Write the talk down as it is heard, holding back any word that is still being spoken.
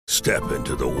Step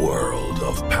into the world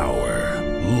of power,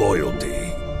 loyalty,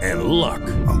 and luck.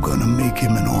 I'm gonna make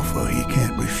him an offer he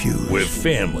can't refuse. With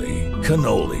family,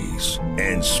 cannolis,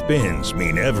 and spins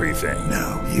mean everything.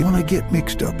 Now, you wanna get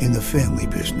mixed up in the family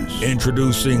business.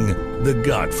 Introducing The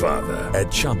Godfather at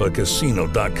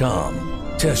ChumbaCasino.com.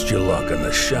 Test your luck in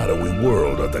the shadowy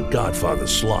world of The Godfather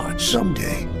slot.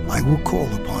 Someday, I will call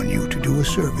upon you to do a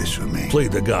service for me. Play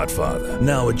The Godfather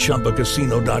now at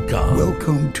ChumbaCasino.com.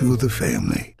 Welcome to the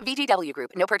family. VGW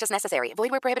Group. No purchase necessary. Void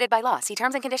where prohibited by law. See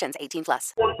terms and conditions. 18+.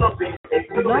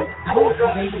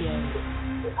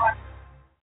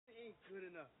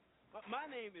 My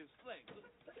name is Flex.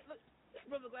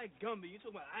 Brother like Gumby, you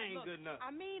talking about I ain't good enough.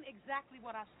 I mean exactly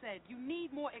what I said. You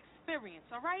need more experience,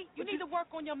 all right? You need to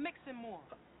work on your mixing more.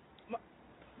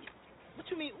 What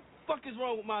you mean? What the fuck is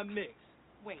wrong with my mix?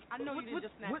 Wait, I know you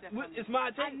didn't just snatch that from me. It's my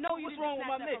I take. know you What's didn't wrong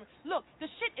with my snatch that mix? from me. Look, the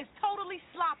shit is totally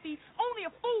sloppy. Only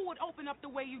a fool would open up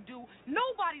the way you do.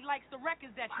 Nobody likes the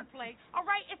records that you play, all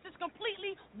right? It's just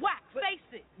completely whack. Face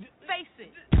it. Face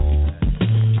it.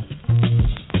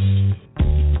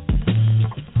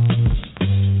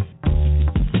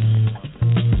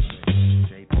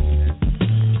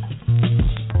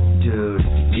 Dude,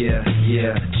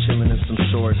 yeah, chillin' in some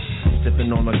shorts,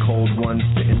 sippin' on a cold one,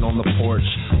 sitting on the porch.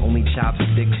 Only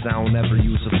chopsticks, I don't ever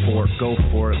use a fork. Go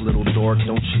for it, little dork,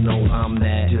 don't you know I'm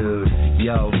that dude?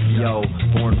 Yo,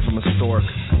 born from a stork.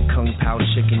 Kung Pao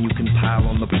chicken, you can pile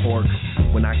on the pork.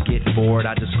 When I get bored,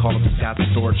 I just call up Scott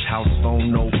Storch. House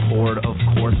phone, no cord, of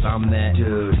course I'm that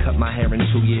dude. Cut my hair in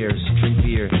 2 years, drink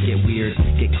beer, get weird.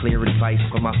 Get clear advice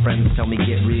from my friends, tell me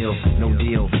get real. No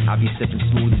deal, I be sipping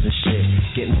smoothies and shit.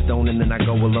 Getting stoned and then I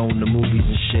go alone to movies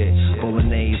and shit.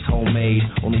 Bolognese, homemade,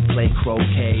 only play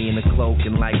croquet in a cloak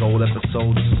and like old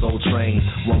episodes of Soul Train.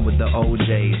 One with the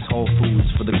OJs, Whole Foods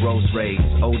for the gross rates.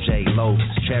 OJ, loaves,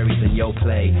 cherries and yo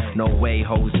play. No way,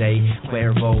 Jose,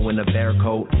 Cuervo in a bear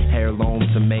coat. Heirloom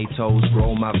tomatoes,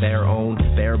 grow my bare own.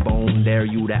 Bare bone, dare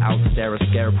you to outstare a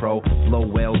scarecrow. Blow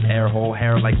whales, air hole,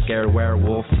 hair like scared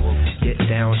werewolf. Get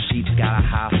down, sheep's got a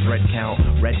high thread count.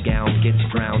 Red gown gets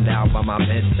drowned out by my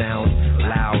bed sound.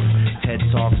 Loud, TED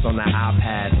Talks on the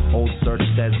iPad. Old search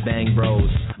says bang bros,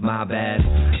 my bad.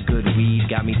 Good weed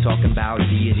got me talking about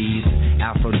deities.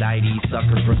 Aphrodite,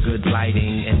 sucker for good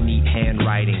lighting and neat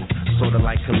handwriting. Sorta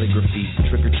like calligraphy.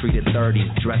 Trick or treat at 30,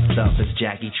 dressed up as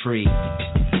Jackie Tree.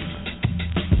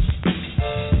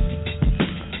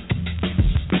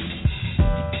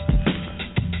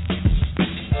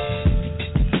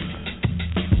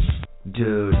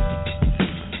 Dude.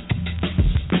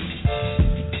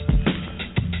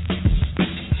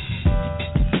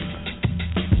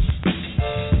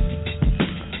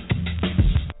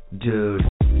 Dude.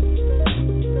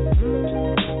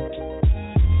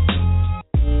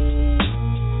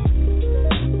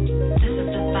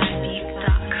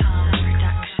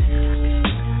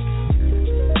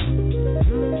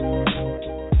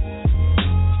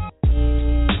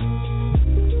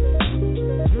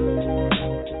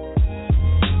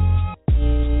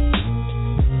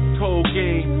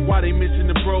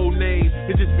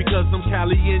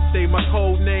 Caliente, my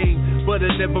code name, but I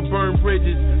never burn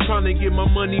bridges. Trying to get my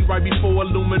money right before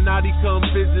Illuminati come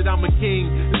visit. I'm a king.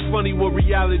 It's funny what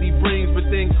reality brings, but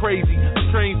then crazy. I'm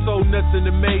trained so nothing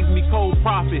amaze me. Cold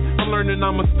prophet. I'm learning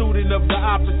I'm a student of the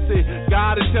opposite.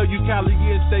 Gotta tell you,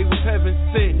 Caliente was heaven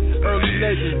sent. Early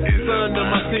legend, son of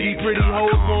my city, pretty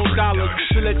hoes want dollars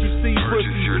to let you see pussy.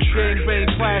 Gangbang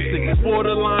classic,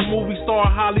 borderline movie star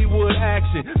Hollywood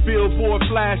action. Billboard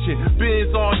flashing,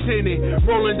 Benz all tinted,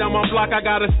 rolling down my block. I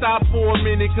gotta stop for a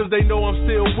minute, cause they know I'm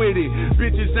still with it.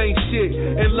 Bitches ain't shit,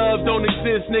 and love don't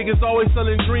exist. Niggas always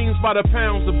selling dreams by the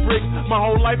pounds of bricks. My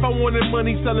whole life I wanted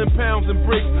money, selling pounds and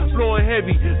bricks. Blowing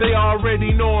heavy, they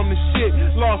already know I'm the shit.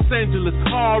 Los Angeles,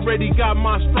 I already got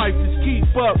my stripes. Just keep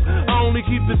up, I only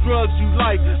keep the drugs you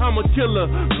like. I'm a killer,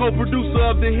 co-producer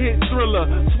of the hit Thriller.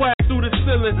 Swag through the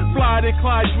ceiling, fly to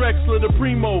Clyde Drexler, the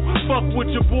primo. Fuck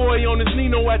with your boy on his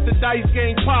Nino at the dice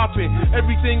game popping.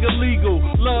 Everything illegal,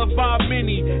 loved by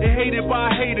many and hated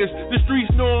by haters. The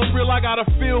streets know I'm real, I got a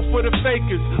feel for the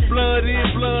fakers. Blood in,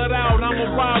 blood out,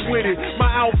 I'ma ride with it.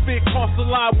 My outfit costs a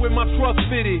lot with my truck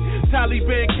fitted.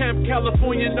 Taliban camp,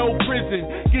 California, no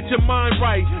prison. Get your mind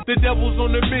right, the devil's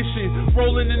on the mission.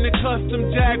 Rolling in the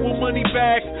custom Jag with money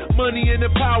bags, money and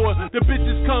the power. The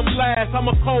bitches come last,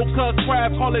 I'm a cold cut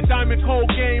crab, call it diamond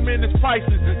cold game and it's prices.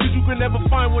 Cause you can never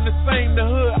find one the same, the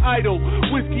hood idol.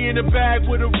 Whiskey in a bag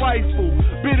with a rifle.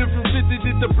 Bitter from 50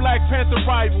 did the Black Panther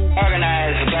rival.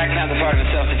 Organized the Black Panther Party of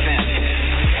Self-Defense.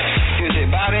 He said,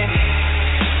 Bobby,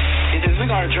 he says, we're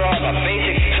going to draw up a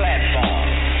basic platform.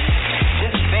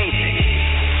 Just basic.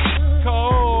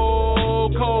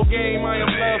 Cold cold game, I am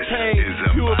love pain.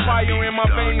 Pure fire in my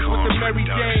veins with the Mary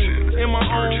Jane. In my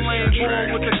own lane,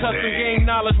 born with the custom game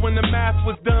knowledge. When the math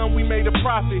was done, we made a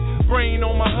profit. Brain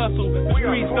on my hustle, the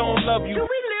streets don't love you. Do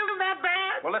we live that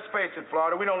bad? Well, let's face it,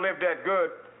 Florida, we don't live that good.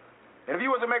 And if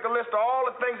you was to make a list of all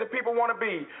the things that people want to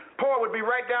be, poor would be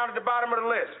right down at the bottom of the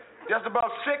list. Just about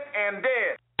sick and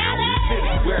dead.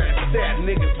 City where it's at,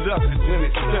 niggas love it when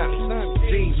it's sunny.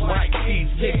 Jeans, white tees,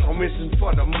 kick on mission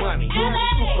for the money.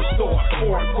 Superstore,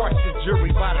 foreign parts the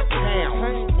jury by the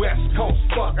pound. West Coast,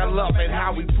 fuck, I love it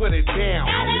how we put it down.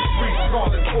 Streets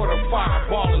calling for the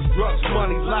fireballers, drugs,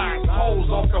 money, lies, hoes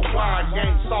off the wire,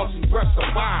 gang, saucy, rest of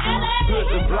mine.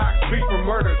 Hoods and blocks, beef and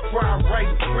murder, crime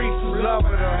rate, streets, love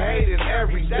it or hate it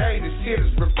every day. The shit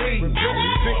is repeating.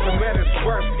 Victim at his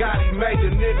worst, God, he made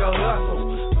the nigga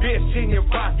hustle. Bitch in your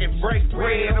pocket, break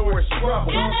bread or it's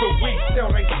trouble. So we sell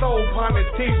they soul on the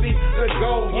TV. The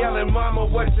gold yelling, mama,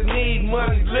 what you need?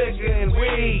 Money, liquor, and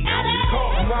weed.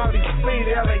 Call Molly,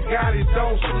 speed, LA got it,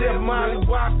 don't slip. Molly,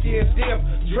 walk and dip,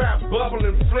 trap, bubble,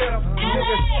 and flip.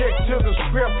 Niggas stick to the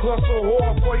script, hustle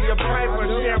hard for your paper.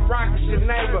 Damn, rockets your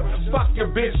neighbor. Fuck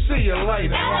your bitch, see you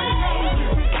later.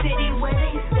 City where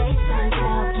they stay turned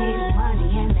out, get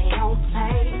money and they don't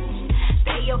pay.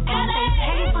 They up on they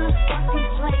papers, fuck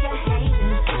these player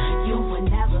haters. You will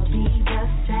never be the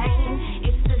same.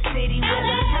 It's the city where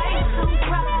the lights are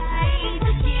bright.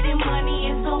 Getting money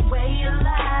is the way of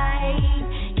life.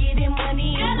 Getting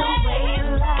money is the way of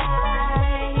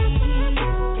life.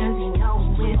 'Cause you know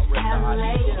it's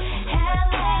LA.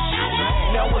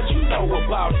 Now what you know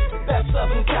about it? That's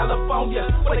Southern California,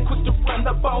 but they quick to run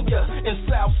up on ya in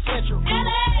South Central.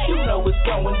 You know it's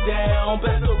going down,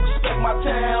 better respect my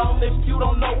town. If you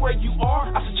don't know where you are,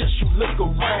 I suggest you look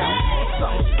around. It's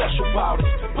something special about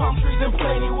it. Palm trees and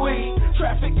plenty weed,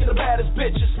 traffic and the baddest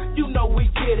bitches, you know we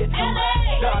get it.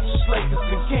 Dodgers,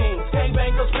 Lakers, and Kings,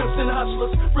 gangbangers, pimps and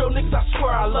hustlers, real niggas, I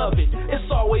swear I love it.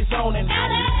 It's always on and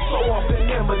so often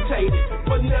imitated,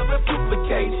 but never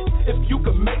duplicated. If you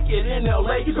can make it in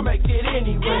LA, you can make it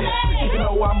anywhere. Even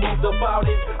though I moved about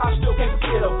it, I still can't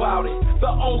forget about it. The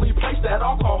only place that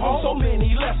I'll call home, so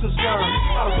many lessons learned.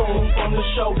 I was on from the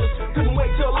shoulders, couldn't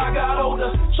wait till I got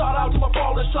older. Shout out to my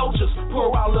fallen soldiers,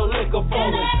 pour out a little liquor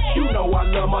for them. You know I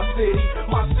love my city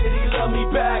love me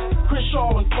back.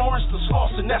 Crenshaw and Florence to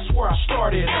Slauson, that's where I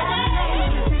started. The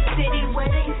city where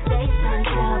they stay turned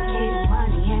out, get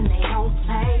money and they don't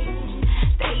pay.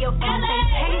 They up on they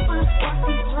papers, fuck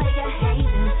these player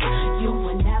haters. You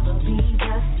will never be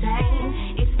the same.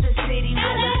 It's the city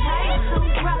where the lights are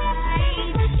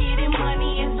bright. Getting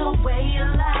money is the way of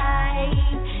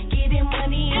life. Getting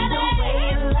money is the way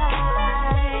of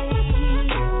life.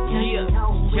 You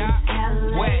know it's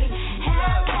LA.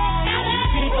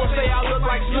 People say I look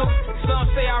like Snoop, some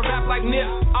say I rap like Nip.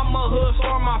 I'm a hood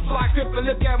star, my fly crip, and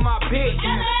look at my bitch.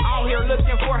 Out here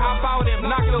looking for how about him,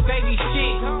 knock your baby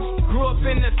shit. Grew up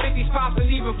in the 50s, pops and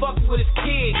even fucked with his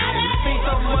kids. See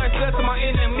so much good to my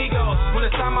enemigos. When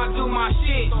it's time I do my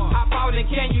shit, hop out and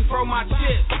can you throw my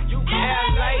chips?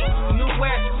 LA, New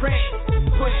West print,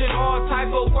 pushing all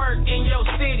type of work in your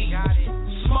city.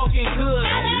 Smoking good,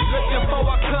 looking for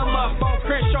a come up on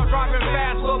Crenshaw, driving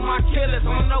fast with my killers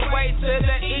on the way to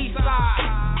the east side.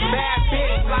 Bad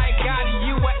bitch like Gotti,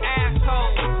 you an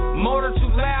asshole. Motor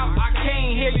too loud, I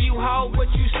can't hear you, ho.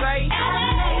 What you say?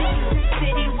 The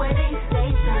city where they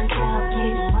stay turned out,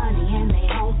 get money and they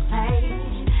don't pay.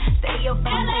 They up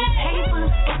on they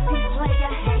papers, fuck these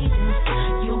player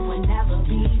haters. You will never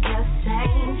be the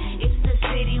same. It's the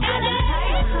city where the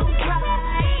lights are bright.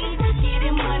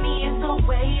 Getting money is the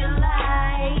way of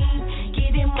life.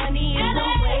 Getting money is the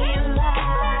way of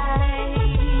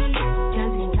life.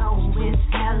 'Cause you know it's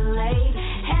LA.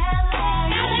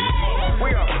 We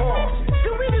are poor.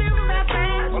 Do we live that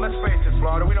bad? Well, let's face it,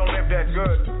 Florida, we don't live that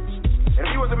good. And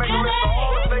if you was to make a list of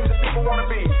all the things that people want to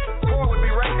be, poor would be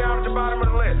right down at the bottom of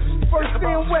the list. First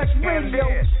Fam West Radio.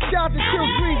 Shout out to Chill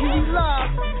Greasy, we live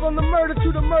from the murder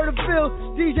to the Murderville.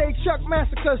 DJ Chuck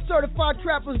Massacre, Certified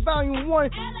Trappers Volume 1.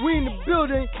 We in the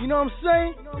building, you know what I'm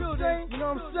saying? You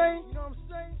know what I'm saying?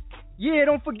 Yeah,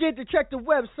 don't forget to check the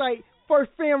website,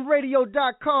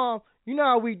 firstfamradio.com. You know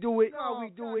how we do it.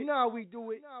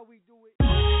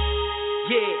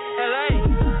 Yeah, LA.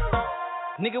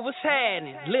 Nigga, what's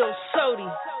happening? Lil Sody.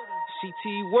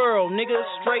 CT World, nigga.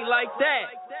 Straight like that.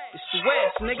 It's the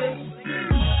West, nigga.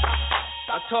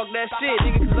 I talk that shit,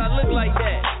 nigga, cause I look like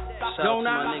that. Don't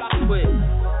I? Quit.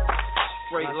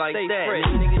 Straight like that,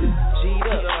 nigga. G'd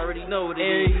up. You already know what it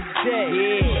is. Yeah.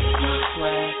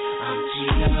 I'm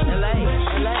G'd up. LA.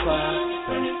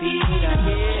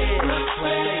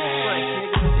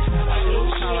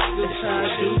 Good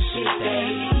times, do shit,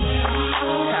 baby.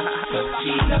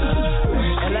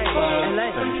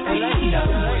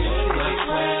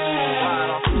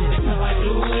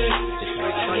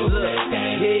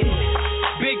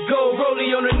 Big gold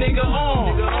rollie on a nigga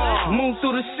arm. Move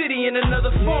through the city in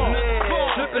another form.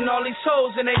 Flipping all these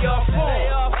hoes and they all form.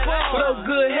 Flow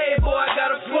good, hey boy, I got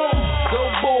a form. Go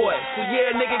boy, so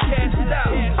yeah, nigga cast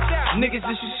out. Niggas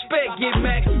disrespect, get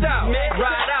maxed out.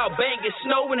 Ride out, bang it,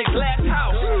 snow in a glass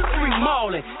house. Free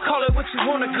mallin', call it what you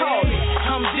wanna call it.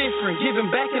 I'm different,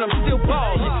 giving back and I'm still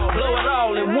ballin'. Blow it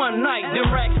all in one night, them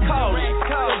racks callin'.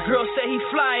 The girl say he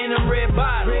fly in them red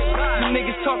bottoms. You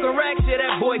niggas talking racks, yeah,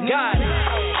 that boy got it.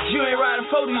 You ain't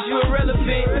riding 40s, you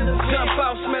irrelevant. Jump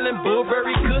out smelling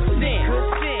Burberry good scent.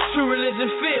 True religion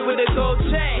fit with a gold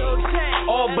chain.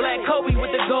 All black Kobe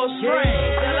with the gold string.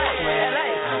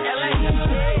 LA.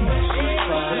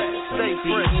 Stay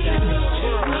fresh.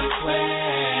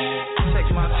 Check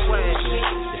my swag.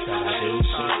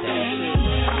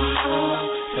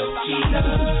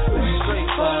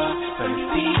 Straight up.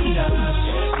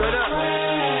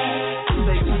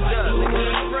 Stay teed up, nigga.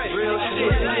 Real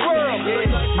shit.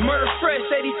 Murder fresh,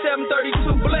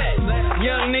 8732 black.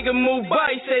 Young nigga move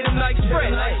by, say them nights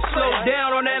fresh. Slow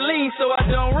down on that lean so I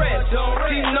don't rest.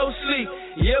 Team no sleep,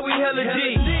 yeah we hella G.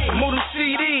 Move them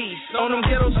CDs on them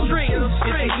ghetto streets.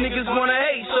 If these niggas wanna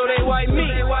hate, so they white me.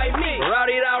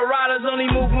 Rowdied out riders only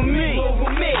move with me.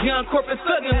 Young corporate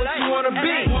thuggin', what you wanna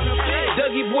be?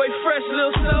 Dougie boy fresh,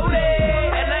 little soda.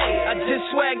 LA, I just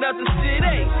swagged out the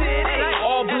city.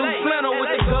 All blue flannel with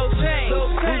the gold chain.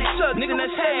 Blue chuck, nigga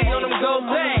that's heavy on them gold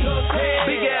things.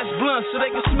 Big ass blunts so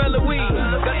they can smell the weed.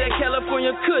 Got that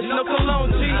California kush, no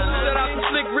cologne G. Shout out to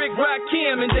Slick Rick,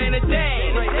 Rakim, and Dana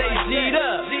Dane. Stay G'd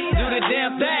up, do the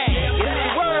damn thing. It's the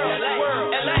world,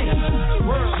 LA.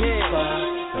 Yeah.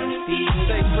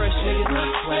 Stay fresh, nigga.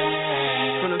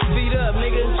 From the feet up,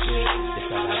 nigga.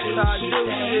 That's how I do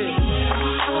shit.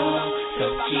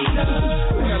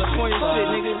 California shit,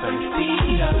 nigga. GA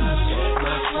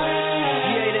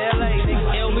to LA, nigga.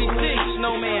 LBC,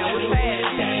 Snowman, what's that?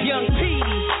 Young P.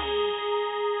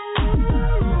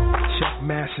 Chuck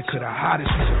Massacre, the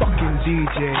hottest fucking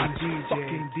DJ.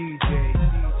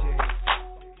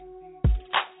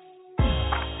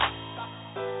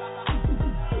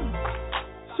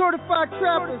 Certified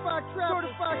trappers.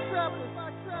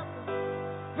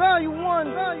 Value one.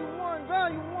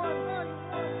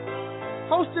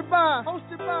 Hosted by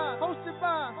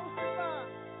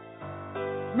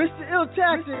Mr.ILL'S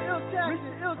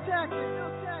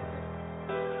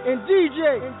and DJ.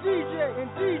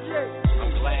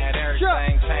 I'm glad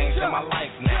everything changed in my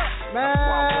life now. That's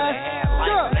why I would've had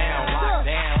life now, locked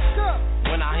down.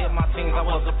 When I hit my teens, I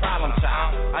was a problem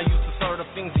child. I used to serve the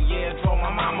things and yeah, it drove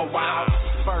my mama wild.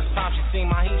 First time she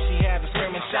seen my heat, she had to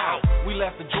scream and shout. We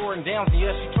left the Jordan Downs and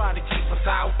yeah, she tried to keep us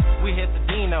out. We hit the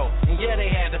Dino and yeah,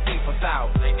 they had to peep us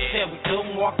out. They said we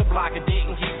couldn't walk the block and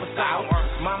didn't keep us out.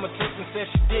 Mama tripped and said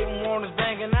she didn't want us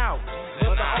banging out.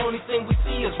 But the only thing we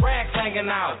see is rags hanging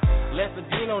out. Left the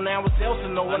Dino, now it's else to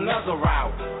know another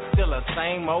route. Still the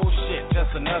same old shit,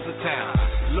 just another town.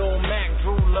 Lil Mac,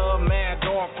 Drew Love, Mad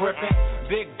Dog Crippin'.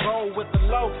 Big bro with the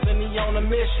loafs and he on a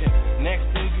mission. Next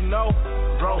thing you know,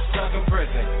 bro stuck in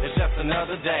prison. It's just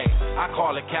another day. I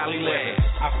call it Cali living.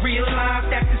 I realized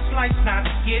that this life's not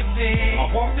a given. I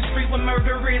walk the street with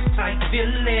murderous type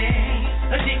feeling.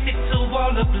 Addicted to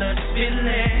all the blood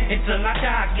spilling. Until I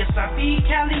die, guess I be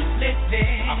Cali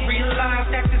living. I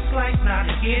realized that this life's not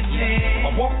a given.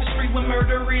 I walk the street with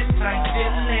murderous type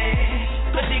feeling.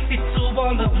 Addicted to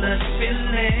all the blood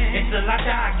spilling. Until I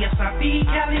die, guess I be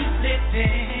Cali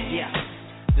living. Yeah,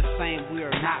 the same we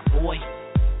are not, boy.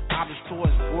 I destroy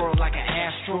this world like an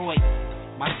asteroid.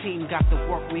 My team got the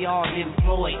work we all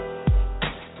employ.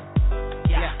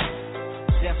 Yeah,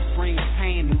 death brings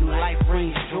pain and new life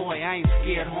brings joy. I ain't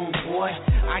scared, homeboy.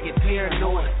 I get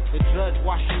paranoid. The judge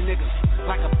watch you niggas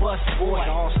like a bus boy.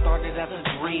 It all started as a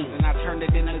dream, and I turned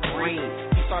it into green.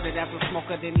 He started as a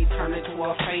smoker, then he turned into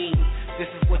a fiend. This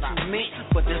is what you meant,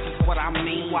 but this is what I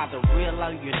mean. Why the real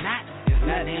or you're not, there's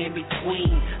nothing in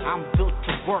between. I'm built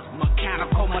to work,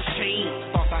 mechanical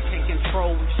machine. Thoughts I can't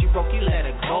control, if she broke, you let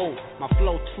her go. My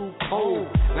flow too cold,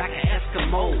 like an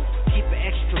Eskimo. Keep an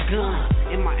extra gun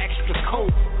in my extra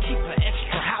coat. Keep an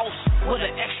extra house with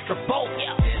an extra boat.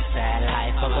 Yeah. This that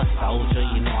life of a soldier,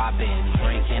 you know I've been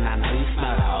drinking. I know you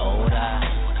smell the odor.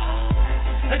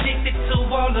 Addicted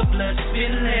to all the blood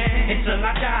spilling. Until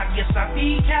I die, guess I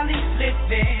be Cali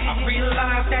living. I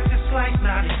realize that this life's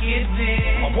not a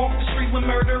given. I walk the street with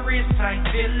murderous type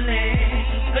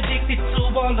feeling. Addicted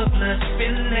to all the blood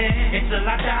spilling. Until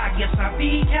I die, guess I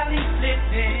be Cali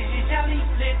living. Cali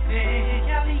living.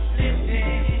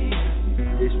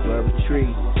 This Barbara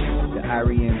Tree, the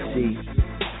Irie MC.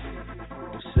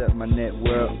 What's up, my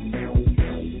network?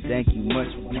 Thank you.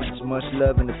 Much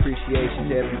love and appreciation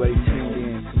to everybody tuned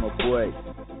in. To my boy,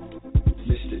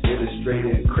 Mr.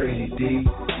 Illustrator and Crazy D. You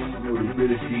know the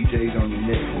realest DJs on the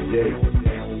net today.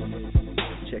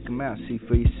 Check them out. See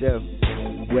for yourself.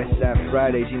 Westside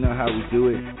Fridays, you know how we do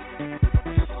it.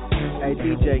 Hey,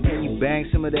 DJ, can you bang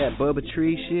some of that Bubba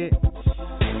Tree shit?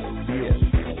 Yeah.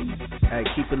 Hey,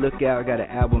 keep a lookout. I got an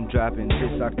album dropping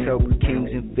this October, Kings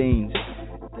and Fiends.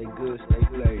 Stay good, stay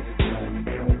blazed.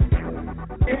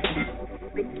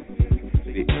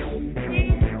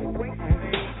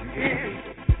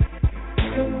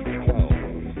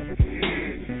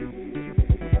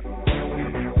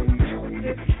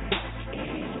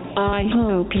 I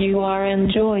hope you are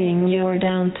enjoying your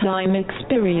downtime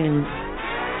experience.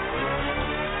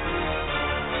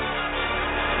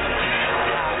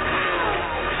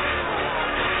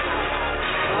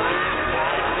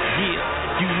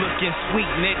 You looking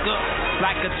sweet, nigga,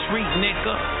 like a treat,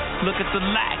 nigga. Look at the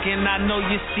lack and I know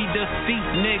you see the feet,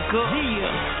 nigga. Yeah.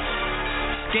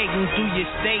 Skating through your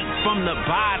state from the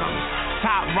bottom.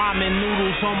 Top ramen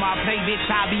noodles on my plate, bitch,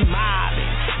 I be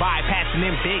mobbing. Bypassing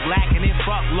them big lacking and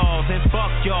fuck laws and fuck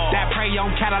y'all. That prey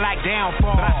on Cadillac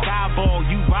downfall. But I skyball,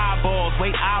 you ride balls,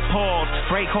 wait, I pause.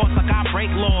 Break horse like I break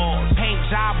laws. Paint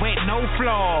job wet, no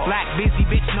flaw. Black busy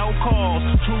bitch, no calls.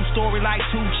 True story like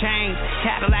 2 Chainz.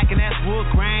 Cadillac and that's wood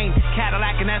grain.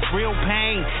 Cadillac and that's real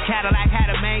pain. Cadillac had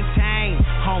to maintain.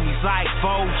 Homies like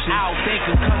vultures. Out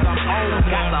thinking cause I'm old.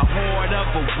 Got the horde of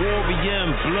a warrior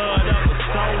and blood of a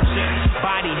soldier.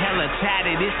 Body hella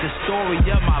tatted, it's the story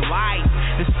of my life.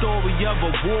 The story of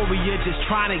a warrior just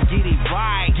trying to get it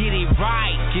right. Get it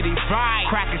right, get it right.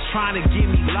 Crackers trying to give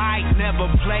me life. Never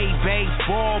played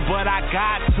baseball, but I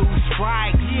got 2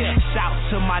 strikes. Yeah. Shout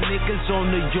to my niggas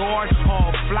on the yard,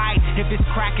 all flight. If it's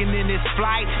cracking in this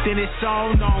flight, then it's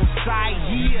on sight.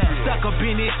 Yeah. Stuck up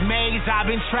in this maze, I've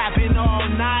been trapping all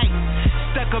night.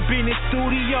 Stuck up in this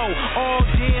studio all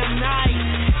damn night.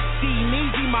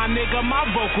 Easy, my nigga, my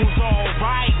vocals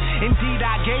alright. Indeed,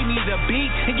 I gave me the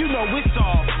beat, and you know it's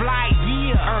all flight.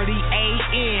 Yeah, early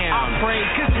a.m. I pray,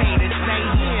 cause haters say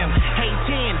him.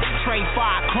 Hatin', Trey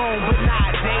 5 clone, but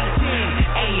not day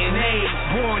 10. A&A,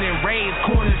 born and raised,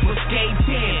 corners with skate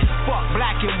 10. Fuck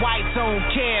black and white, don't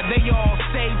care, they all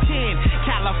say 10.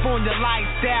 California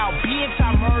lifestyle, bitch,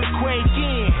 I'm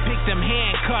earthquaking. Pick them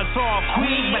handcuffs all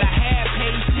quick, but I have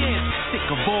patience. Sick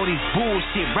of all these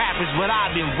bullshit rappers, but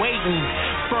I've been waiting.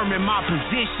 Firm in my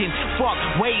position, fuck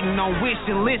waiting on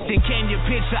wishing. Listen, can you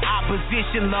picture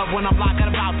opposition? Love when I'm locking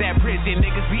about that prison.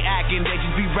 Niggas be acting, they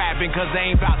just be rapping, cause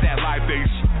they ain't about that life, they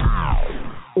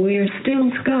We're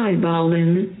still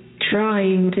skyballing,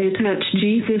 trying to touch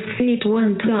Jesus' feet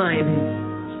one time.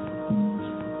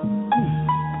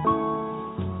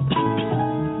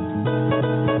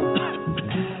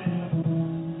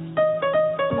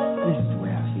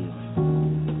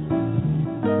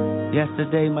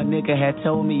 Yesterday my nigga had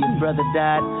told me his brother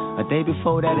died. A day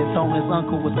before that his homeless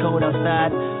uncle was cold outside.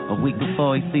 A week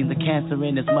before he seen the cancer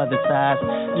in his mother's eyes.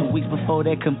 2 weeks before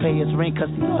that couldn't pay his rent cause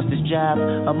he lost his job.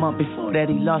 A month before that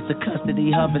he lost the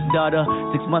custody of his daughter.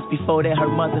 6 months before that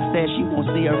her mother said she won't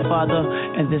see her father.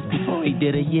 And this before he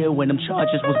did a year when them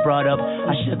charges was brought up.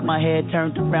 I shook my head,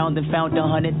 turned around and found $100.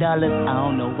 I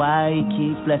don't know why he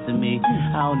keeps blessing me.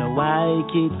 I don't know why he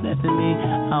keeps blessing me.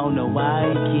 I don't know why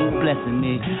he keeps blessing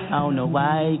me. I don't know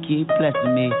why he keeps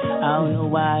blessing me. I don't know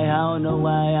why, I don't know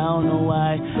why, I don't know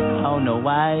why. I don't know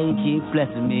why he keeps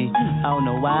blessing me. I don't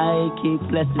know why he keeps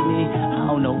blessing me. I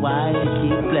don't know why he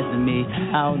keeps blessing me.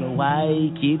 I don't know why he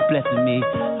keeps blessing me.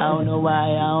 I don't know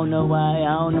why, I don't know why,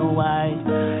 I don't know why.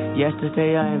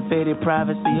 Yesterday I invaded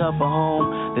privacy of a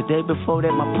home. The day before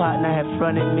that my partner had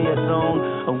fronted me a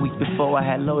zone. A week before I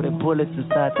had loaded bullets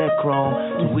inside that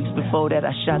chrome. 2 weeks before that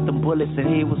I shot them bullets and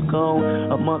he was gone.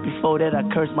 A month before that I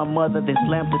cursed my mother then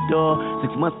slammed the door.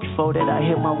 6 months before that I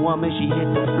hit my woman, she hit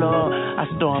the floor. I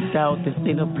stormed out and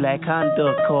seen a black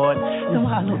Honda Accord. Them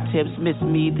hollow tips missed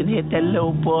me then hit that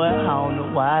little boy. I don't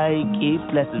know why he keep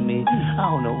blessing me. I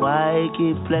don't know why he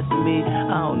keep blessing me.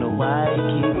 I don't know why he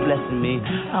keep blessing me.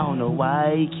 I don't know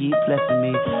why he keep blessing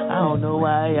me. I don't know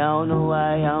why, I don't know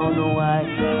why, I don't know why.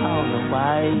 I don't know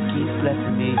why he keep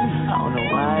blessing me. I don't know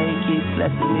why he keep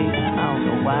blessing me. I don't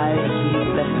know why he keep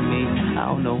blessing me. I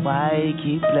don't know why he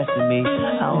keep blessing me.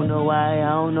 I don't know why, I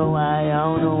don't know why, I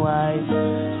don't know why.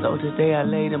 So today I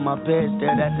laid in my bed,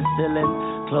 stared at the ceiling.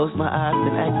 Close my eyes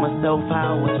and ask myself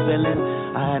how I was feeling.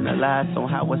 I analyze on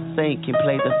how I think and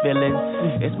play the feeling.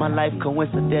 Is my life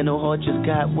coincidental or just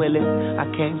God willing? I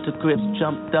came to grips,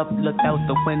 jumped up, looked out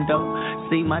the window.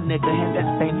 See my nigga and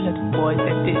that same little boy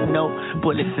that didn't know.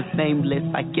 Bullets the same list,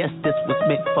 I guess this was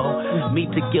meant for me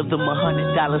to give them $100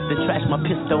 to trash my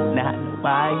pistol. Now I know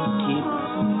why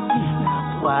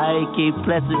he keep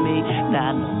blessing me.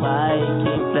 Now I know why he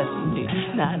keep blessing me.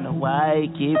 Now I know why he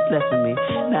keep blessing me.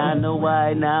 Now I know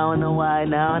why, now I know why,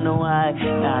 now I know why.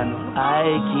 Now I know why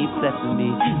he keep blessing me.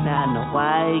 Now I know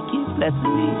why he keep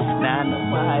blessing me. Now I know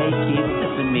why he keep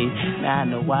blessing me. Now I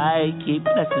know why he keep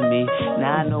blessing me.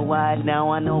 Now I know why,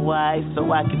 now I know why.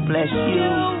 So I can bless you.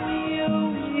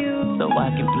 So I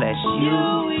can bless you.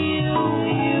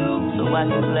 So I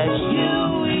can bless you.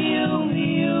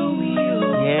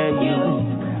 Yeah, you.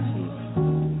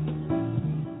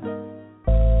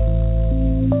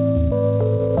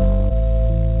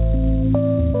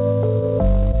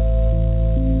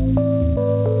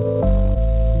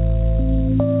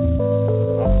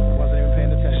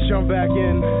 Back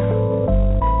in.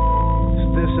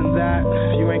 It's this and that.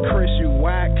 If you ain't Chris, you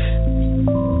whack.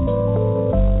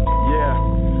 Yeah.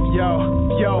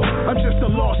 Yo, I'm just a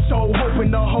lost soul,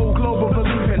 hoping the whole globe will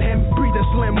believe in him. Breathing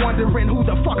slim, wondering who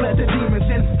the fuck let the demons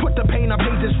in. Put the pain on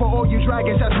pages for all you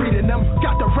dragons that's reading them.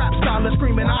 Got the rap style of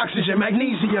screaming oxygen,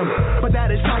 magnesium. But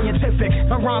that is scientific.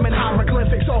 I'm rhyming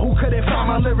hieroglyphics. So who couldn't find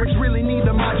my lyrics really need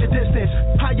to mind your distance.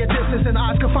 Higher distance than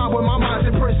eyes confined with my mind's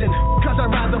in prison. Cause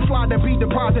I'd rather fly than be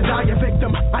deprived and die a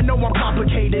victim. I know I'm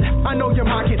complicated. I know your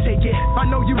mind can take it. I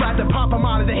know you rather pop a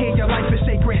monitor here, your life is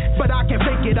sacred. But I can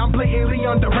fake it. I'm blatantly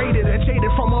underrated and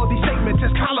jaded from all these statements.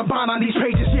 It's Columbine on these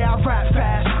pages. Yeah, I rap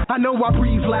fast. I know I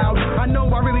breathe loud. I know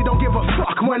I really don't give a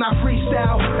fuck when I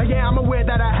freestyle. Yeah, I'm aware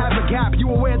that I have a gap. You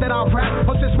aware that I rap?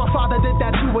 But since my father did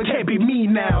that too, it can't be me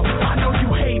now. I know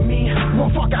you hate me.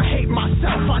 Well, fuck, I hate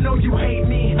myself. I know you hate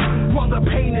me. Well, the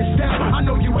pain is down. I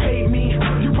know you hate me.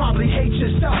 You probably hate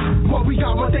yourself. Well, we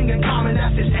got one thing in common,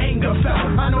 that's this anger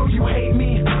felt. I know you hate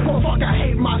me. Well, fuck, I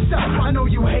hate myself. I know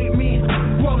you hate me.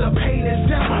 Well, the pain is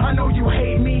down. I know you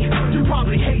hate me. You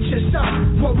probably hate yourself.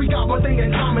 Well, we got one thing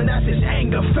in common, that's this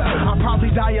anger felt. I'll probably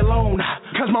die alone,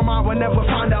 cause my mind will never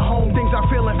find a home. Things are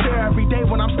feeling fair every day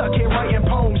when I'm stuck here writing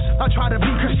poems. I try to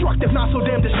be constructive, not so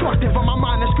damn destructive. But my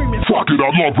mind is screaming, fuck it, I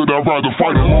love it, I'd rather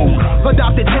fight alone.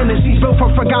 Adopted tendencies built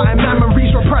from forgotten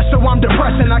memories. Repressed, so I'm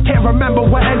depressed and I can't remember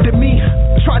what ended me.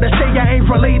 Try to say I ain't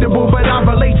relatable, but I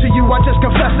relate to you. I just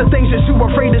confess the things you're too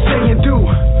afraid to say and do.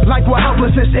 Like what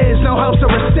helplessness is, no help to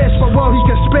resist. But what he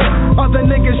can spit, other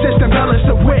niggas just embellish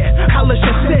the wit. Hellish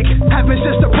and sick, heaven's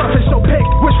just a preference so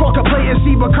picked. Which walk a play and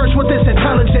see, but curse with this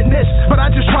intelligentness. But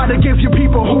I just try to give you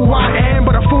people who I am.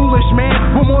 But a foolish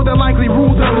man will more than likely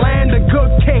rule the land. A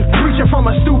good king, preaching from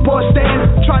a stoop or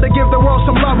stand. Try to give the world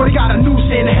some love, but he got a noose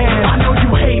in hand. I know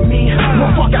you hate me,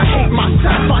 well fuck, I hate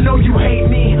myself. I know you hate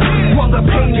me, well the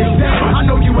pain is down. I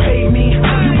know you hate me,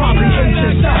 you probably hate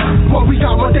yourself. Well, we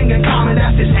got one thing in common,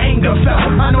 that's this anger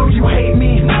felt. I know you hate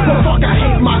me, well fuck, I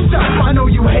hate myself. I know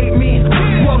you hate me,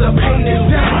 well the pain is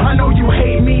down. I know you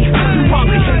hate me, you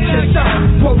probably hate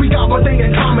yourself. Well, we got one thing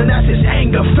in common, that's this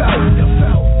anger felt.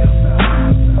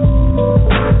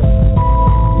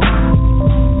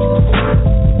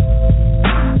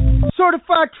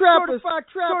 Certified trappers,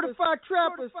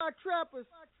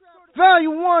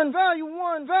 Value one.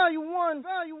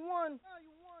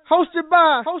 Hosted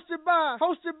by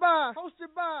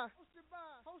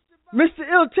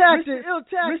Mr.ILL Tactics,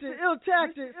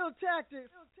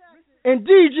 and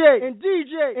DJ,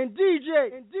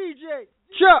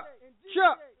 Chuck,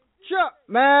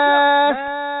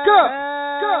 go.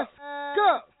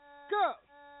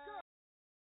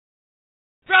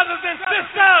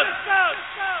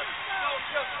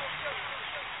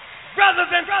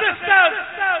 Brothers and sisters,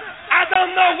 I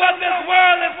don't know what this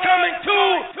world is coming to.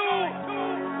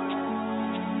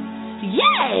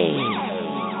 Yay!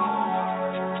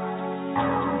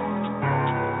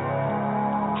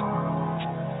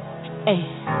 Hey.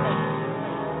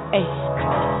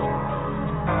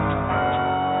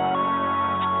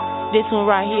 This one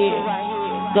right here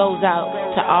goes out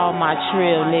to all my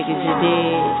trill niggas, you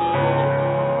dig?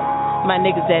 My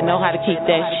niggas that know how to keep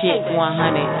that shit 100,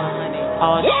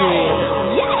 all trill.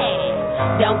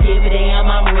 Don't give a damn,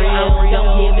 I'm real.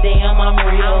 Don't give a damn, I'm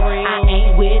real. I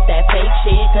ain't with that fake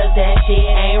shit, cause that shit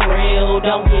ain't real.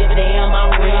 Don't give a damn, I'm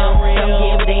real. Don't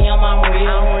give a damn, I'm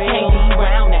real. Can't be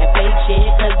around that fake shit,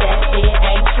 cause that shit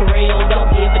ain't real. Don't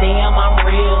give a damn, I'm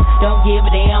real. Don't give a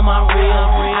damn, I'm real.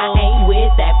 I ain't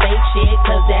with that fake shit,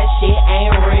 cause that shit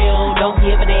ain't real. Don't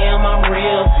give a damn, I'm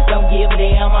real. Don't give a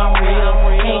damn, I'm real.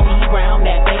 Can't be around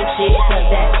that fake shit, cause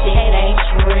that shit ain't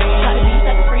true.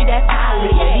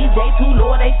 they too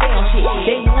low, they stay on shit.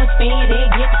 They want spin, they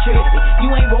get the trip. You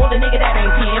ain't roll a nigga that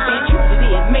ain't pimpin'. Truth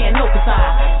it is, man, no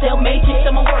facade. Self-made chicks,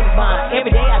 I'm a work bond.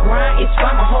 Every day I grind, it's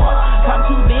from my heart. Problem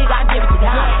too big, I give it to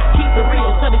God. Keep it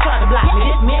real, so they try to block me.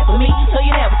 This meant for me, so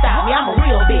you never stop me. I'm a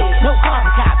real bitch, no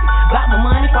carbon copy. Got my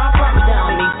money, far from me,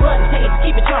 dummy. Button tapes,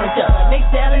 keep it turned up. They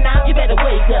selling out, you better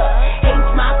wake up. Hate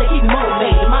smiles, they keep me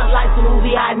motivated. My life's a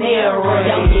movie, I narrate.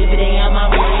 Don't give a damn,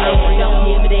 I'm real. Don't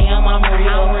give a damn, I'm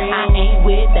real. I ain't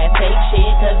with that fake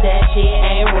shit, cause that shit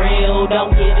ain't real.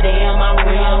 Don't give a damn, I'm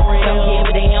real. Don't give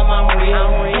a damn, I'm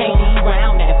real. Can't be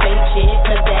around that fake shit,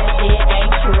 cause that shit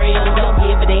ain't real. Don't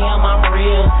give a damn, I'm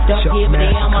real. Don't give a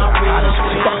damn, I'm real.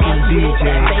 Don't with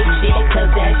that fake shit, cause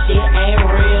that shit ain't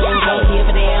real. Don't give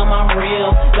a damn, I'm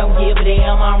real. Don't give a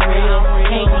damn, I'm real.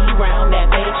 Can't be around that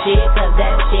fake shit, cause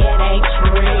that shit ain't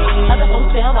real. Other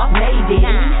folks fell off, they did.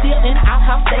 Still in the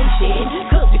outhouse, they shit.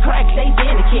 Cook the crack, they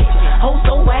in the kitchen. Hoes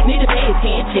so whack, need to pay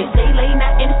attention. Stay late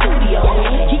night in the studio.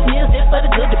 Keep meals just for the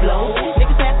good to blow.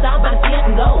 Niggas pass out, better see it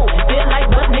and go. Feel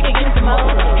like bust, nigga, get some more.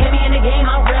 Heavy in the game,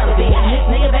 I'm relevant. This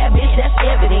nigga bad bitch, that's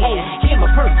evident. Give my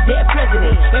purse, dead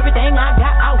president. Everything I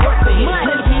got, I work for it.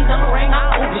 Plenty keys on the ring, I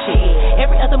open shit.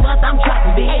 Every other month, I'm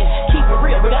dropping big. Keep it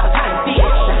real, but I'm tight fit.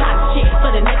 The hot shit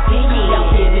for the next 10 years.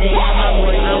 Don't give a damn, I'm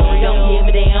real. Don't give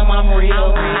a damn, I'm real.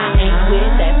 I ain't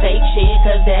with that fake shit,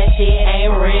 cause that shit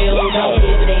ain't real. Don't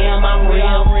give a damn, I'm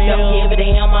real. Don't give a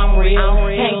damn, I'm real.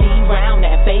 Can't be around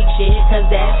that fake shit, cause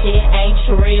that shit ain't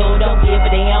real. Don't give a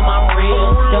damn, I'm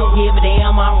real. Don't give a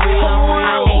damn, I'm real.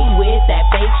 I ain't with that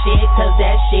fake shit, cause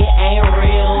that shit ain't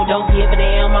real. Don't give a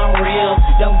damn, I'm real.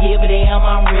 Don't give a damn,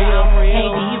 I'm real.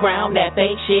 Can't be around that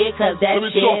fake shit, cause that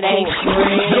shit ain't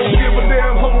real. Don't give a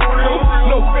damn, I'm real.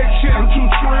 No fake shit, I'm too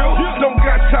trill. Don't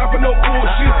got time for no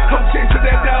bullshit. I'm chasing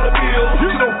that dollar bill.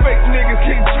 No fake niggas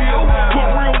can't chill. But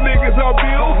real niggas are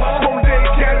built. From day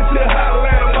caddy to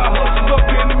Highland, my hustle's up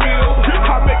in the mill.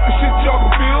 I make the shit y'all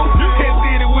can feel. Can't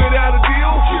did it without a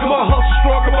deal. My hustle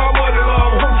strong and my money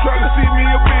long. I'm trying to see me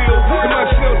a bill. And my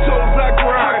shell toes I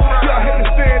grind. Y'all had to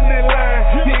stand in line.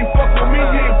 You ain't fuck with me,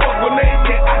 you ain't fuck with me.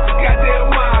 Yeah, I just got that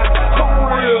mind. I'm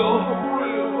real.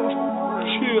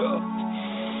 Yeah.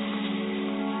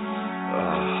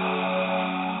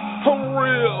 I'm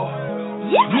real.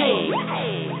 Yeah.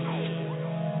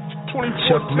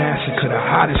 Chuck Massacre, the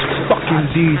hottest fucking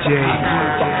DJ.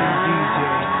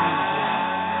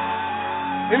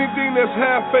 Anything that's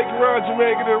half fake around you,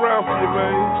 man, get it around for you,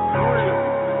 man.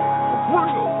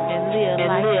 Real. And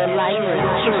live like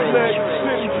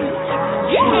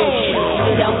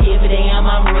Yeah. Don't give a damn,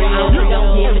 I'm real.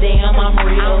 Don't give a damn, I'm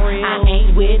real. I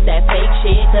ain't with that fake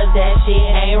shit, cause that shit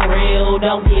ain't real.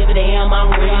 Don't give a damn,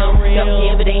 I'm real. Don't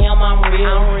give a damn, I'm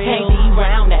real. Can't be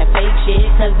around that fake shit,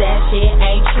 cause that shit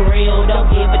ain't real. Don't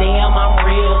give a damn, I'm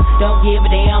real. Don't give a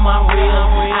damn, I'm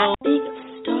real.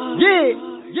 Yeah,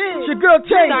 it's your girl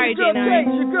Tay. It's your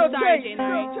girl Tay.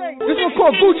 This one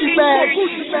called Gucci Bag.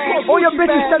 All your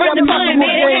bitches send out the fucking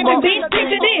name up. Bitch,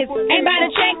 picture this. Ain't by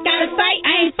the check, got a sight,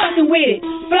 I ain't fucking with it.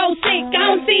 Flow sick, I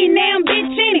don't see damn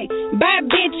bitch in it. Buy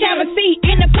bitch, have a seat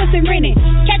in the pussy rented.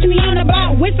 Catch me on the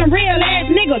block with some real ass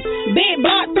niggas. Big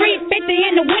block 350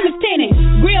 in the windows tinted.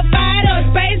 Grill fired up,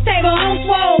 space table on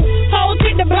swole. Hoes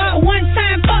hit the block one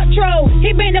time, fuck troll.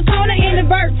 He been the corner in the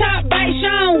vert top, bite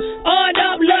shown. Oiled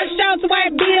up, little shorts,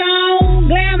 white beat on.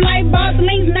 Glam like boss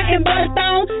links, nothing but a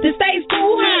stone. The state's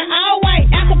too high, all white,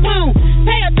 Al Capone.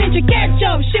 Pay attention, catch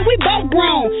up, shit, we both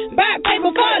grown. Buy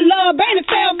paper for love, ain't a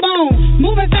cell phone.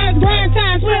 Moving fast, grind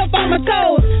time, swift on my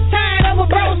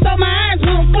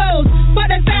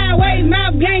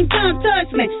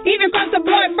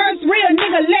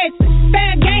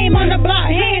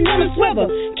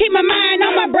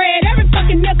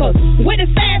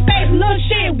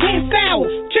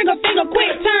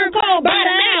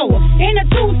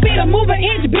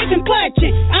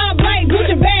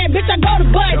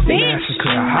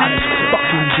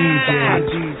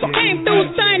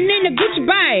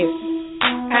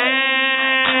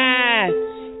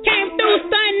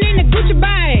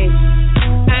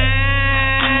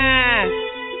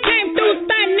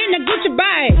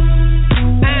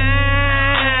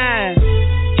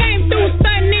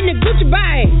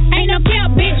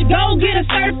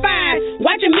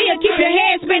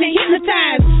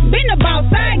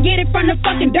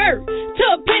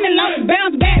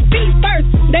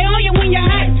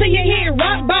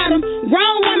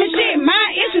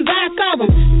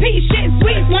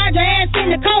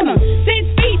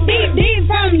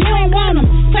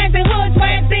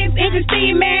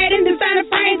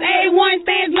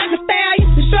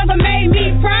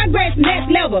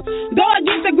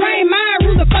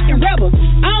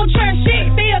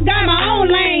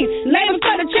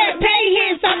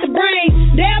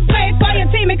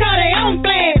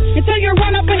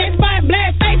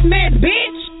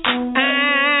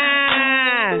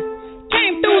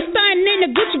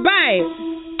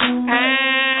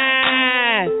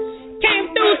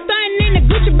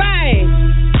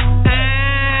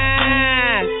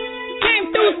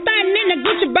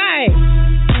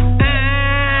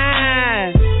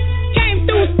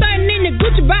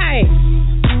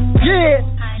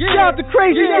Shout out to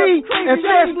Crazy D and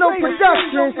Fast No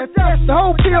Productions. The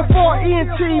whole PF4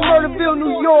 ENT, Murderville,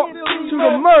 New York. To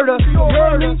the murder. You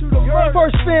heard me?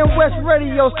 First Fam West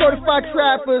Radio, certified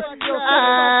trappers.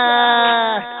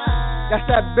 That's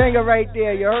that banger right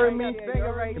there. You heard me?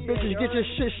 The bitches, get your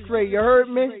shit straight. You heard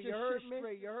me?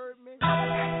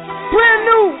 Brand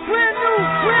new,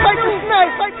 Pipe the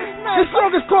Snipe. This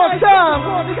song is called Time.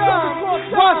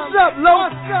 What's up, Lo?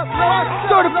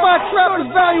 Certified Trappers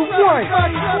Volume 1.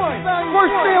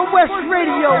 First Fam West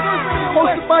Radio,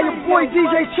 hosted by your boy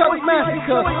DJ Chuck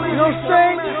Massacre. You know what I'm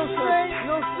saying?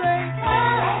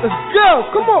 Let's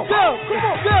go. Come on.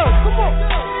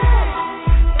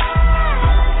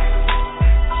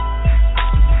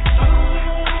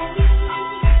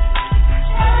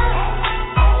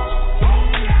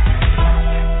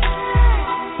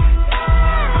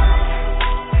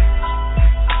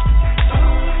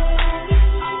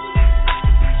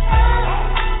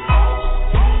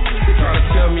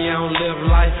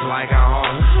 Like I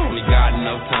ought. Only got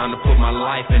enough time to put my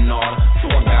life in order.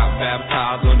 So I got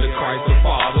baptized under Christ the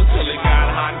Father. Till it got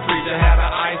hot and preacher had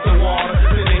an ice and water.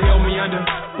 Then they held me under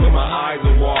with my eyes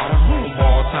of water.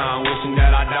 All time wishing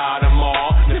that I died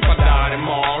tomorrow. And if I died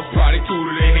tomorrow, probably two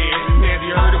to the head. Nancy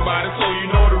heard about it, so you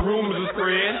know the rumors are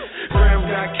spread. Graham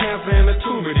got cancer and the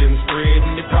tumor didn't spread.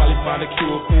 And they probably found a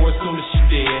cure for it as soon as she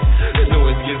did. The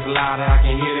noise gets louder, I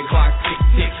can hear the clock tick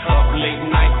tick. Up late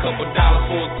night, couple dollars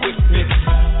for a quick fix.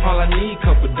 All I need, $2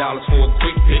 for a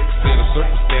quick pick. Set of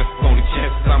circumstances on the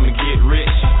chances I'm gonna get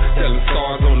rich. Selling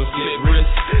stars on the slit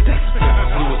wrist. That's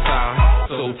suicide.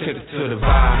 So tempted to the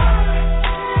vibe.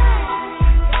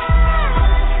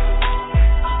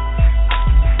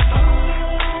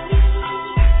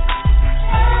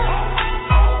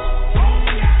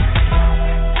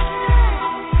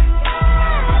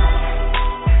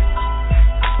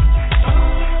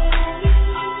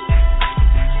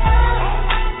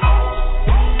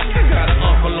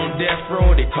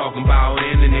 Talking about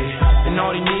ending it, and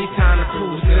all he needs time to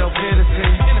prove himself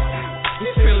innocent.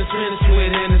 He's feeling finished with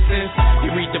innocence.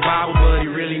 He read the Bible, but he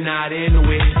really not into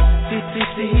it.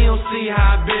 See, he don't see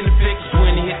how it benefits.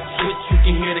 When he hit the switch, you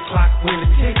can hear the clock when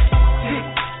it tick, tick.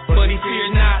 But he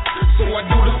feared not, so I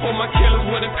do this for my killers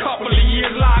with a couple of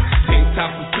years locked. Pink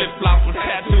tops and flip flops with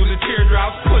tattoos and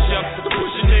teardrops. Push ups to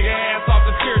push a nigga ass off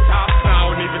the tear top.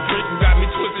 I don't even drink, you got me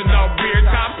twisting off beer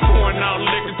tops, pouring out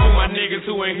liquor to my niggas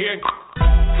who ain't here.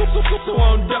 So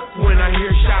I'm duck when I hear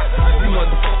shots. You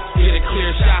motherfuckers get a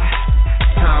clear shot.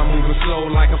 Time moving slow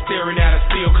like I'm staring at a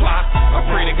steel clock. I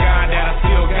pray to God that I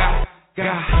still got.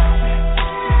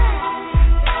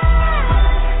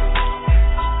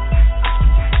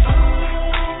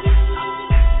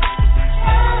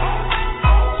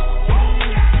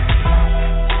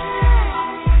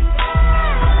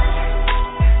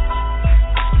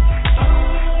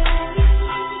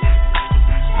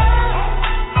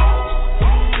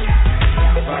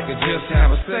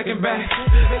 Second back,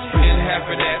 spend half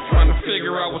of that trying to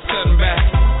figure out what's setting back.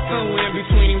 Somewhere in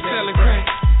between him selling crack.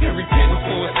 Every penny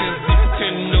for a sense,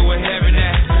 pretend to know where heaven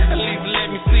at. At least let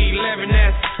me see 11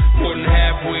 at. More than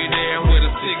halfway there with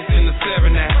a 6 and a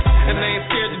 7 at. And I ain't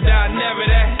scared to die, never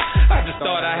that. I just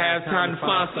thought I had time to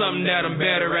find something that I'm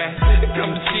better at. It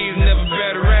comes to cheese, never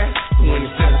better at. When he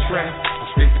set a trap, I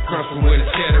straight to crunch with a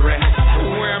cheddar at.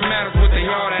 Where I'm at is what they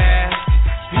ought to ask.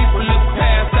 People look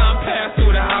past, I'm past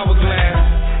through the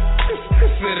hourglass.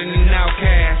 Considered an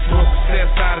outcast, broke success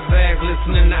out his ass,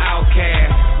 listening to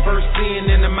Outkast. First seeing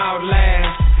in them out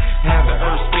last. Have the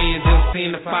earth spin, just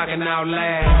seen the fucking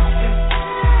outlast.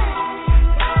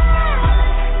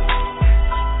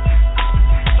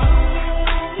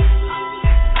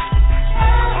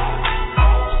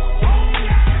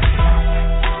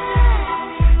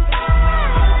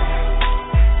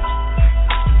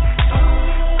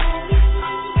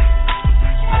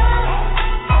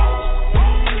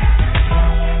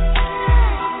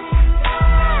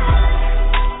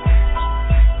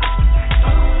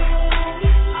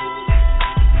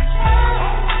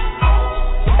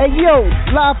 Hey yo,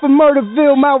 live from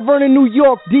Murderville, Mount Vernon, New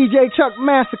York, DJ Chuck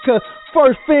Massacre,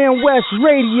 First Fam West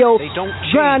Radio,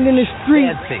 grinding in the street,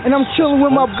 and I'm chilling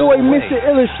with my boy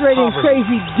Mr.ILL'S and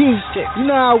Crazy D. You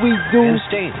know how we do.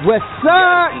 West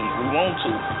Side. We want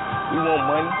to. We want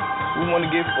money. We want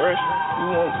to get fresh. We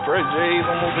want fresh J's,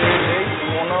 almost every day.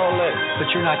 We want all that. But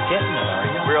you're not getting it,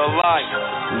 are you? Real life.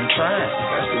 We trying.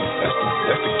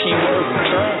 That's the key word. We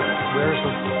trying. Where's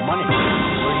the money?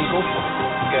 Where do you go for it?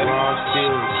 Got it.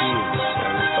 Still kids.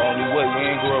 That's the only way. We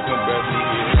ain't grew up in Beverly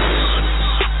Hills.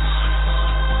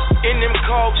 In them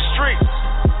cold streets,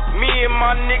 me and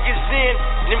my niggas in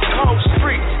them cold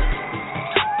streets.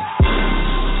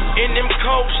 In them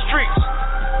cold streets,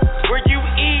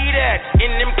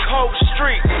 cold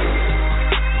streets.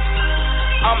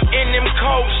 I'm in them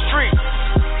cold streets.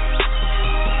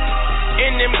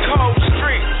 In them cold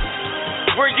streets.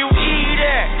 Where you eat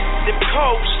at? Them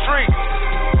cold streets.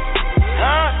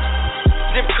 Huh?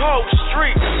 Them cold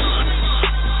streets.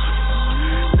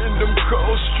 In them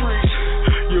cold streets.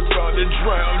 You're about to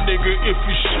drown, nigga, if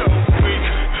you show weak.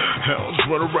 Hounds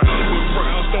run around with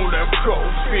rounds, don't have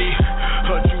cold feet.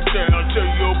 Hunt you down, tear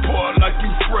you apart like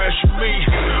you fresh meat.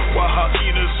 While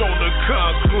hyenas on the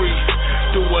concrete.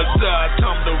 Do or die,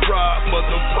 time to ride,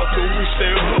 motherfucker, we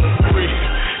stay hungry.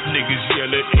 Niggas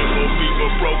yelling MOB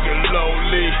but broken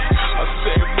lonely. I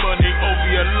save money over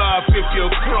your life if you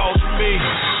cross me.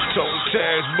 Toe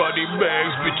tags, money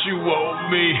bags, bitch, you owe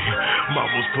me.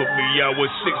 Mamas put me out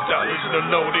with $6 to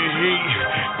know the heat.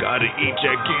 Gotta eat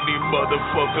Jack any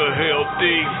motherfucker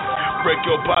healthy. Break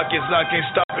your pockets, I can't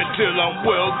stop until I'm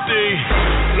wealthy.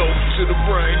 Low to the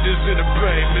brain, this in the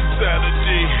pain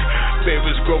mentality.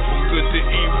 Babies grow from good to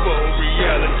evil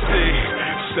reality.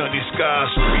 Sunny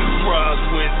skies, street cries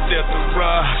with death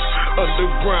arise.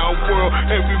 Underground world,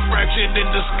 every fraction in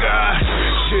the sky.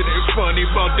 Shit ain't funny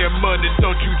about that money,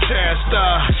 don't you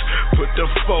chastise. Put the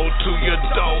foe to your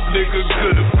dome, nigga,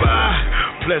 goodbye.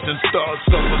 Pleasant thoughts,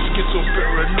 I'm a schizo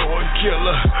paranoid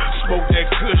killer. Smoke that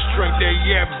kush, drink that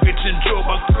yap, bitch, enjoy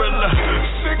my thriller.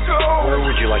 Sicko. Where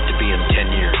would you like to be in 10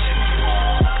 years?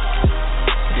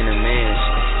 In a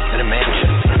mansion. In a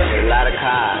mansion. With a lot of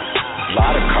cars. A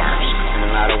lot of cars. And a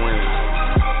lot of women.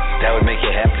 That would make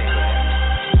you happy.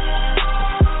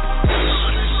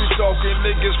 Talking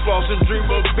niggas floss and dream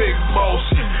of big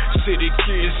motion. City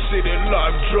kids, city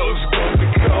life, drugs,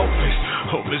 golden coffins.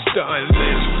 Homeless dying,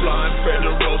 limbs flying,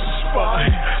 federal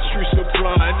spine. Street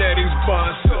supplying, addicts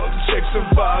buying, subjects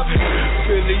surviving.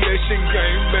 Affiliation,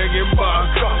 gang banging by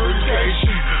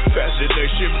congregation.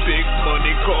 Fascination, big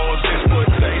money cause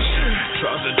exploitation.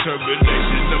 Trials and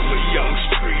termination of a young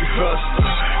street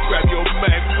hustler. Grab your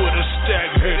Mac with a stack,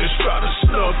 haters try to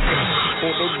snuff you.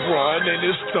 On the grind and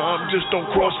it's time, just don't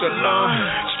cross the line.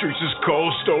 Streets is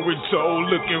cold, story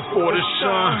told, looking for the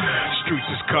shine. Streets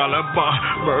is Columbine,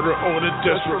 murder on a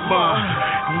desperate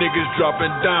mind. Niggas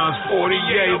dropping dimes, 48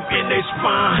 in they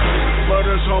spine.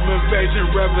 Murders, home invasion,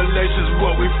 revelations,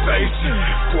 what we facing.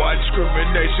 Quiet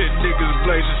discrimination, niggas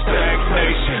blazing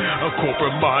stagnation. A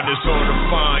corporate mind is on the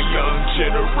fine young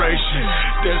generation.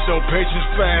 There's no patience,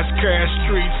 fast cash,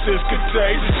 streets is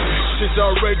contagious. Shit's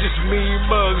outrageous, mean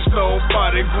mugs,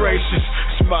 nobody gracious.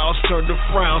 Smiles turn to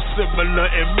frowns, similar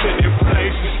in many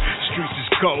places. Streets is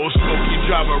cold, smoky,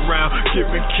 drive around,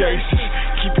 giving cases.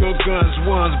 Keep your guns,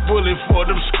 one's bullet for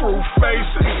them screw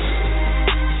faces.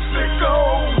 Sicko.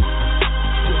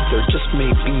 There just may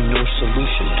be no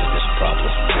solution to this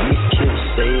problem. These kids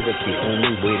say that the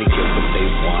only way to get what they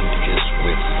want is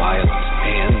with violence,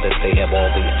 and that they have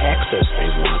all the access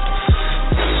they want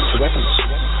to weapons.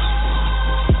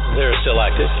 They're still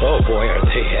active? Oh boy, are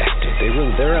they active.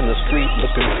 They're on the street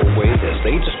looking for ways, as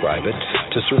they describe it,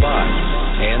 to survive.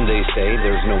 And they say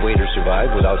there's no way to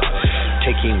survive without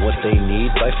taking what they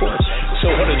need by force.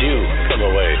 So what did you come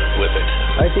away with it?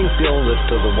 I think, Bill, that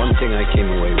the one thing I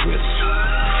came away with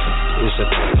is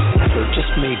that there just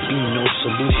may be no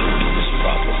solution to this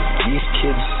problem. These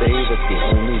kids say that the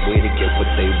only way to get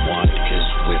what they want is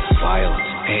with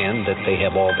violence, and that they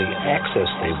have all the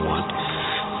access they want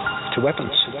to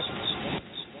weapons.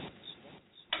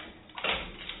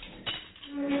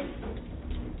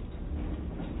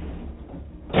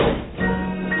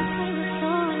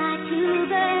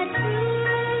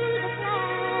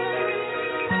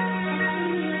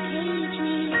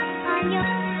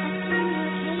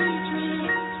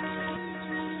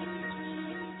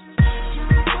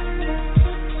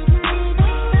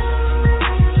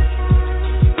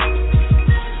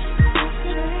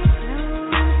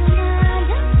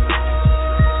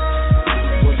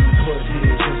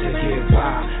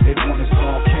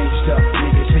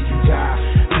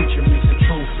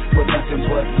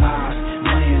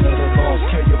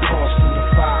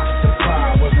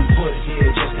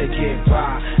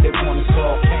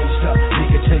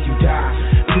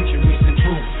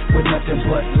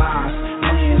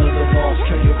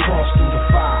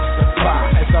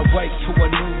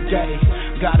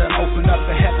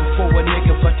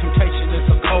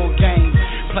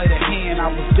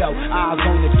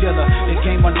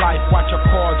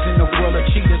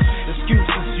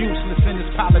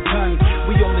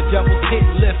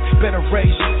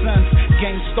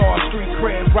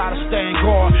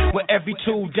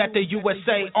 The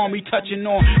USA Army touching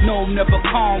on, no, never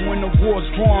calm when the war's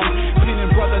drawn. Pinning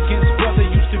brother against brother,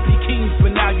 used to be kings,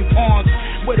 but now you pawns.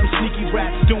 What them sneaky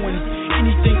rats doing?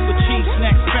 Anything for cheap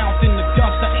snacks found in the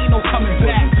dumpster, ain't no coming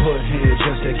back.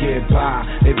 get by.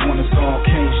 They want us all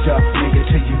caged up, nigga,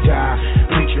 till you die.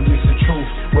 Preacher mixing truth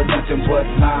with nothing but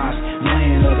lies.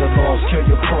 Land of the lost, carry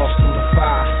your cross through the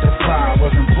fire. The fire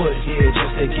wasn't put here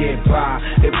just to get by.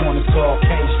 They want us all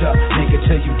caged up, nigga,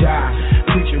 till you die.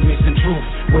 Preacher mixing truth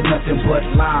with nothing but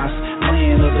lies.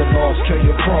 Land of the lost, carry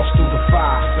your cross through the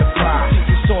fire. The fire.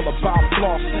 It's all about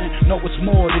flossing, no, it's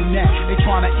more than that. They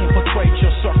trying to infiltrate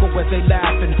your circle where they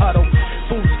laugh and huddle.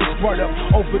 Fools get spread up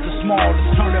over the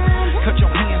smallest turnip. Cut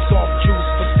your hands off, juice,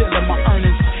 for stealing my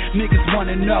earnings. Niggas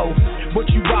wanna know what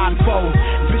you riding for.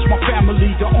 Bitch, my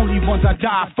family, the only ones I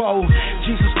die for.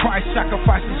 Jesus Christ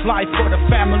sacrificed his life for the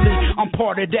family. I'm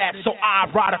part of that, so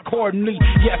I ride accordingly.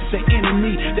 Yes, the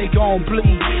enemy, they gon'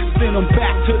 bleed. Send them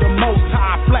back to the most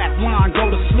high, flat line, go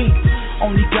to sleep.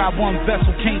 Only got one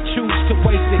vessel, can't choose to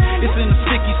waste it. It's in a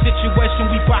sticky situation,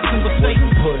 we boxing with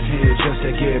Satan. Put here just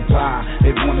to get by.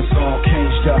 They want us all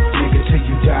caged up, nigga, till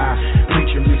you die.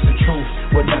 Preacher mixing truth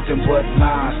with nothing but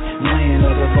lies. Land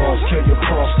of the lost, carry your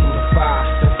cross through the fire.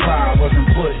 The fire wasn't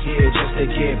put here just to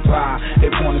get by. They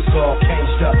want us all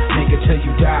caged up, nigga, till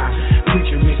you die.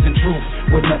 Preacher mixing truth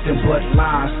with nothing but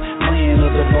lies. Land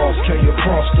of the lost, carry your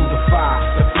cross through the fire.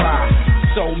 The fire.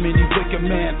 So many wicked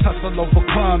men tussle over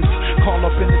crumbs. Call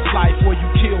up in this life where you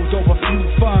killed over few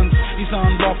funds. These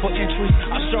unlawful entries,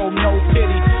 I show no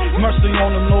pity. Mercy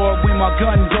on them, Lord, when my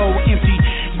gun go empty.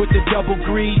 With the double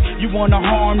greed, you wanna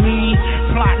harm me.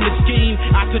 Plotting the scheme,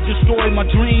 I could destroy my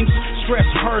dreams. Stress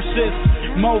hearses,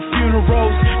 more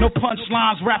funerals, no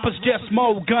punchlines. Rappers just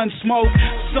more gun smoke.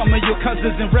 Some of your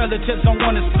cousins and relatives don't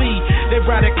wanna see. They'd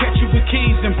rather catch you with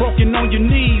keys than broken on your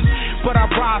knees. But I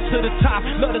rise to the top,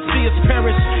 let us see us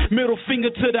perish. Middle finger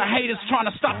to the haters, trying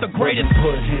to stop the greatest.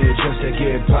 Put here just to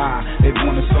get by. They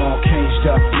want us all caged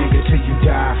up, nigga, till you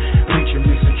die. Preacher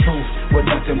mixing truth with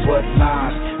nothing but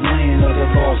lies. Land of the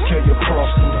lost, carry your cross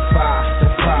through the fire. The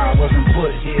fire wasn't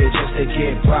put here just to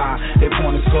get by. They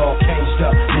want us all caged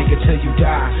up, nigga, till you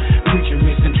die. Preacher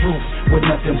mixing truth with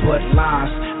nothing but lies.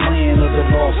 Land of the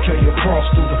lost, carry your cross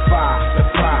through the fire. The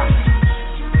fire.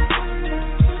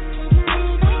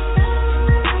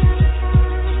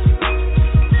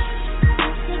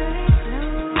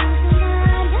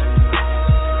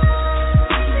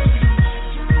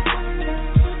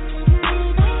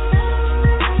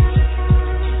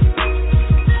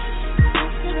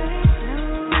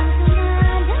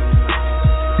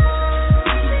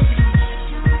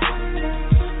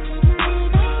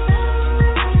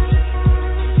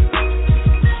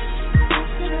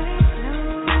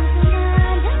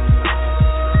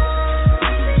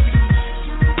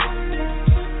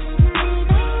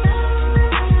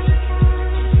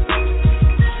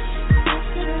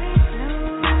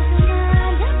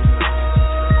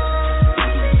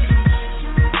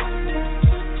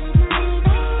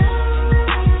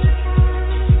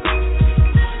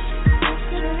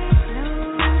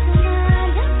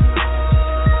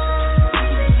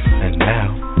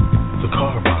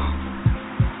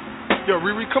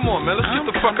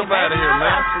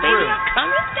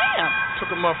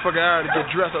 Motherfucker out to get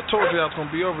dressed. I told you I was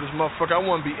gonna be over this motherfucker. I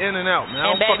wanna be in and out, man.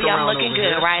 And baby, I'm looking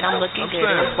good, right? I'm looking good.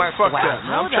 It's worth a while. Fuck that,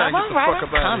 man. I'm trying to get the fuck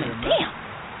up out of here, man. Damn.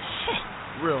 Shit.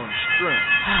 Real and strength.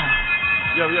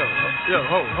 Yo,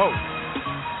 ho.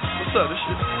 What's up? This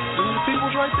shit. The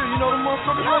people's right there. You know the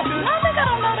motherfuckers right there? No, nigga, I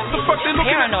don't know them people. The fuck they looking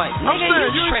paranoid. I'm Nigga,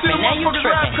 saying, you tripping. Now you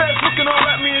tripping. Looking all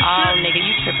at me and shit. Oh, nigga,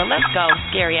 you tripping. Let's go.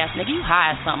 Scary ass nigga. You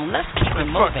high or something. Let's keep it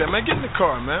moving. Fuck that, man. Get in the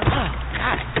car, man. Oh,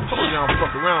 God. Told y'all don't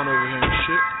fuck around over here and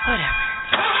shit. Whatever.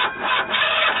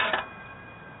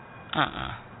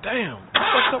 Damn.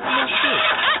 What's up with this shit?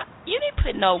 You didn't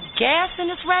put no gas in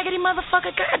this raggedy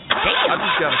motherfucker. God damn. I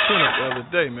just got a tune-up the other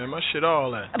day, man. My shit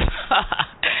all that.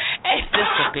 Ain't this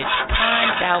a bitch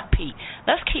primed out Pete.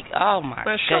 Let's keep. Oh my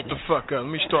man, shut goodness. the fuck up. Let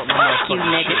me start my Fuck you,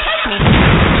 motherfucking nigga. shit. Touch me.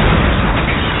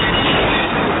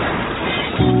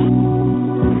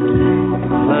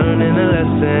 Learning a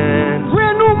lesson.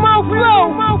 Brand new mouth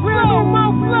flow.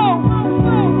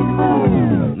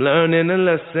 Learning a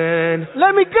lesson.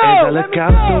 Let me go. As I look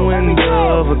out the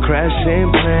window of a crashing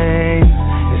plane,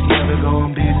 it's never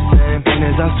gonna be the same. And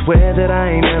as I swear that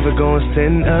I ain't ever gonna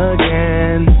sin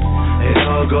again, it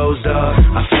all goes dark.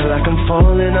 I feel like I'm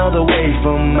falling all the way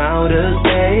from outer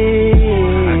space.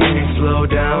 I can't slow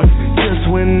down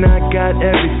just when I got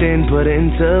everything put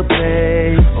into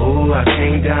play. Oh, I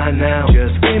can't die now.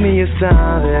 Just give me a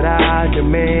sign that I can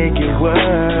make it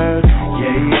work.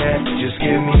 Yeah, just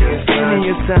give me a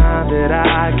sign that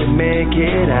I can make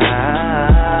it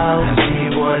out. I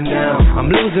need one now. I'm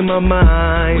losing my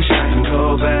mind. Wish I could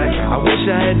go back. I wish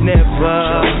I had never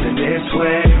chosen this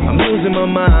way. I'm losing my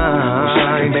mind. Wish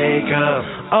I could make up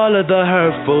all of the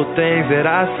hurtful things that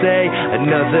I say.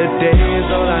 Another day is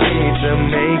all I need to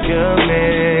make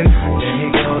amends. Let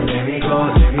me go, let me go,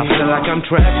 let me go. I feel like I'm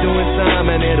trapped doing time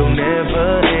and it'll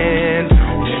never end.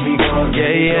 Let me go,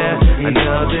 yeah, yeah.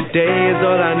 Another day is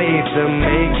all I need to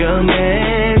make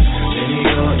amends. Let me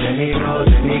go, let me go,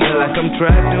 let me go. Like I'm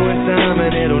trapped doing time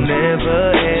and it'll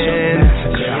never end.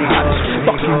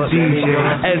 Fucking DJ.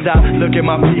 As I look at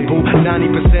my people,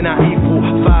 90% are equal,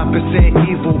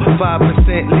 5% evil, 5%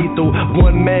 lethal.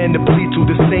 One man to bleed to,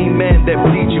 the same man that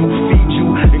bleed you, feed you,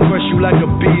 and crush you like a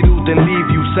beetle, then leave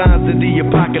you. Signs of the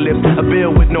apocalypse, a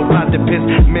bill with no plot to piss.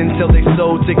 Men sell they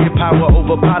soul to get power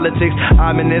over politics.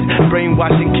 Ominous,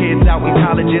 brainwashing kids out in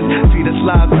colleges. Feed us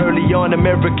lies early on,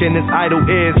 American as idol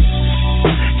is.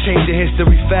 Changing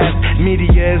history fast,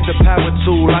 media is the power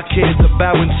tool. Our kids are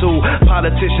bowing to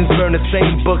politicians, burn the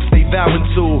same books they vowing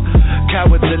to.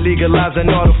 Cowards are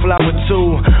legalizing all the flower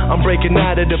too. I'm breaking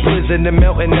out of the prison and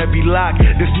melting every lock.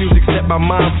 This music set my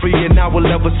mind free and I will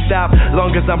never stop.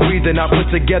 Long as I'm breathing, I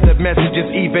put together messages.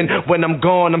 Even when I'm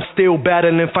gone, I'm still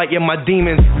battling, fighting my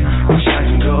demons. Wish I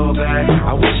could go back.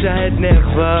 I wish I had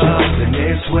never chosen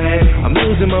this way. I'm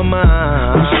losing my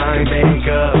mind. Wish I could make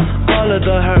up all of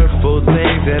the hurtful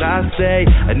things that I say.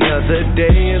 Another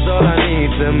day is all I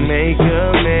need to make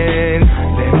amends.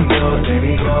 Let me go, let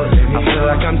me go, let me go. I feel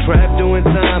like I'm trapped doing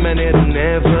time and it'll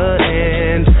never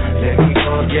end. Let me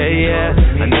go, yeah,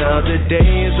 yeah. Another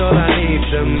day is all I need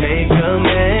to make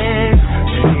amends.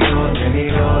 Let me go, let me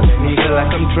go, let me go.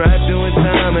 Like I'm trapped doing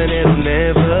time and it'll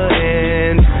never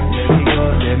end. Let me go,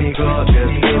 let me go.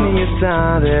 Just give me a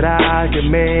sign that I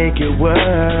can make it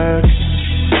work.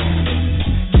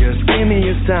 Just give me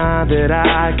a sign that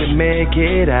I can make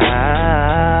it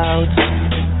out.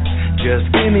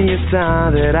 Just give me a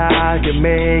sign that I can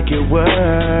make it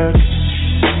work.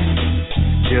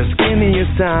 Just give me a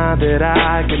sign that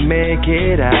I can make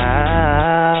it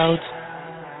out.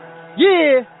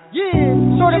 Yeah, yeah,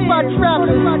 Certified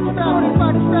Trappers,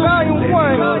 Volume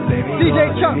 1,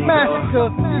 DJ Chuck Massacre,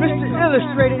 Mr.ILL'S.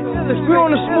 We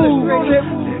on the smooth tip,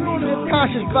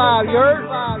 conscious vibe, you heard?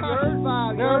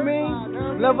 You know what I mean?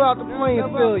 Level out the playing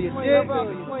field, you dig?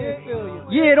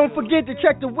 Yeah, don't forget to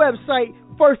check the website,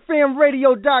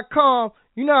 1STFAMWESTRADIO.com.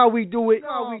 You know how we do it. You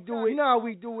know how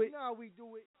we do it.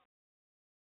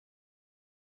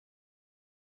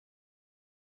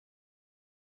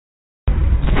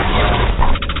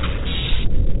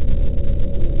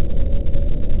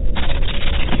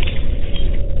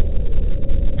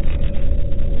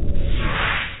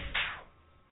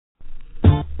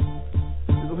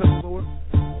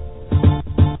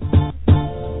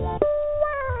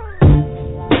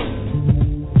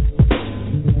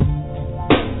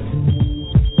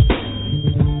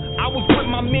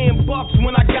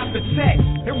 When I got the text,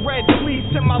 it read, please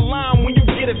send my line when you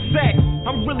get a sec.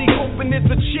 I'm really hoping it's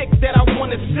a chick that I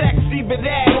wanna sex. Either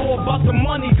that or about the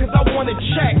money, cause I wanna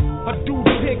check. A dude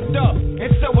picked up and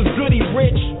said, was goody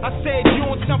rich? I said, you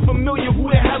don't sound familiar, who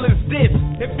the hell is this?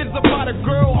 If it's about a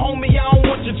girl, homie, I don't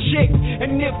want your chick.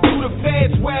 And if you the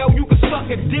feds, well, you can suck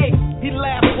a dick. He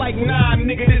laughed like, nah,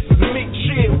 nigga, this is Meek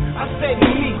Chill. I said,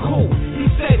 Meek who? He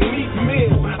said, Meek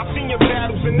Mill. I've seen your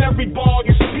battles in every bar,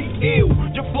 you speak ill.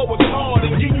 Your flow is hard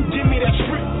and you give me that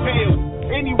street feel.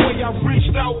 Anyway, I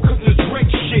reached out cause it's Drake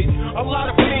shit. A lot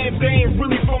of fans, they ain't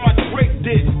really for my Drake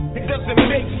diss. It doesn't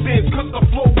make sense cause the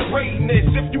flow greatness.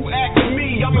 If you ask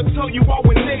me, I'ma tell you all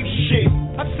with Nate shit.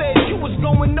 I said you was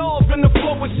going off and the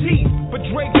flow was heat. But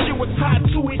Drake shit was hot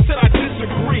too, he said I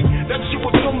disagree. That shit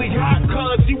was only hot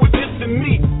cause he was dissing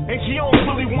me. And he don't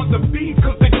really want the beat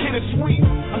cause the kid is sweet.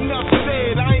 Enough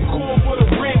said, I ain't call for the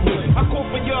rambling. I call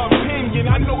for your opinion,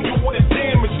 I know you wanna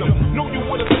damage them. Know you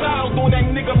would've styled on that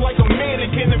nigga like a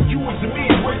mannequin. If you was me,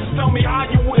 Rich, tell me how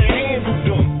you would've handled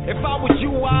them. If I was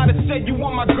you, I'd have said you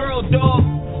want my girl, dog.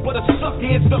 But a sucker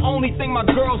is the only thing my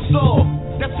girl saw.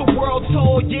 That's a world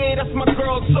tour, yeah, that's my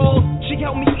girl's soul. She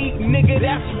helped me eat, nigga,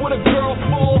 that's what a girl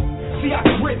for. See, I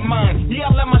grip mine, yeah,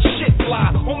 I let my shit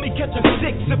fly. Only catch a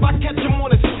 6 if I catch him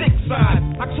on the 6 side.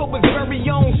 October's very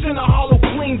own, send a hollow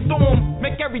clean through him.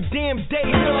 Make every damn day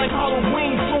feel like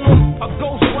Halloween to him. A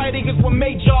ghostwriting is what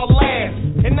made y'all laugh.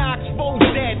 And I exposed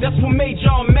that, that's what made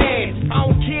y'all mad. I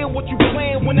don't care what you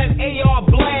plan when that AR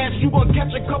blast. You gon'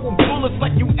 catch a couple bullets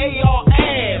like you AR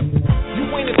ab. You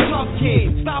ain't a tough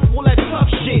kid, stop all that tough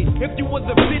shit. If you was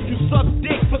a bitch, you suck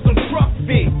dick for some truck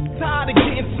fit. Tired of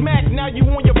getting smacked, now you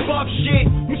on your buff shit.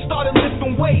 You started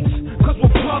lifting weights, cause what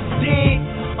Puff did.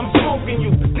 I'm smoking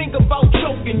you, think about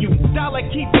choking you. Die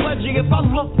like Keith Ledger if I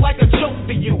look like a joke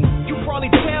to you. You probably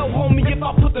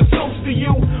to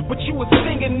you, but you a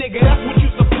singing nigga, that's what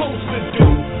you supposed to do.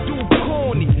 Dude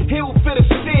corny, he'll fit a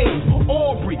steal.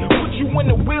 Aubrey, put you in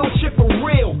the wheelchair for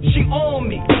real. She on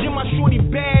me, you're my shorty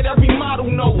bad, every model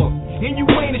know her. And you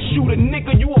ain't a shooter,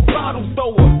 nigga, you a bottle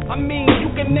thrower. I mean, you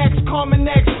can ask Carmen,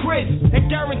 ask Chris, and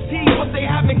guarantee what they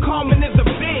have in common is a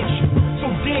bitch. So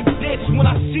dig ditch, when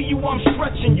I see you, I'm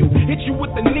stretching you. Hit you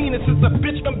with the Nina, since a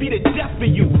bitch gonna be the death of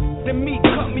you. Then me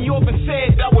cut me off and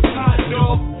said that was hot,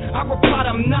 dog. I replied,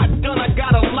 I'm not done, I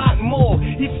got a lot more.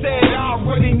 He said, I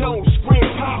already know, scream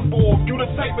pop off. You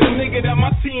the type of nigga that my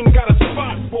team got a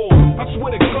spot for. I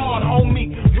swear to God,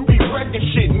 homie, you be wrecking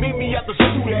shit. Meet me at the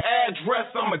student address,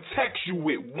 I'ma text you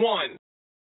with one.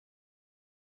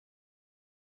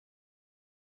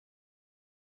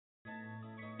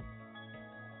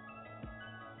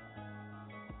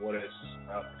 What is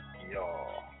up,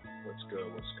 y'all? What's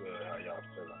good? How y'all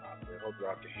feeling out there? Hope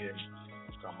y'all can hear me.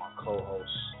 Got my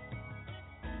co-host,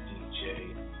 DJ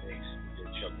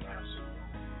Chuck Master.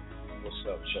 What's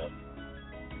up, Chuck?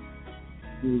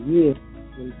 Yeah.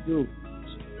 What it do?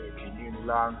 Can you hear me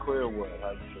loud and clear? What?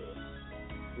 How you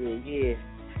feel? Yeah.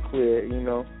 Clear, you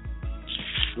know.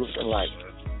 Looking like.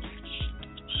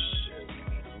 Shit,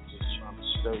 man. I'm just trying to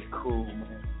stay cool,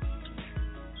 man.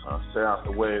 Trying to stay out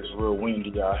the way. It's real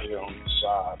windy out here on the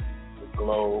side of the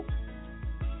globe.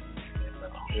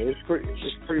 Yeah, it's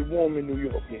pretty warm in New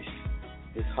York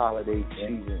this holiday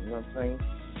season, you know what I'm saying?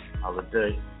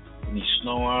 Holiday. Any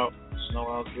snow out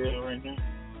there right now?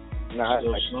 Nah,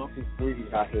 still like snow? 6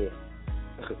 degrees out here.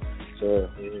 So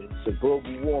it's a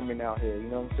global warming out here, you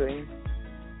know what I'm saying?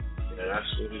 Yeah,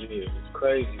 that's what it is. It's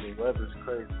crazy. The weather's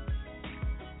crazy.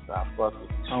 I fuck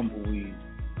with tumbleweed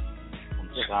on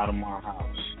the side of my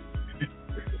house.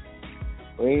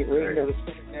 we ain't never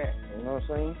seen that, you know what I'm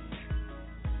saying?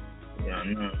 Yeah, I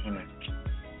know.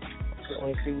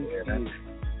 Only thing we see is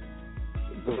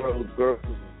girls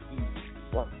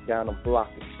walk down the block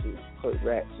and shit, put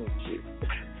rats and shit.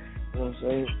 You know what I'm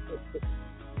saying?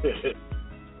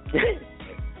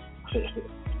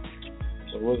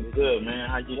 So what's good, man?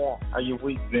 How your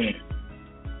week been?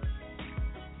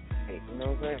 Hey, you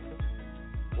know what I'm saying?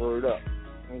 Word up.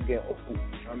 I'm getting old. You know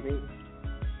what I mean?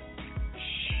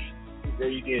 You say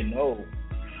you getting old.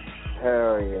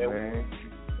 Hell yeah, man.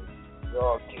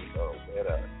 Y'all get old,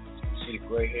 man. See the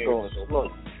gray hair. Going slow.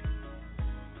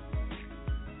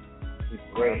 See the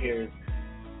gray hair.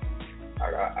 I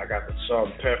got the salt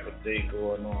and pepper thing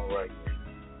going on right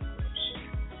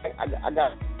there. I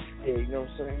got, yeah, you know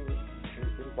what I'm saying?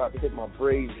 It's about to hit my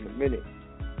braids in a minute.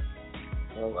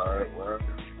 You know what I'm saying? Word.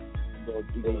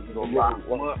 You go lock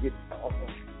them up.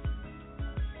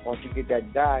 Once you get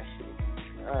that dye shit,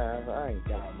 I ain't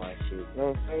dyeing my shit. You know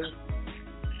what I'm saying?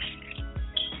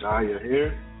 Dye your hair?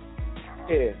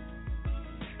 Yeah.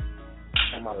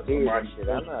 And my beard and shit.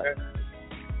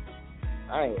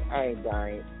 I ain't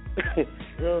dying. You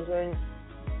know what I'm saying?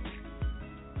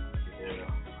 Yeah.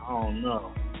 I don't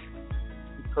know.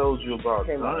 Who told you about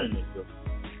dyeing it though?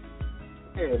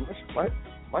 Yeah,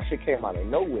 my shit came out of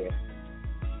nowhere.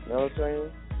 You know what I'm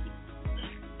saying?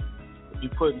 You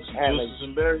putting some juices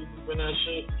and berries in that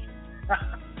shit?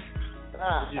 I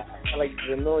like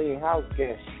the annoying house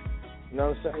guests. You know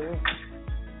what I'm saying?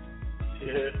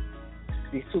 Yeah.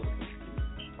 These two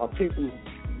people,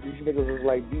 these niggas was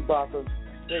like bebopping.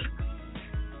 You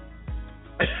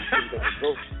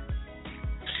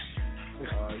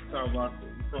talking about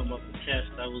the cats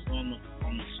that was on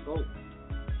the scope?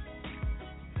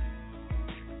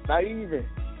 Not even.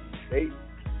 They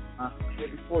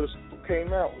before the scope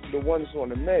came out, the ones on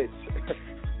the meds.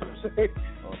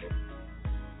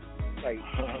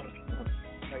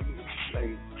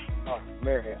 Oh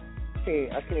man, I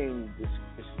can't even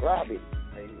describe it.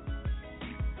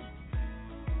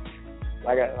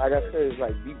 Like I said, it's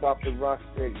like bebop and rock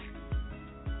steady.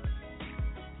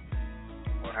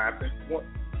 What happened?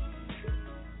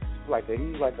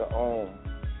 He's like a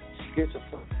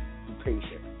schizophrenia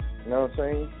patient. You know what I'm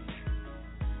saying?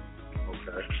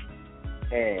 Okay.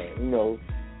 And, you know,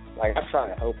 like I try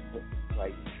to help him.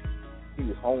 Like, he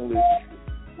was homeless.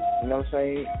 You know what I'm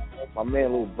saying? My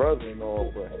man, little brother and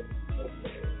all, but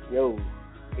yo,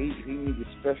 he needed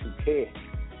special care.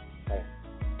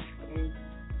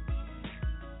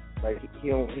 Like he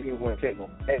didn't want to take no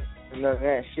bath and none of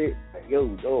that shit. Like,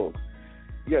 yo, dog,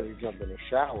 you gotta jump in the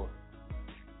shower.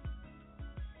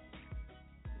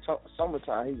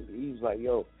 Summertime, he was like,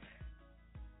 yo,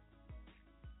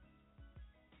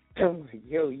 I'm like,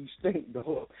 yo, you stink,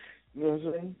 dog. You know what I'm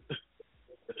saying?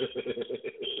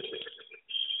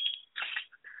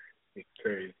 It's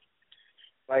crazy.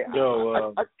 Like,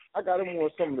 yo, I got him on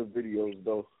some of the videos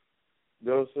though. You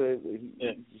know what I'm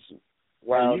saying?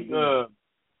 Wow.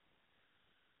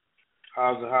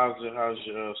 How's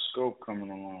your scope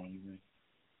coming along?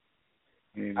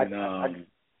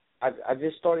 I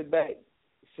just started back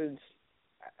since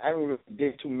I haven't really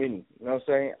did too many. You know what I'm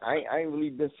saying? I ain't really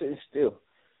been sitting still.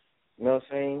 You know what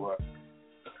I'm saying? What?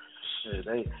 Shit,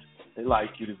 they like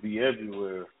you to be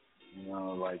everywhere. You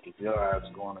know, like if your ass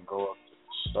going to go up to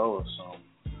the store or something,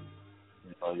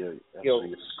 you know, your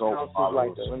scope house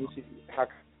follows. is like let me see how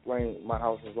can I explain. My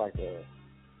house is like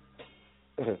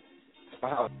my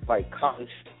house is like college.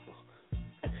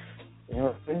 You know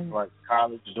what I'm saying? Like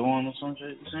college dorm or some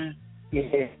shit, you saying?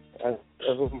 Yeah,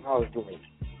 that's what my house is doing.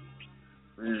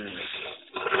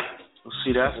 Well,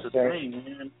 see, that's the thing,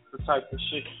 man. The type of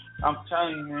shit. I'm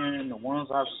telling you, man, the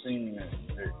ones I've seen, you know,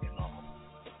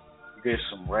 you get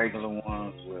some regular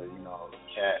ones where, you know, the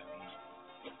cat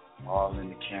be all in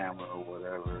the camera or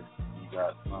whatever. You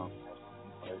got some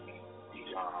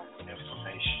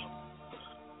information.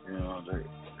 You know,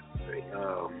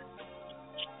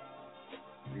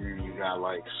 you got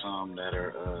like some that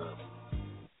are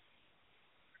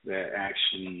that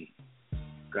actually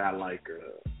got like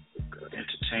a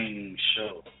entertaining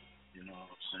show, you know what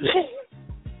I'm saying?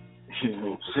 You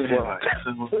know what I'm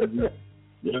saying? Like,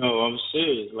 you know, I'm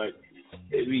serious. Like,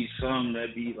 it be some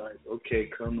that be like, okay,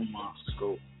 come to my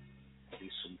scope. Be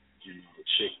some, you know,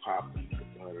 chick popping in the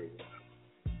butter.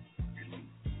 And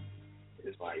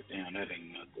it's like, damn, that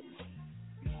ain't nothing.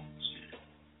 You know what I'm saying?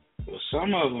 But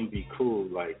some of them be cool.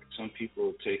 Like, some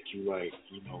people take you like,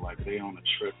 you know, like they on a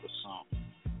trip or something.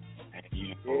 And, you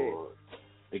know, or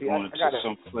they going to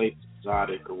some place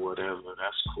exotic or whatever.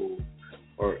 That's cool.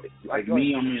 Or like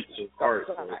me, I'm into art.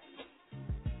 Huh?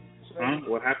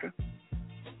 What happened?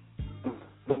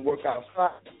 Work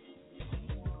outside.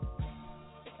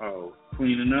 Oh,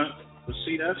 cleaning up. But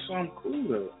see, that's something cool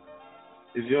though.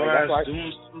 If your ass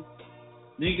doing something,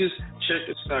 niggas, check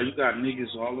this out. You got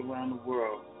niggas all around the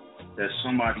world that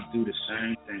somebody do the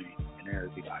same thing, and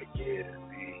they'll be like, yeah,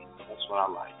 man, that's what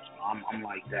I like. I'm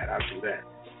like that. I do that.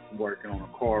 I'm working on a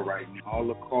car right now. All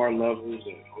the car lovers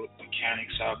and all the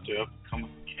mechanics out there, up-and-coming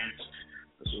mechanics,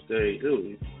 that's what they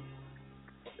do.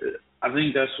 I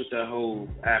think that's what that whole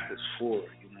app is for,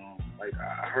 you know. Like,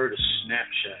 I heard of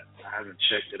Snapchat. I haven't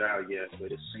checked it out yet,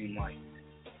 but it seemed like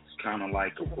it's kind of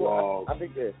like a blog. I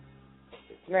think that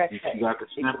Snapchat, you got the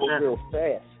Snapchat? It goes real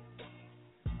fast.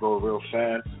 Go real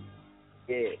fast?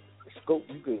 Yeah. The scope,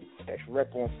 you could catch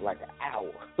rep on for like an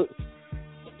hour.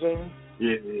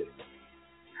 Yeah.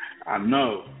 I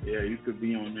know. Yeah, you could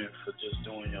be on there for just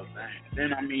doing your thing.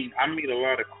 Then, I mean, I meet a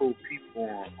lot of cool people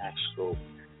on Scope.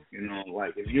 You know,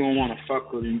 like, if you don't want to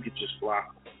fuck with them, you could just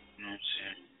block them. You know what I'm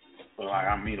saying? But, like,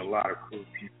 I meet a lot of cool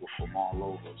people from all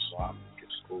over, so I think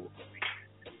it's cool.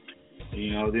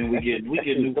 You know, then we get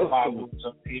new followers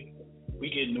up here. We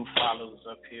get new followers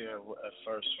up here at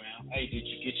First Round. Hey, did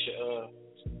you get your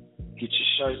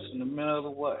shirts in the mail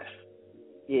or what?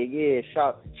 Yeah.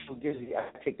 Shout Gizzy. I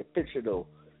take the picture though.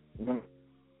 Mm-hmm.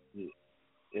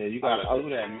 Yeah, you gotta do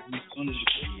that, man. As soon as you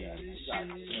do that, you gotta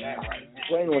do that right now.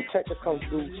 Waiting when Tech comes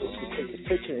through so we can take the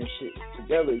picture and shit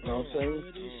together. You know what I'm saying?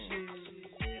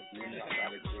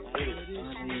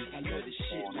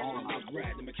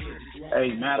 Hey,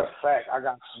 matter of fact, I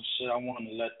got some shit I want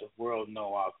to let the world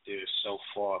know out there so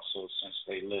far. So since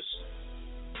they listen,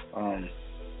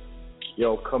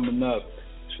 coming up.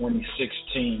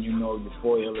 2016, you know, your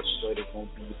boy Illustrator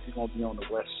gonna be on the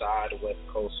west side, the west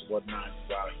coast, or whatnot.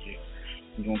 You out here,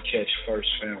 you're gonna catch First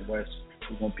Fam West.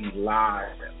 We're gonna be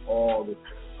live at all the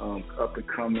up and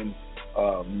coming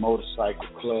motorcycle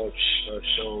club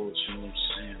shows. You know what I'm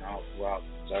saying, all throughout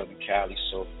Southern Cali.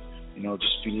 So, you know,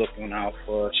 just be looking out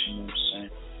for us. You know what I'm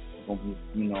saying. We're gonna be,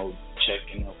 you know,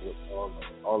 checking up with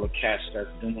all the cats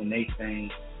that's doing their thing.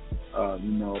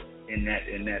 You know, in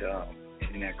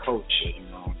that culture, you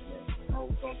know. We're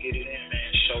gonna get it in,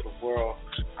 man. Show the world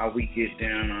how we get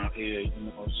down out here, you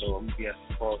know. So I'm gonna be at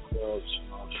the car clubs, you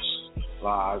know, just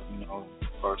live, you know,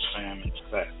 First Fam and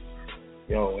that.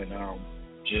 Yo, and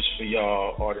just for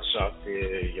y'all artists out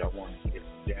there, y'all want to get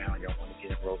down, y'all want to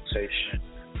get in rotation,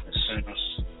 and send us,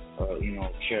 you know,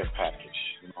 care package.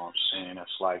 You know what I'm saying?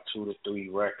 That's like 2 to 3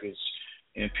 records,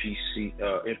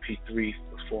 MP3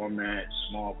 format,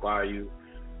 small bayou.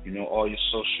 You know, all your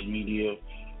social media,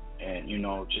 and, you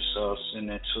know, just send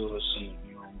that to us and,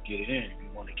 you know, get it in. If you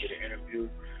want to get an interview,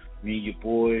 me, your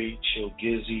boy, Chill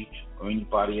Gizzy, or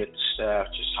anybody at the staff,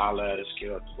 just holler at us,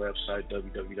 get out the website,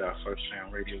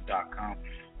 www.firstfamradio.com,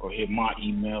 or hit my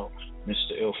email,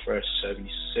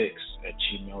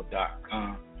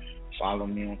 MrILL'S76@gmail.com. Follow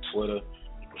me on Twitter.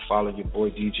 You can follow your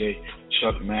boy DJ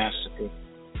Chuck Massacre.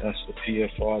 That's the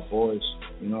PFR Boys.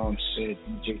 You know what I'm saying?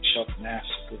 DJ Chuck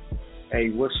Massacre. Hey,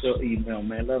 what's your email,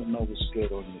 man? Let them know what's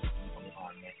good on you.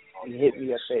 You hit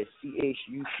me up at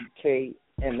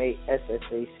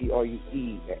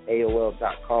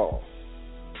CHUCKMASSACRUE@AOL.com.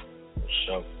 For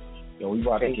sure. Yo, we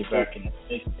about to get back in the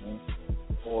mix, man.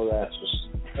 All that.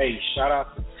 Hey, shout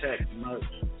out to Tech, Murder.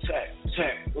 Tech,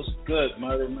 what's good,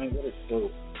 Murder, man? What it do?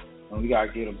 We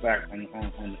gotta get him back on the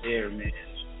air, man.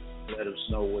 Let us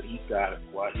know what he got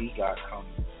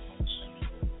coming.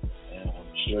 And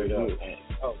straight up, man.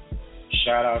 Oh,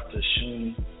 shout out to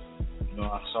Shuni. You know,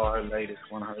 I saw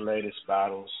one of her latest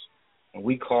battles. And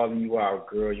we calling you out,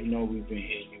 girl. You know we've been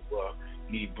hitting you up.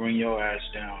 You need to bring your ass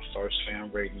down, First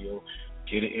Fam Radio.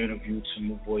 Get an interview to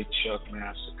my boy Chuck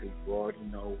Massacre. You already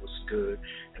know what's good.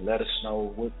 And let us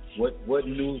know what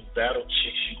new battle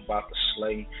chicks you about to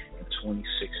slay in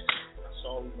 2016. That's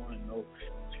all we want to know.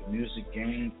 If your music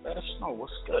game, let us know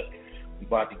what's good. We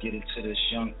about to get into this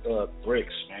Young Thug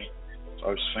Bricks, man.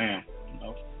 First Fam, you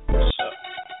know. What's up?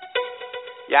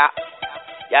 Yeah.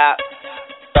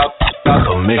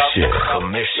 Commission.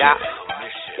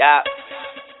 Yeah.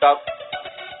 Stop.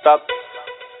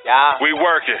 Yeah. We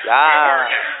working. Yeah.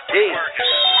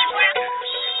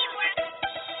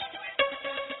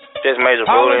 Just major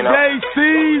booty, you know. Holiday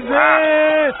season.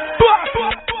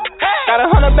 Got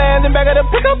 100 bands in back of the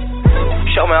pickup.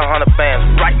 Show me 100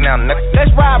 bands right now, nigga.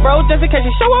 Let's ride, bro, just in case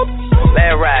you show up.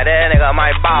 Let's ride, that nigga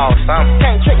might ball some.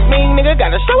 Can't trick me, nigga,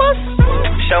 gotta show us.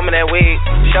 Show me that wig.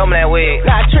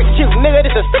 Nah, trick you, nigga,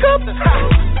 this a stick up.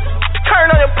 Turn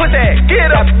on your pussy,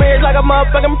 get up. Got beards like a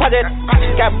motherfucking project.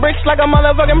 Got bricks like a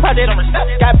motherfucking project.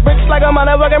 Got bricks like a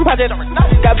motherfucking project.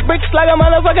 Got bricks like a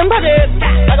motherfucking project.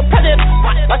 Like a project.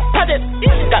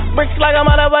 Got bricks like a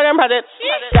motherfucking project.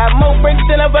 Got more bricks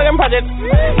than a fucking project.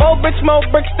 More bricks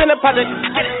than a project.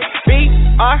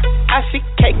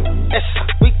 BRICKS,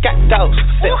 we got those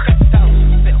still.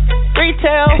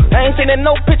 Retail, I ain't seen it,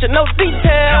 no picture, no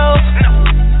details.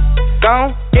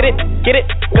 Gone, get it,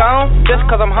 gone. Just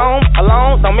cause I'm home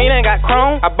alone, don't mean I ain't got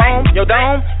chrome. I bone your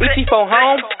dome, ET4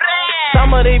 home.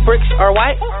 Some of these bricks are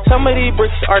white, some of these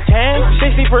bricks are tan.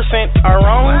 60% are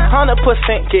wrong,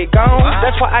 100% get gone.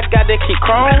 That's why I got to keep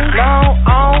chrome. No,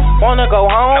 I don't wanna go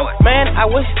home. Man, I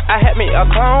wish I had me a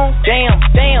clone. Damn,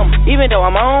 even though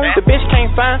I'm on, the bitch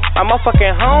can't find my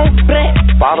motherfucking home.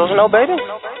 Bottles no baby,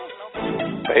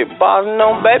 baby bottles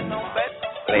no baby.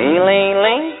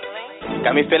 Lean.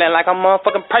 Got me feeling like I'm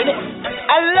motherfucking pregnant.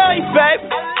 I love you, babe,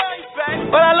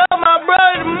 but I love my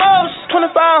brother the most.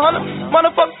 2,500,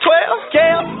 motherfucker 12.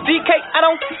 Yeah, DK, I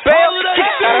don't bail.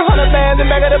 Got 100 bands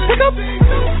in back of the pickup.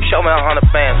 Show me 100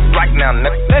 bands right now,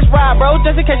 nigga. Let's ride, bro,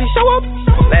 just in case you show up.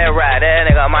 Let's ride,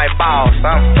 that nigga might ball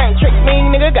some. Can't trick me,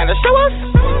 nigga, gotta show us.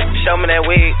 Show me that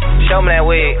wig.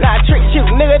 Nah, trick you,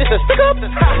 nigga, this a stick up.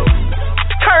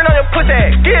 Turn on your pussy,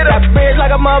 get up. Got beards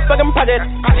like a motherfucking project.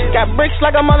 Got bricks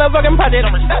like a motherfucking project.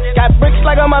 Got bricks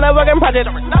like a motherfucking project.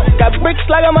 Got bricks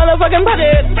like a motherfucking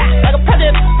project. Like a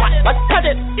project. Got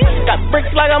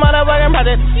bricks like a motherfucking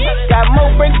project. Got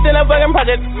more bricks than a fucking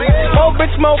project. More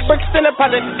bricks than a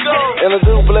project. In a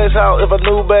duplex house, if I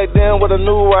knew back then what I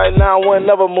knew right now, I wouldn't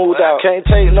never moved out. Can't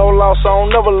take no loss, I don't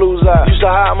never lose out. Used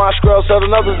to hide my scrubs, sell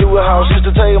another dude house. Used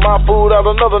to take my food out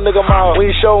another nigga mouth. When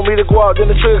you show me the guap, then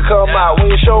the trigger come out.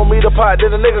 When you show me the pot, then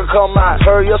the nigga come out.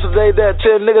 Heard yesterday that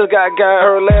 10 niggas got.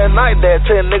 Heard last night that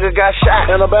 10 niggas got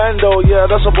shot. In a bando, yeah,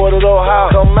 that's a boy that old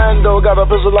house. Commando got a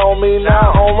pistol on me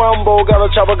now. On Rumbo, got a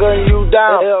chopper gun you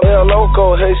down. El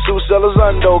Loco, Jesus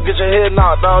Elizondo. Get your head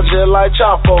knocked out just like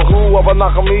Chapo. Who up a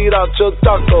knock a meat out to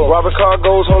taco. Robbing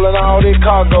cargoes, holding all these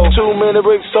cargo. Too many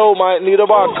bricks sold, might need a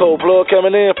barcode. Plug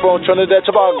coming in from Trinidad,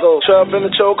 Tobago. Trap in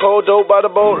the chokehold, dope by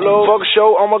the boatload. Fuck a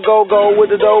show, I'ma go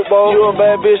with the dope boy. You a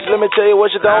bad bitch, let me tell you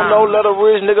what you don't know. Let a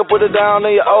rich nigga put it down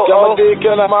in your got my dick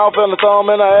in the mouth and the thumb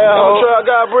in the asshole. I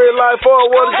got bread like for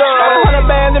what it's done. Got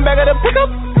 100 bands in back of the pickup.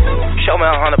 Show me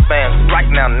 100 bands right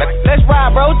now, nigga. Let's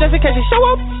ride, bro, just in case you show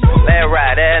up. Let's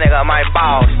ride, that nigga might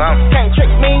ball some. Can't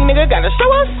trick me, nigga, gotta show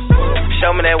us.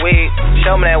 Show me that wig.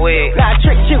 Nah,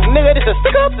 trick you, nigga, this a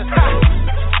stick up.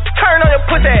 Turn on your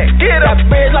pussy, get up. Got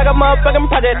beards like a motherfucking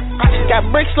project. Got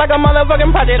bricks like a motherfucking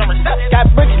project. Got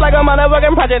bricks like a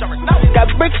motherfucking project.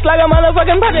 Got bricks like a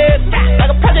motherfucking project.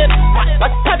 Like a project.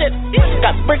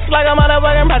 Got bricks like a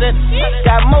motherfucking project.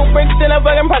 Got more bricks than a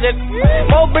fucking project.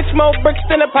 More bricks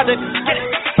than a project.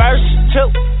 First two,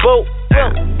 boo,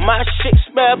 my shit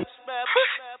smell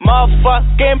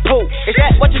motherfucking poo. Is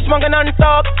that what you smoking on the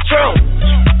thug? True.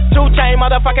 2 chain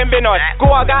motherfucking Benos.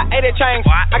 Go, I got 80 chains.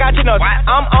 I got Chinos.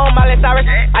 I'm on Miley Cyrus.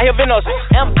 I hear Venos.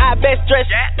 M.I. best dressed.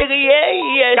 Nigga,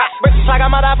 yeah. Got bricks like a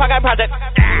motherfucking project.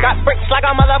 Got bricks like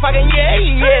a motherfucking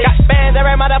yeah. Got bands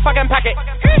every motherfucking pocket.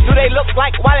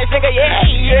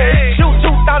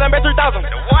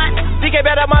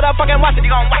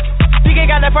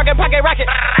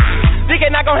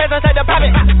 not gon' hesitate to pop it.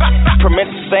 Permit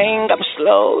to sing, got me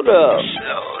slowed up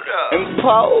and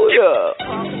pulled up.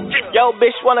 Yo,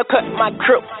 bitch wanna cut my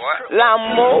crib,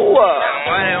 lawnmower.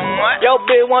 Yo,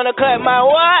 bitch wanna cut my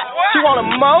what? She wanna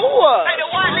mower.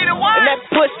 And that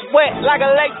pussy wet like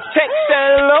a latex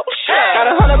and lotion.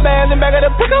 Got 100 bands in back of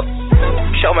the pickup.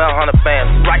 Show me 100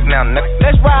 bands right now, nigga.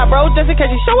 Let's ride, bro, just in case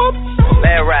you show up.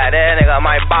 Let's ride, that nigga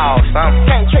might ball something.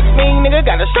 Can't trick me, nigga,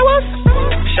 gotta show us.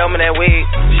 Show me that wig,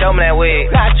 show me that wig.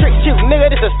 Nah, trick you,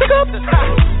 nigga, this a stick up.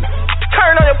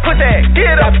 Turn on your pussy,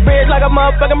 get up. Got bricks like a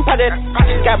motherfucking project.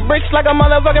 Got bricks like a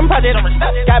motherfucking project.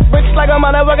 Got bricks like a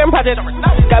motherfucking project.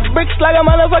 Got bricks like a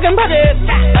motherfucking project.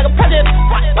 Like a project,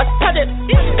 like a project.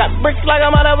 Got bricks like a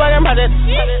motherfucking project.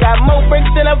 Got more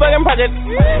bricks than a fucking project.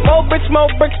 More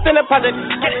bricks than a project.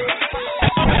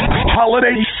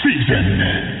 Holiday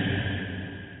season.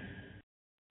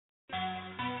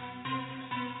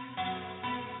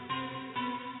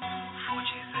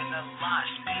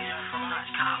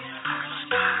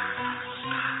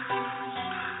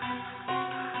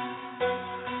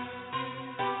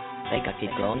 Think I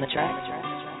keep going the track?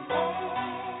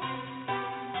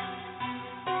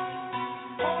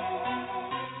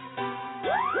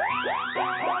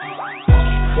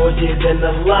 Forges in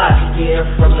the lot, spear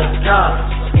from the top.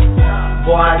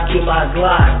 Boy, I keep my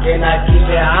Glock and I keep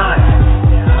it hot.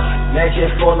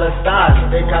 Mansion full of stars,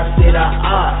 think I see the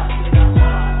odds.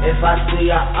 If I see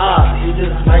a op, you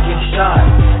just might get shot.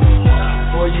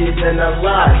 Forges in the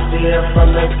lot, spear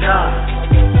from the top.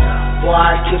 Boy,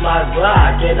 I keep my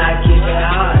Glock and I keep it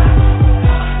hot.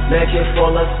 Mansion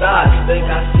full of stars, think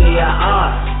I see a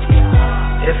op.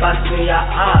 If I see a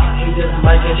op, he just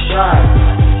might get shot.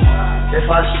 If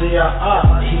I see a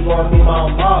op, he gon' be my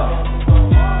mom.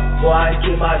 Boy, I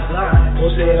keep my Glock,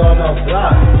 pussy on the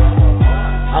block.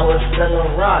 I was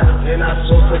selling rock and I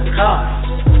sold the cops.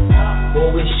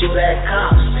 Boy, we shoot at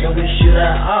cops and we shoot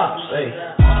at ops. Hey,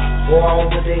 boy, I'm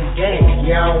with the gang,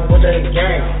 yeah, I'm with the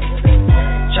gang.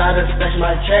 Try to snatch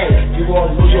my chain, you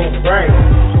gon' lose your brain.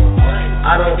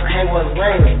 I don't hang with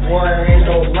lame, boy, ain't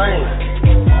no lame.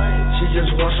 She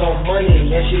just wants some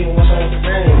money, yeah, she wants some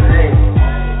fame, hey.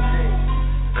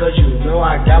 Cause you know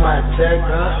I got my tech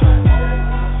up.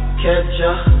 Catch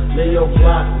up, lay your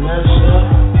block mess up.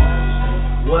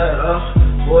 Wet up,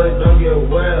 boy, don't get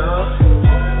wet up.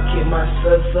 Keep my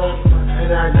sets up,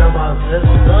 and I got my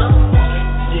vest up.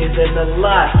 G's in the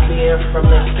lot, being from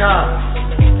the cops.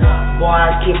 Boy,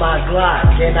 I keep my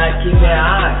Glock and I keep it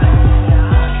hot.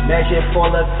 Mansion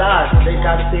full of thoughts, think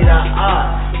I see the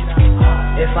odds.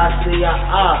 If I see a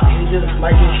op, he just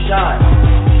might get shot.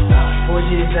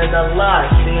 Forges in the lot,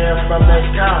 being from the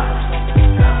cops.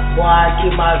 Boy, I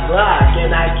keep my Glock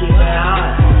and I keep it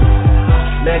hot.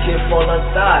 Mansion full of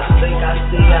thoughts, think I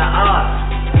see a op.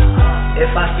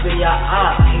 If I see a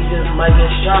op, he just might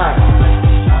get shot.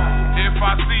 If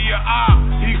I see a op,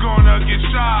 he gonna get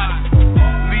shot.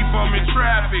 Him in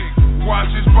traffic,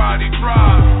 watch his body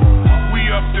drop. We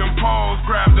up them poles,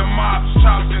 grab the mops,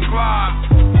 chops and glocks.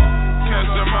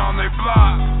 Catch them on they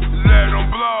block, let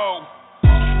them blow.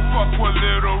 Fuck what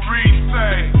little Reese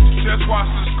say, just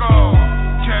watch the score.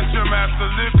 Catch him at the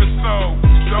liquor store,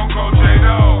 don't go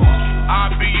J-Do.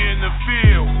 I be in the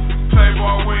field, play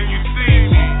ball when you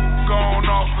see me. Going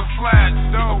off the flat,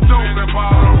 dope and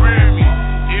bottle Remy.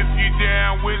 If you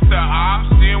down with the ops,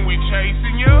 then we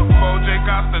chasing you. Bojack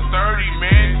got the 30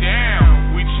 man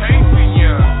down, we chasing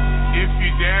you. If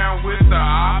you down with the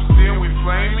ops, then we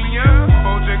flaming you.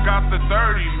 Bojack got the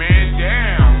 30 man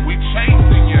down, we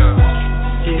chasing you.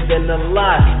 He's in the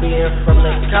lot, being from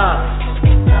the cops.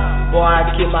 Boy,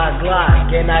 I keep my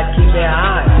Glock and I keep it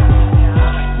hot.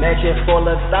 Mansion full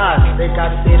of thoughts, think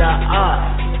I see the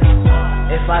odds.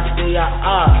 If I see a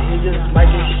op, he just might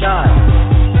get shot.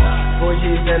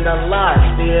 Forges in the lot,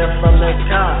 being from the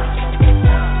cops.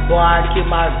 Boy, I keep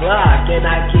my Glock and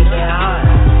I keep it hot.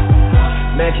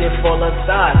 Mansion full of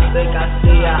thoughts, think I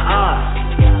see a op.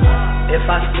 If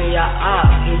I see a op,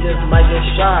 he just might get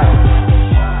shot.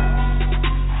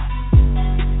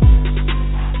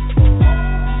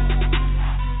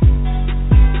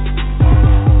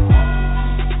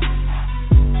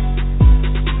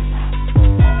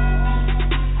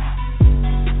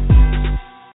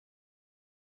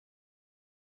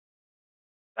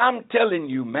 I'm telling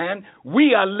you, man,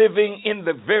 we are living in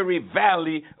the very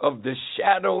valley of the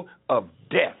shadow of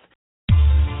death.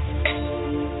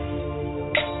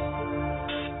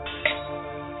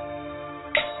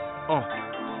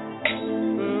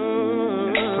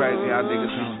 It's crazy how niggas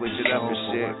can switch it up and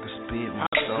shit.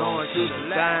 Going through the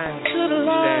line,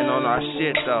 staying on our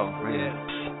shit though.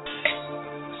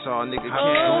 That's all nigga can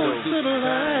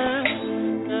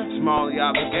do. Small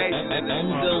obligation in this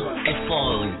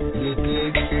motherfucker.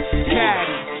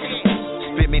 Caddy.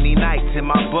 Spent many nights in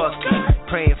my bucket,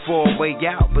 praying for a way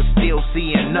out, but still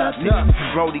seeing nothing.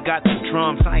 Brody got the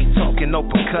drums, I ain't talking no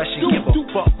percussion. Give a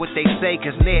fuck what they say,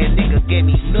 cause that nigga gave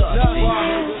me nothing.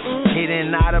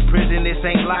 Hidden out of prison, this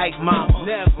ain't like mama.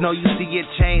 No, you see it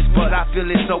change, but I feel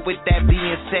it. So with that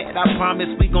being said, I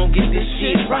promise we gon' get this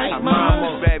shit right,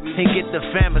 mama. And get the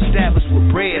fam established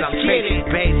with bread. I'm chasing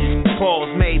baby,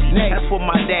 pause maybe. That's what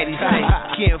my daddy say.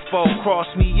 Kinfolk cross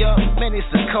me up, man, it's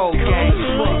a cold game.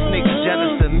 Fuck niggas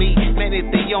jealous of me, man, if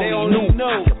they only knew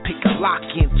I could pick a lock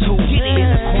in two.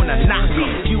 In the corner, knock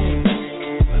on you.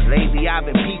 Lately I've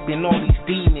been peeping all these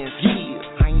demons.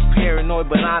 I ain't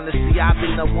paranoid, but honestly I've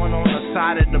been the one on the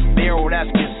side of the barrel that's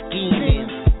been scheming.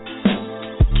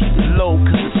 Keep it low,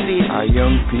 cause it's it. Our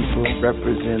young people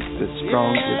represent the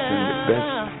strongest and the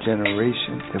best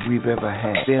generation that we've ever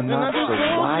had. They're not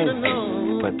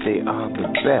surviving, but they are the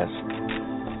best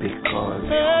because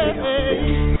they are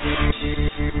them.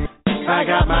 I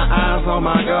got my eyes on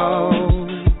my goals.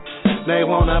 They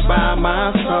wanna buy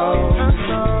my soul.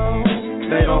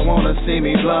 They don't wanna see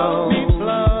me blow.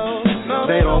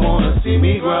 They don't wanna see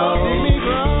me grow.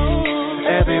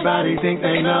 Everybody think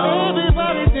they know,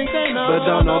 but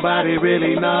don't nobody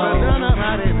really know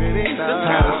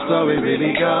how the story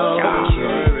really goes.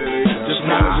 Just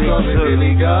how the story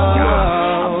really goes.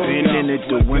 I've been in it,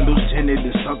 the windows tinted,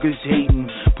 the suckers hating.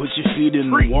 Put your feet in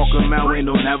them, walk them out, ain't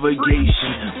no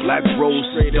navigation. Black rose,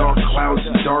 dark clouds,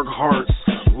 and dark hearts.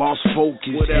 Lost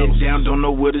focus, head down, don't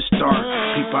know where to start.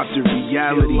 Peep out the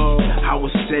reality, how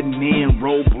it's setting in.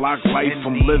 Roadblock life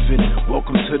I'm living,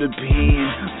 welcome to the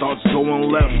pen. Thoughts going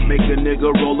left, make a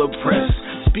nigga roll a press.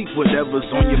 Speak whatever's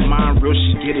on your mind, real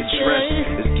shit get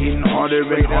addressed. It's getting harder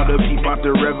and harder, peep out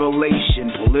the revelation.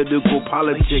 Political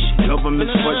politics, government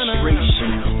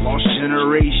frustration. Lost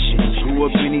generation, grew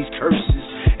up in these curses.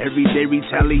 Everyday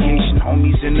retaliation,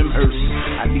 homies in them hearses.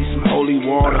 I need some holy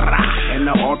water and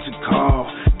the altar call.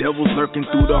 Devils lurking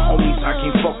through the homies, I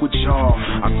can't fuck with y'all.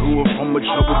 I grew up from a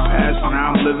troubled past,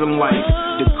 now I'm living life.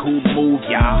 The cool move,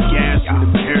 y'all, gas in the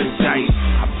paradise.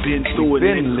 I've been through it.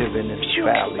 Been living in the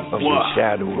valley of the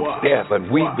shadow of death, but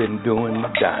we've been doing the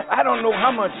dying. I don't know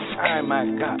how much time I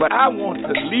got, but I want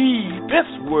to leave this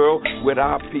world with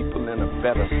our people in a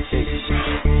better state.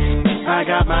 I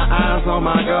got my eyes on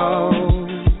my goals.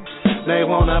 They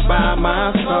wanna buy my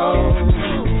soul.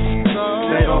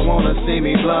 They don't wanna see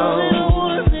me blow.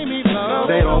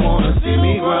 They don't wanna see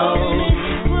me grow.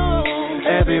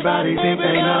 Everybody think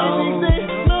they know,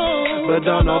 but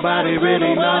don't nobody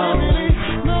really know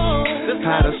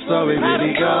how the story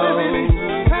really goes.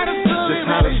 Just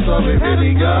how the story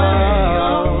really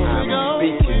goes. I'm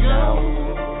speaking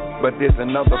now, but there's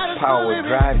another power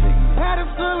driving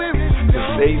to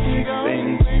say these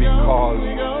things because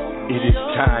it is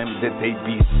time that they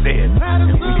be said,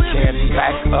 and we can't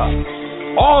back up.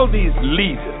 All these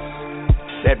leaders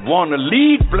that want to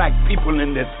lead black people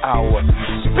in this hour,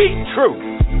 speak truth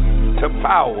to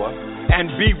power and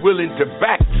be willing to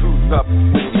back truth up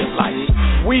with your life.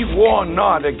 We war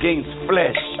not against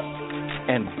flesh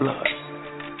and blood,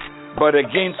 but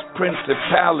against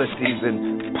principalities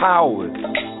and powers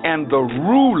and the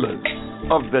rulers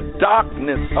of the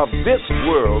darkness of this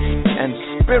world and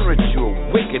spiritual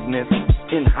wickedness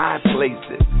in high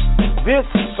places. This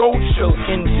social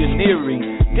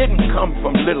engineering didn't come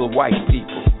from little white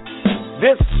people.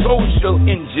 This social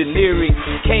engineering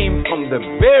came from the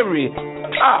very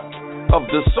top of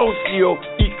the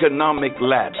socio-economic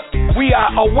ladder. We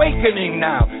are awakening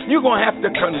now. You're going to have to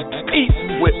compete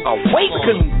with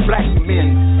awakened black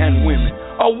men and women,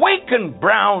 awakened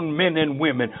brown men and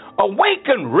women,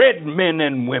 awakened red men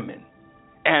and women,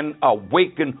 and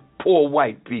awakened poor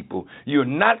white people. You're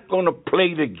not going to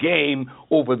play the game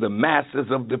over the masses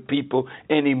of the people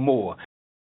anymore.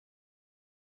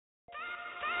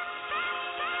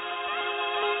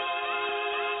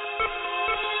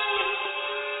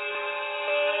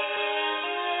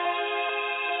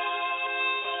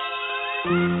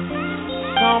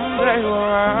 Someday we'll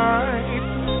rise,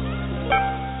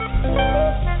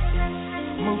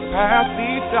 move past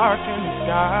these darkened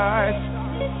skies.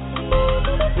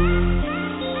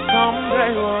 Someday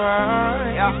we'll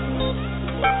rise,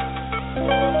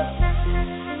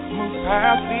 move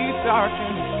past these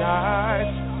darkened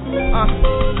skies.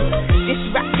 This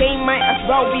rap game might as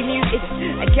well be muted.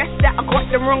 I guess that I got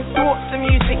the wrong thoughts of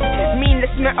music.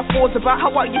 Meaningless metaphors about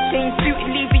how well you change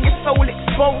suited, leaving your soul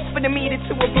exposed for the media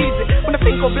to abuse it. When I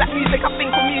think of black music, I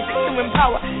think of music to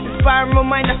empower, inspire and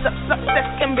remind us that success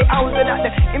can be outed at.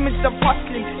 The image of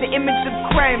hustling, the image of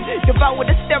crime. Devour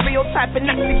the stereotype and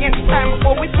act against time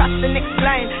before we pass the next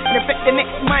line and affect the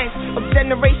next minds of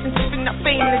generations who think that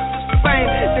fame is just fine.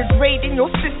 Degrading your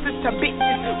sisters to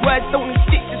bitches. Words don't need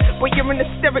stitches, but you're in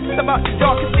hysterics about the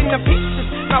darkest in the pictures.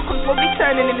 Malcolm's probably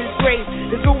turning in his grave.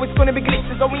 There's always gonna be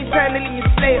glitches, or eternally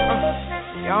enslaved.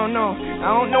 I don't know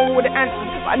all the answers,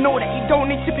 but I know that you don't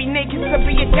need to be naked to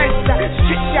be a gangster.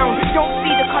 Strip down, don't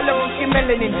see the color of your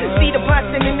melanin. See the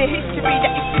person in the history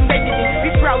that it's embedded in.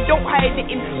 Be proud, don't hide it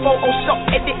in Photoshop,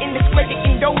 editing,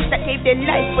 discrediting those that gave their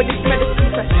life for this medicine.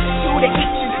 To feel the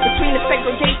hatred between the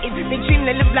segregated. They dream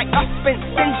they live like us, spent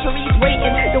centuries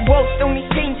waiting. The world still needs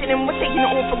changing and we're taking it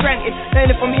all for granted.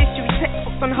 Learning from history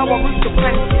textbooks on how our roots are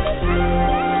planted.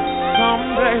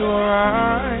 Someday we'll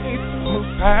rise, move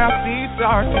past these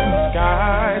darkened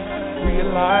skies,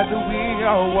 realize that we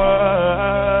are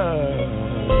one.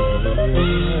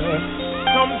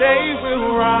 Someday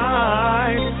we'll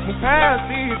rise, move past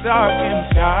these darkened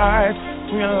skies,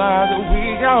 realize that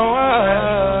we are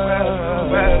one.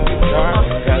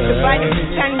 Divided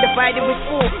with 10, divided with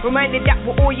 4, reminded that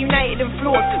we're all united and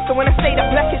flawed. So when I say that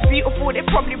black is beautiful, they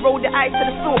probably roll their eyes to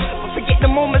the floor. But forget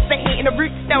the moments they hating the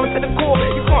roots down to the core.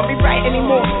 You can't be right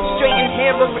anymore. Straighten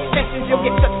hair or extensions, you'll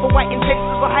get judged for white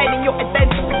intentions, for hiding your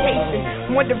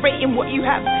identification, moderating what you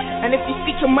have. And if you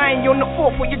speak your mind, you're not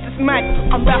thoughtful, you're just mad.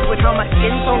 I'm baffled how my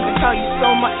skin tone can tell you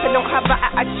so much. I don't have an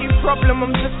attitude problem,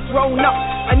 I'm just grown up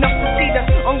enough to see the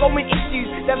ongoing issues.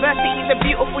 Diversity is a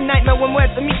beautiful nightmare when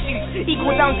words are misused.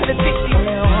 Equal down to the tissues.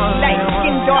 Light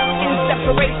skin, dark skin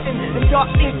separation, and dark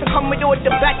things to come with all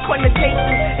the bad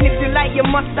connotations. And if you lie, you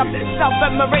must have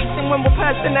self-admiration when we're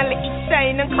personality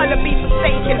shine and colour be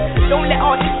forsaken. Don't let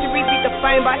our history be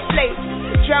defined by slaves,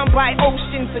 drowned by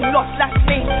oceans and lost last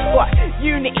names. But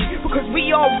unity, because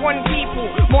we are one people.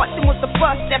 Marching was the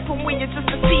first step and we are just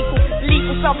a sequel.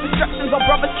 Lethal self-destructions, our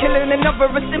brothers killing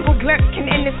another. A simple glance can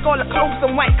end in scarlet clothes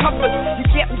and white covers. You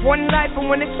get one life and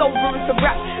when it's over it's a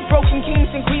wrap. Broken kings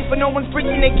and queens but no one's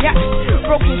bridging the gap.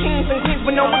 Broken kings and queens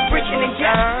but no one's bridging the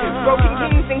gap. Broken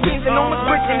kings and queens and no one's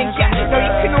bridging the gap. Now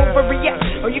you can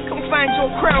overreact or you can find your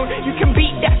crown. You can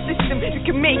beat that system, you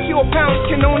can make your pounds.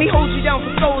 Can only hold you down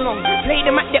for so long. Play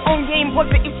them at their own game,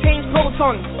 positive change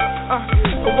protons.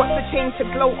 But what's the change to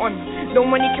gloat on? No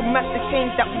money can match the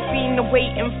change that we've been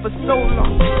waiting for so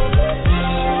long.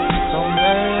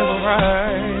 Someday we'll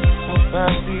rise, we'll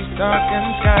pass these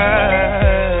darkened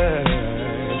skies,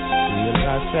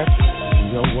 realize that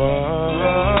we are one.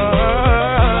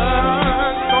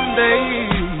 Someday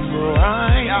we'll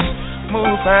rise,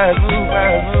 move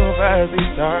past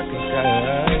these darkened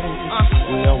skies.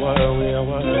 We are one, we are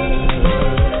one.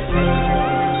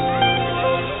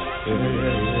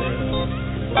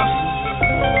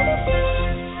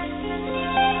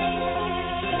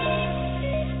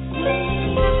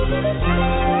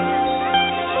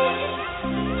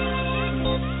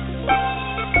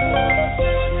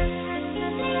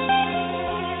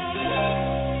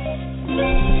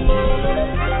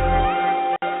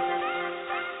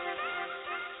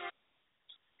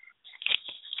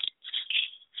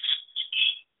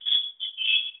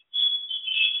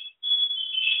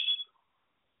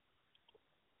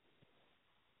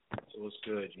 What's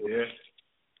good? You there?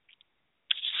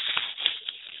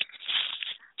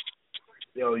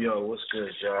 Yo, what's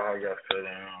good, y'all? How y'all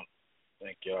feeling?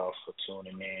 Thank y'all for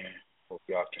tuning in. Hope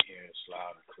y'all can hear us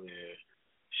loud and clear.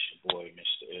 It's your boy,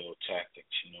 Mr.ILL'S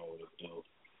Tactics. You know what it'll do.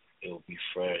 It'll be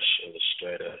fresh,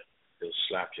 illustrator. It'll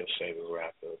slap your favorite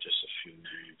rapper. Just a few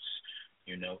names.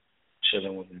 You know,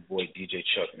 chilling with my boy DJ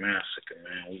Chuck Massacre,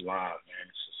 man. We live, man.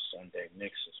 This is Sunday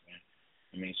Mixers, man.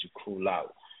 It means you cool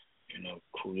out. You know,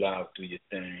 cool out, do your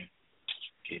thing,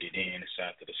 get it in. It's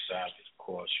after the Sabbath, of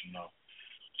course, you know.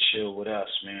 Chill with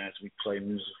us, man, as we play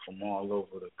music from all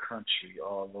over the country,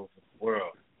 all over the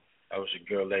world. That was your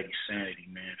girl, Lady Sanity,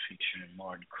 man, featuring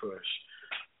Martin Crush,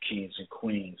 Kings and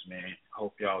Queens, man.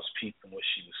 Hope y'all was peeping what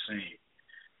she was saying.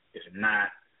 If not,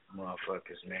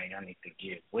 motherfuckers, man, y'all need to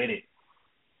get with it.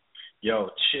 Yo,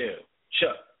 chill.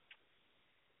 Chuck.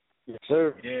 Yes,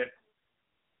 sir. Yeah.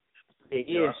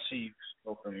 Yeah. I see you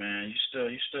open, man.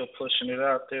 You still pushing it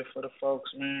out there for the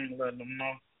folks, man. Letting them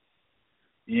know.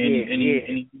 Any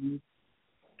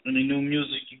new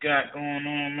music you got going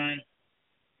on, man?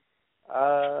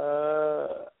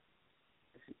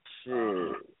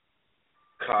 Shit.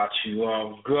 Caught you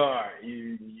off guard.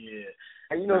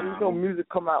 Yeah. You know, music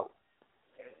come out.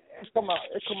 It come out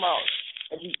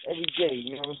every day.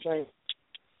 You know what I'm saying?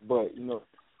 But you know,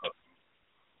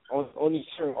 only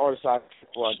certain artists I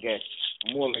guess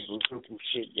more like lyrical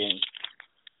shit than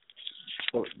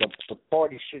the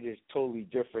party shit is totally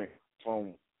different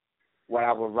from what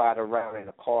I would ride around in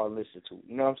a car and listen to.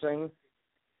 You know what I'm saying?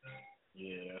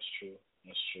 Yeah, that's true.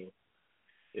 That's true.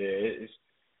 Yeah, it's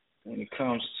when it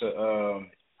comes to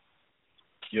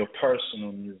your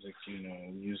personal music, you know,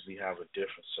 we usually have a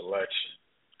different selection.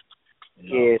 You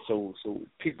know? Yeah, so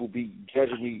people be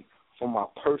judging me for my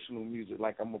personal music,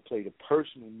 like I'm gonna play the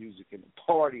personal music in the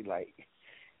party, like,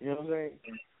 you know what I'm saying?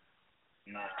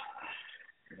 Nah,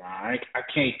 I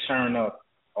can't turn up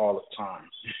all the time.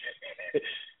 I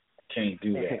can't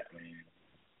do that, man.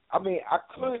 I mean, I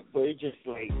could, but it's just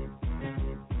like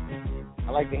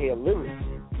I like to hear lyrics.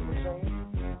 You know what I'm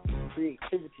saying?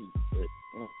 Creativity. You know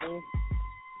what I'm saying?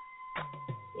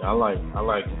 Yeah, I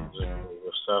like music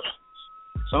with substance.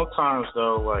 Sometimes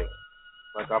though, like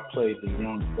I played the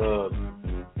Young Thug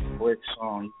Brick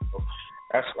song.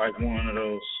 That's like one of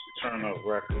those turn up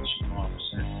records. You know what I'm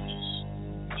saying?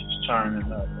 Just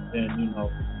turning up. And then you know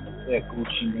that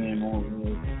Gucci Man on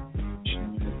there. Gucci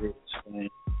Man did his thing.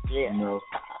 Yeah, you know.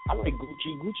 I like Gucci.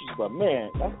 Gucci's but man,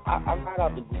 I'm not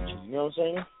out the Gucci. You know what I'm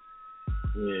saying?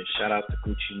 Yeah, shout out to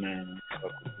Gucci Man.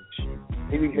 Fuck with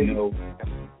Gucci. You know.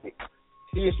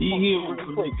 He a real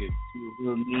nigga.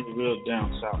 He a real down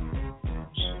south.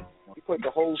 He put the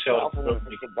whole South on what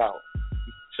it's about.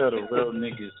 You can tell the real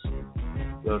niggas.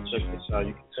 Yo, check this out.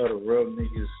 You can tell the real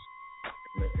niggas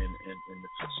in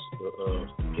the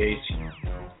gay team.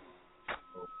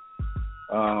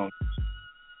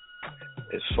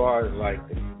 As far as like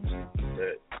the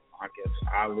that I guess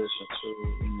I listen to,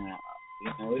 you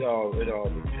know, it all depends. It all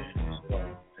depends. You know what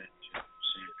I'm saying?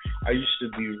 I used to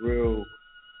be real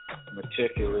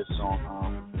meticulous on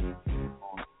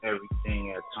everything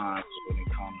at times when it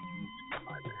comes to music,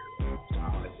 like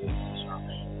this,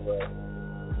 but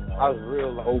I was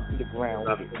real open the ground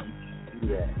with it. Do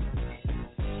that.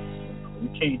 You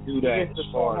can't do that as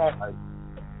far as like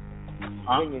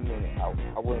singing in it.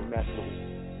 I wouldn't mess with it.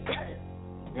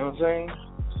 You know what I'm saying?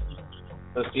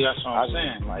 But see, that's what I'm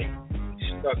saying. Like we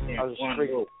stuck in one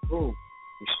little groove.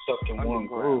 We stuck in one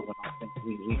groove, and I think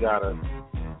we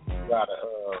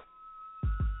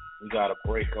gotta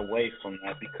break away from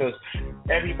that because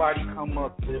everybody come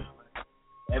up different.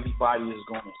 Everybody is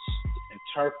going to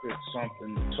interpret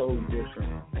something totally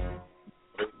different.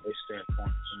 They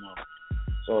standpoint, you know.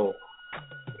 So,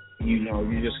 you know,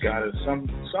 you just gotta some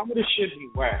of this shit be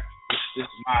whack. It's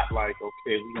not like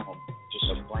okay, we gonna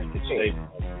just a blanket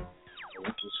statement. We're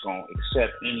just gonna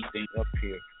accept anything up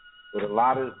here. But a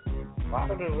lot of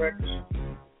the records.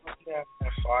 That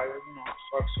fire, you know, I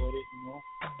fucks with it, you know.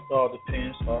 It all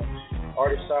depends.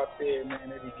 Artists out there, man,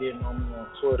 they be getting on me on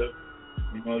Twitter.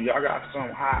 You know, y'all got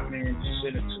something hot, man, just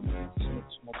send it to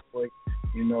my boy,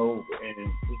 you know, and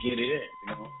we get it in,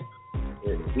 you know.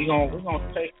 We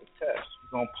gonna take the test.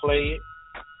 We gonna play it.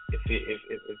 If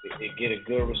it get a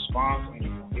good response and you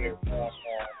can hear it more on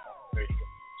the radio.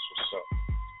 That's what's up.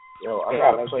 Yo, I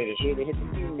gotta play this. Scared to hit the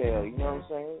female, you know what I'm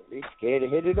saying? They scared to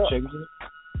hit it up. Check it.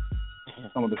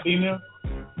 Some of the female?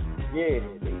 Yeah,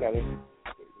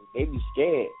 they be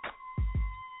scared.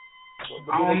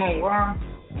 I don't know why.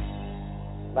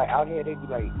 Like out here they be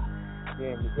like,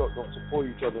 damn, we don't support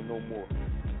each other no more.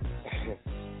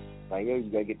 Like, yo, you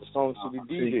gotta get the songs to the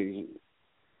DJ.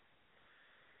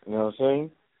 You know what I'm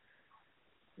saying?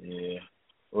 Yeah.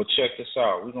 Well, check this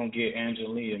out. We're gonna get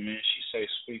Angelia, man. She say,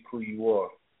 "Speak who you are."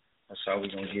 That's how we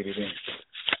gonna get it in.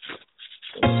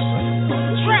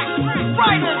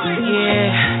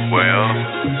 Yeah. Well,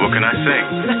 what can I say?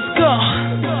 Let's go.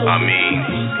 I mean,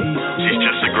 she's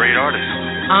just a great artist.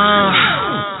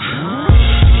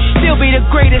 Still be the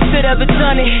greatest that ever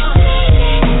done it.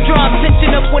 Draw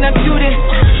attention up when I do this.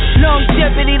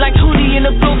 Longevity like Hootie in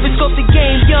the Bluefish. Scope the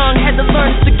game young. Had to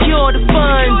learn to secure the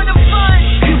funds.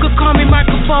 You could call me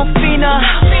microphone Fina.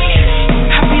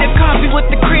 I be the coffee with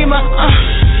the creamer.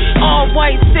 All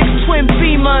white 6 twin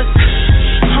Beamers.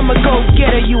 I'm a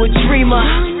go-getter, you a dreamer.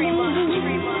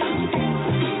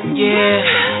 Yeah.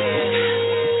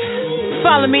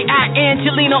 Follow me at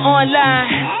Angelina online.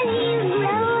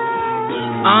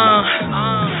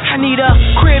 I need a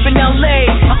crib in LA,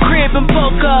 a crib in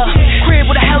Boca, crib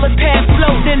with a helipad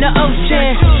floating in the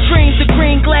ocean. Dreams of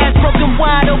green glass, broken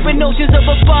wide open oceans of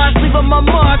a bars, leaving my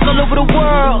mark all over the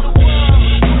world.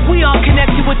 We all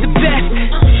connected with the best.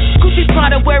 Gucci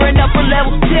Prada wearing upper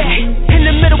level deck. In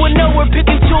the middle of nowhere,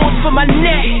 picking jewels for my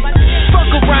neck. Fuck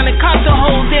around and cop the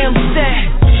whole damn set.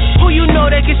 Who you know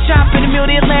that can shop in the middle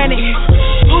of the Atlantic?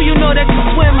 Who you know that can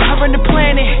swim, hovering the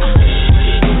planet?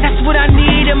 That's what I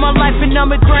need in my life, and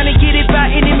I'ma grind and get it by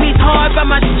enemies, hard by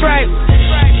my stripes.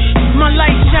 My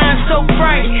light shines so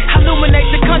bright, illuminate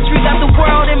the country, got the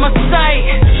world in my sight.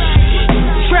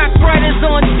 Track riders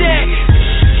on deck,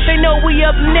 they know we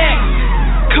up next.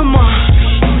 Come on.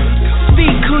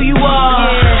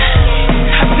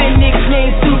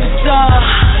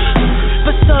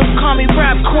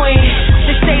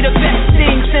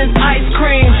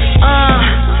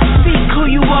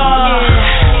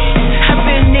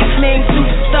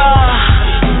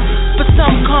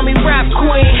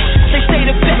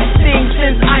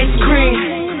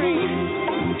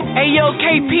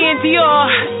 y'all.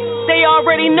 They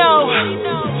already know.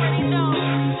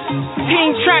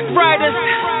 Team track riders.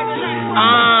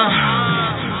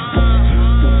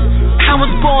 I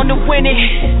was born to win it.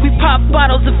 We pop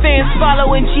bottles, the fans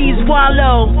follow, and G's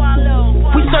wallow.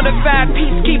 We certified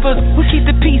peacekeepers. We keep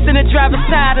the peace in the driver's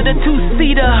side of the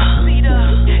two-seater.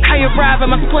 I arrive at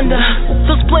my splendor,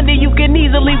 so splendid you can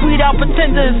easily weed out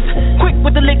pretenders. Quick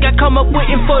with the lick I come up with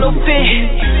in photo fit.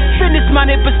 Fitness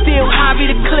minded but still hobby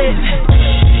to clip.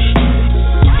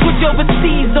 Put your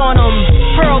overseas on them.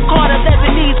 Pearl Carter,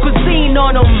 Lebanese cuisine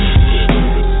on them.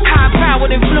 High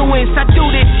powered influence, I do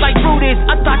this like Brutus.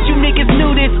 I thought you niggas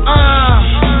knew this.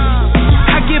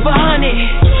 I give 100.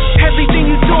 Everything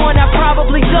you doing, I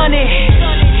probably done it.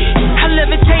 I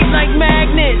levitate like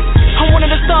magnets. I'm one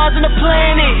of the stars on the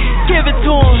planet. Give it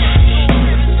to 'em.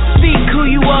 Speak who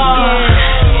you are.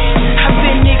 I've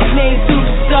been nicknamed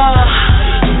superstar,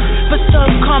 but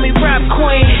some call me rap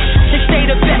queen. They say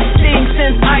the best thing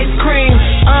since ice cream.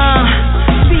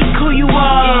 Speak who you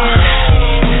are.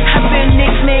 I've been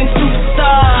nicknamed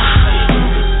superstar,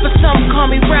 but some call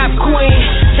me rap queen.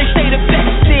 They say the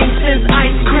best thing since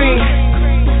ice cream.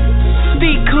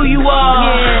 Speak who you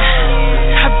are.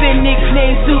 I've been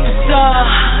nicknamed superstar,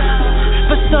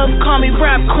 but some call me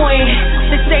rap queen.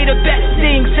 They say the best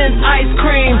thing since ice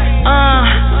cream.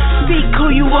 Speak who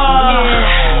you are.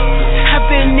 I've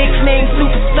been nicknamed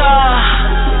superstar,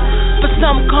 but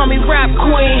some call me rap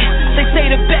queen. They say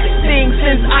the best thing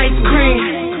since ice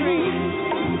cream.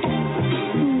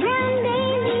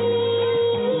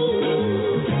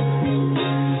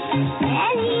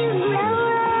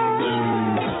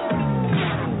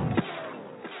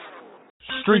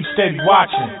 Street steady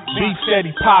watching, beef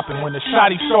steady popping. When the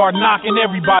shotty start knocking,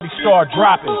 everybody start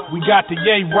dropping. We got the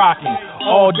yay rocking,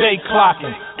 all day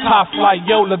clocking. Top flight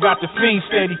Yola got the fiend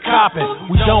steady copping.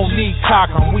 We don't need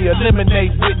cockering, we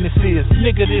eliminate witnesses.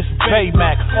 Nigga, this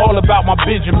Baymax, all about my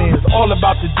Benjamins, all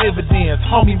about the dividends.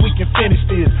 Homie, we can finish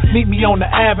this. Meet me on the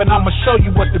Ave and I'ma show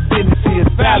you what the business is.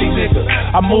 Valley nigga,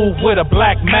 I move with a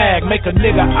black mag, make a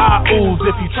nigga eye ooze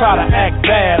if you try to act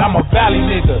bad. I'm a Valley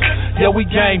nigga, yeah we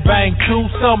gang bang too.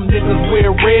 Some niggas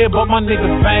wear red, but my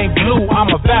niggas bang blue.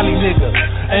 I'm a Valley nigga,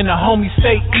 and the homies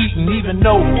stay eating. Even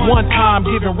though one time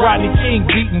giving Rodney King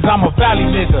beatings, I'm a Valley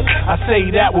nigga. I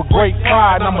say that with great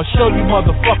pride, and I'ma show you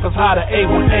motherfuckers how the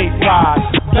 818 ride.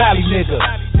 Valley nigga,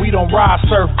 we don't ride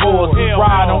surfboards, we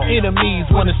ride on enemies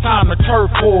when it's time to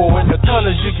turf war. And the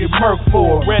colors you get murked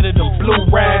for, redder than blue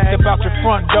rags. Step out your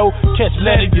front door, catch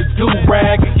letter your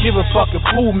do-rag. Give a fucking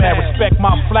fool man, respect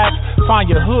my flags. Find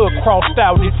your hood crossed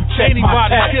out if you check my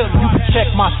tax. You can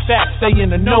check my stats, stay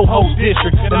in the no-ho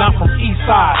district. And I'm from East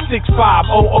Side,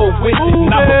 6500 with it.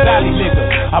 And I'm a Valley nigga,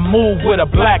 I move with a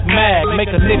black mag.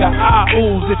 Make a nigga eye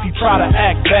ooze if you try to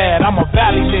act bad. I'm a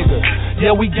Valley nigga,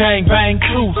 yeah we gang bang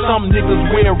too. Some niggas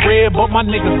wear red, but my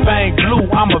niggas bang blue.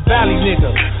 I'm a Valley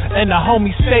nigga, and the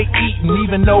homies stay eating.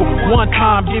 Even though one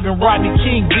time giving Rodney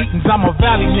King beatings, I'm a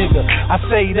Valley nigga. I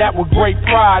say that with great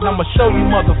pride. I'ma show you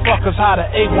motherfuckers how the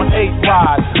 818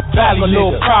 ride. Valley nigga, a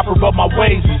little proper, but my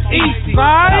ways is easy.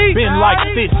 I've been like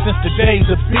this since the days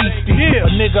of Beastie.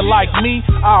 A nigga like me,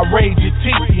 I'll raise your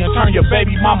teeth and turn your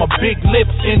baby mama big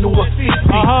lips into a feast.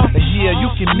 Yeah,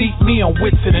 you can meet me on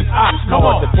Whitson and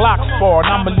Oxnard. The Glock's far, and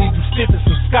I'ma leave you stiff as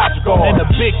some Scotch guard. And a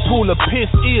big pool of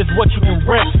piss is what you can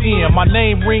rest in. My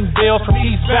name ring bells from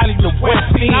East Valley to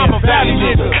West End. I'm a Valley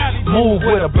nigga, move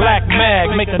with a black mag.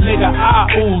 Make a nigga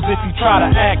eye ooze if you try to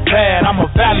act bad. I'm a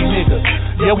Valley nigga,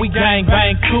 yeah we gang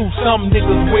bang too. Some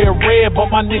niggas wear red,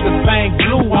 but my niggas bang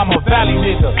blue. I'm a Valley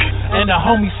nigga, and the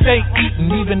homies stay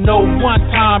eating. Even though one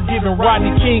time giving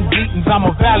Rodney King beatings, I'm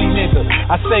a Valley nigga.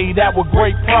 I say that with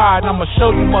great pride. I'ma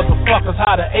show you motherfuckers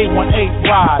how the 818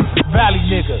 ride. Valley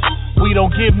nigga, we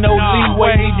don't give no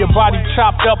leeway. Leave your body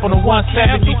chopped up on the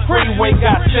 170 freeway.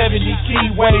 Got 70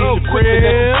 keyways. The quicker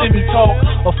that you see me talk,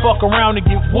 or fuck around and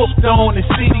get whooped on. The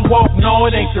city walk, no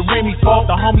it ain't the Remy fault.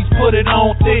 The homies put it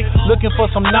on thick, looking for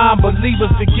some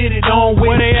non-believers to get it on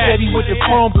with. Steady with the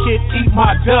chrome kit, eat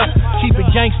my dust. Keep it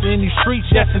gangster in these streets,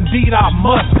 yes indeed I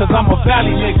must. Cause I'm a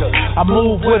Valley nigga, I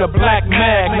move with a black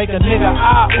mag. Make a nigga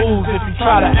eye ooze if you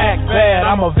try to act bad.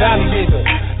 I'm a Valley nigga,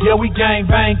 yeah we gang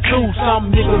bang too.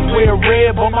 Some niggas wear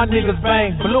red, but my niggas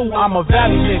bang blue. I'm a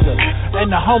Valley nigga,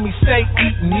 and the homies stay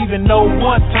eating. Even though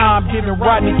one time giving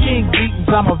Rodney King beatings,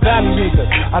 I'm a Valley nigga.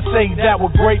 I say that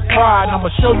with great pride. I'ma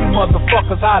show you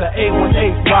motherfuckers how the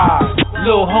 818 ride.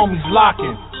 Little homies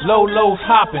locking, low-lows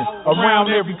hopping.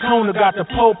 Around every corner got the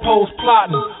po-pos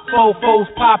plotting. Fofos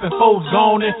popping, foes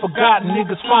gone and forgotten.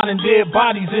 Niggas finding dead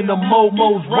bodies in the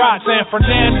Momos rock. San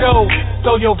Fernando,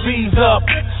 throw your V's up.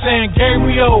 San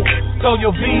Gabriel, throw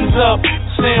your V's up.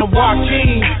 San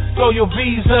Joaquin, throw your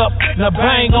V's up. Now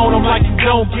bang on them like you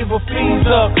don't give a fees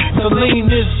up. Saline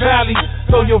this valley,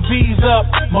 throw your V's up.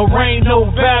 Moreno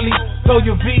Valley, throw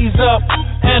your V's up.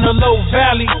 Antelope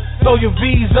Valley, throw your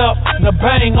V's up. Now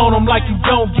bang on them like you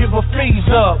don't give a fees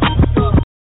up.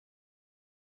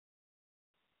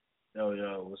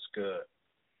 Yo, what's good?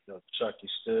 Yo, Chuck, you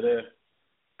still there?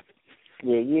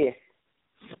 Yeah.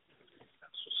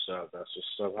 That's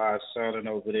what's up. How it sounding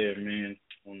over there, man,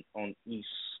 on east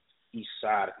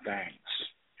side of things?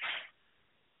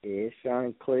 Yeah, it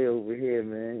sounding clear over here,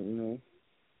 man, you know.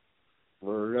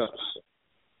 Word up.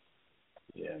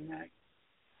 Yeah, man.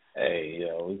 Hey,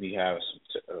 yo, we be having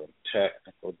some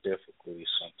technical difficulties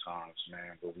sometimes,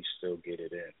 man, but we still get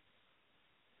it in.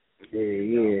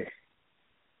 Yeah.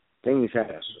 Things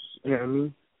happen. You know what I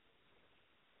mean?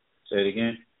 Say it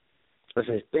again? I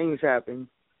said things happen.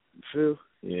 You feel?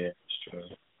 Yeah, it's true.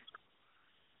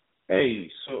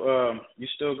 Hey, so you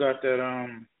still got that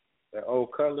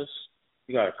old Colors?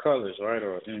 You got a Colors, right,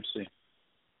 or MC?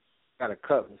 Got a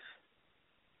Colors.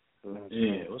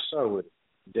 Yeah, what's up with it?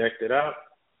 Decked it out?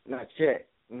 Not yet.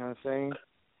 You know what I'm saying?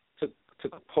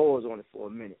 Took a pause on it for a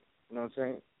minute. You know what I'm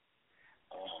saying?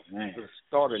 Oh man, it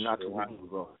started not too long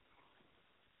ago.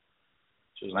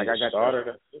 Like I got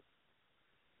started.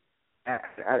 I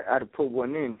had to put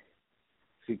one in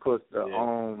because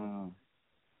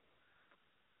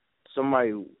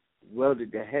somebody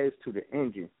welded the heads to the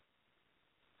engine,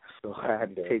 so I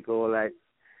had to take all that.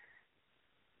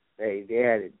 They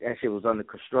had it. That shit was under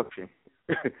construction.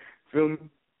 Feel me?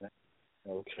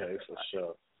 Okay, for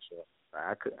sure.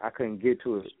 I couldn't get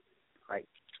to it, like,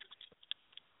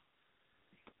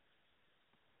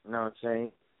 you know what I'm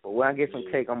saying? But when I get some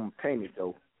cake, I'm gonna paint it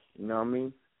though. You know what I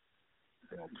mean?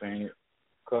 You gonna paint it?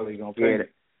 Color you gonna paint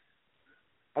it?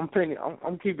 I'm painting.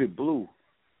 I'm keeping it blue.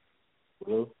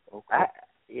 Blue? Okay. I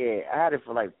had it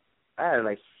for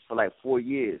 4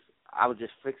 years. I was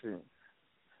just fixing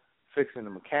the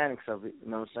mechanics of it. You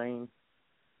know what I'm saying?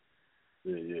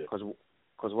 Yeah.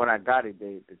 Because when I got it,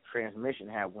 the transmission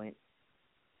had went.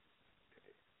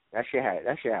 That shit had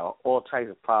all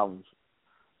types of problems.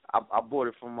 I bought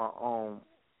it from my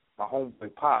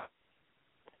homeboy Pop.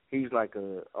 He's like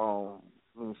a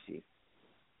let me see.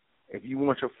 If you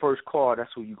want your first car,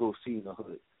 that's who you go see in the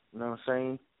hood. You know what I'm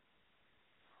saying?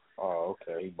 Oh,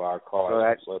 okay. He buy a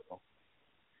car and flip them.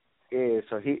 Yeah,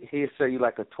 so he'll sell you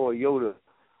like a Toyota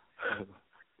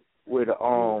with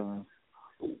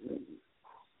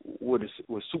with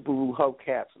Subaru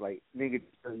hubcaps, like nigga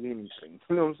does anything.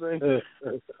 You know what I'm saying?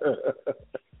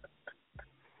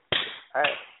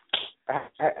 I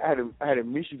had a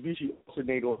Mitsubishi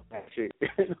alternator on that shit. You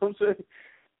know what I'm saying?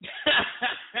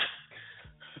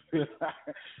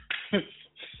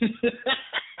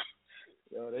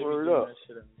 Yo, they be doing that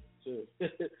shit on me too.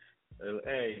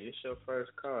 Hey, it's your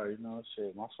first car, you know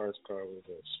shit. My first car was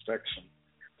a Spectrum.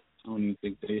 I don't even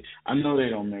think I know they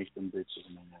don't make them bitches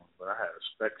no more, but I had a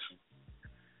Spectrum.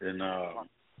 And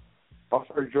my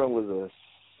first drum was a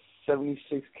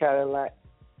 76 Cadillac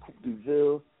Coupe de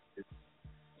Ville.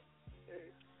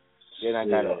 Then I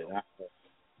got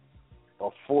a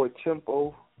Ford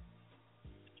Tempo.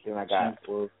 Then I got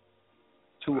 2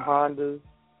 Hondas.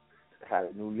 I had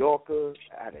a New Yorker.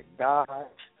 I had a Dodge.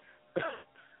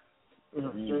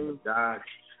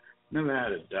 Dodge. Never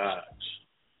had a Dodge.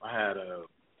 I had a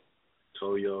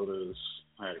Toyotas.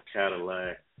 I had a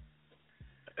Cadillac.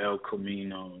 El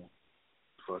Camino.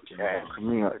 Fucking El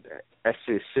Camino. That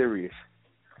shit's serious.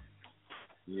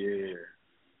 Yeah.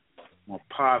 My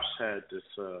pops had this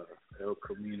El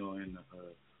Camino in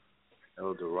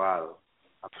El Dorado.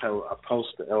 I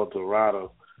posted El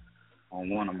Dorado on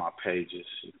one of my pages.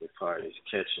 You could probably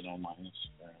catch it on my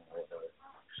Instagram.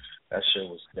 That shit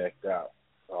was decked out.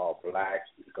 All black,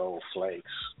 gold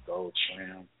flakes, gold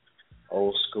trim,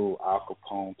 old school Al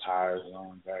Capone tires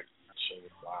on back. That shit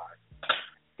was live.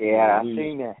 Yeah, I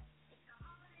seen that.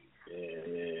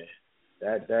 Yeah.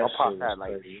 That my shit pop was had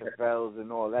like crazy. Chevelles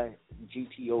and all that,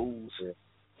 GTOs. Yeah.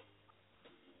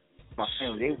 My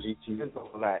family, they was into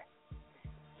all that.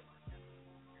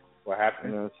 What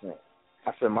happened? You know what I'm saying?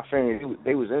 I said my family,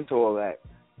 they was into all that,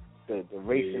 the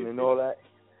racing and all that.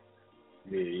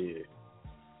 Yeah.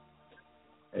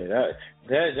 Hey,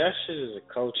 that shit is a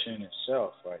culture in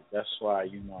itself. Like that's why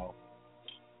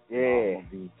Yeah.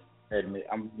 I'm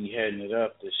gonna be heading it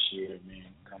up this year,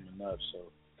 man, coming up.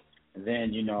 So, and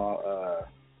then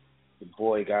the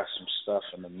boy got some stuff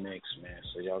in the mix, man.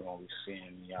 So y'all gonna be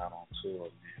seeing me out on tour,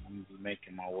 man. I'm gonna be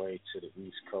making my way to the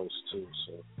East Coast too.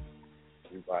 So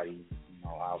everybody,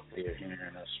 out there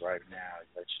hearing us right now,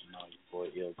 let you know your boy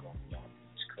Ill gonna be on the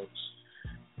East Coast.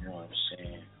 You know what I'm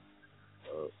saying?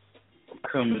 I'm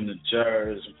coming to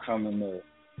Jersey, I'm coming to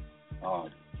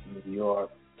New York.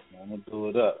 I'm gonna do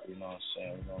it up. You know what I'm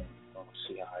saying? We're gonna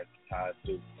see how I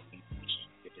do.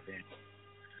 Get it in.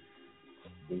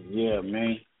 But yeah,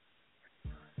 man.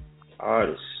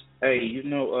 Artists. Hey, you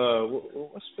know,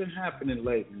 what's been happening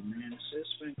lately, man?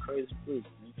 It's been crazy week,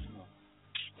 man.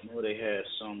 You know they had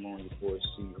some on your boy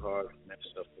Steve Harvey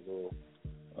messed up a little.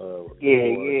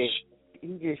 Yeah. He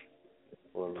just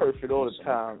perfect all the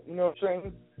time. You know what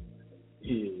I'm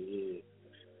saying?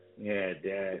 Yeah,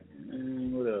 Dad.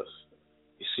 What else?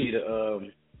 You see the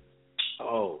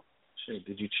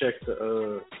did you check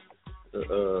the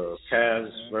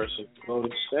Cavs versus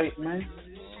Golden State, man?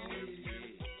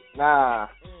 Nah.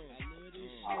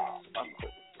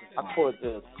 I caught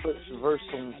the Clips versus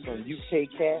some UK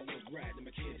cat.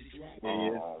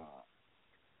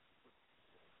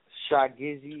 Shot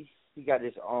Gizzy. He got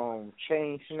his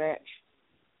chain snatch.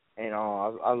 And I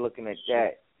was looking at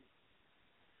that.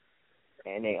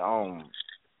 And they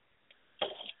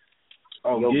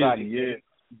Gizzy,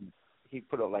 he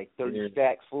put up like 30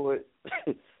 stacks for it.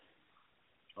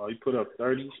 Oh, he put up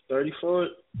 30 for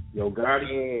it? Yo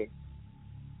Gotti?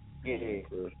 Yeah.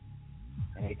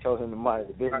 And they told him to mind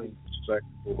the business.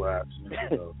 Respectful ass,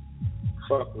 so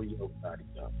fuck with Yo Gotti,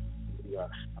 though.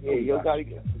 Yo Gotti.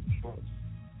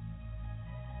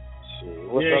 Shit,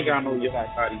 we ain't got no Yo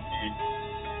Gotti, man.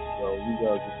 So you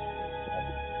gotta just.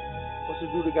 What's the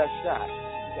dude that got shot?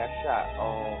 He got shot.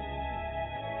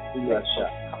 Who got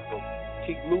shot?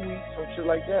 King Louis, some shit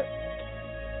like that.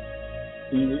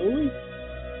 King Louis?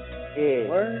 Yeah.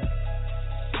 Where?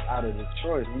 Out of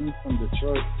Detroit. He's from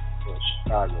Detroit or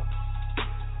Chicago.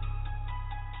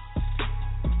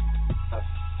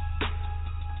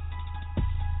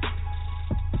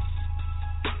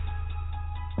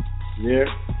 Yeah.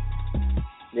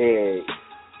 Yeah.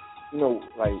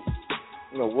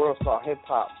 World Star Hip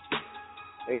Hop.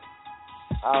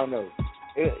 I don't know.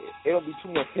 It don't be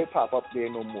too much hip hop up there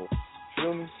no more.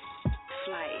 Feel me?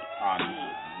 Oh,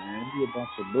 man, be a bunch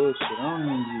of bullshit. I don't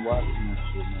even be watching that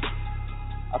shit, man.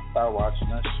 I started watching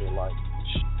that shit like a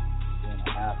year and a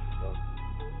half ago.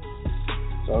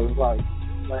 So it's like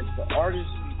the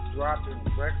artists be dropping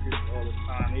records all the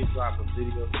time. They drop a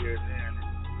video here and there. And,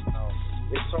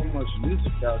 there's so much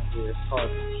music out there. It's hard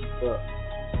to keep up.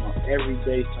 Every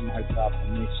day somebody drop a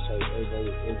mixtape. Every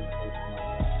day somebody drop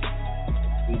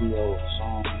a video, a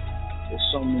song. There's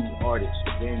so many artists.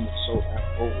 The game is so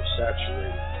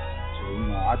oversaturated. So,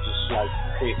 I just like to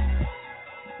pick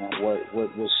what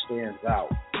stands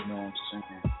out. You know what I'm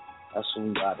saying? That's what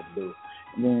we gotta do.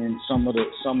 And then some of the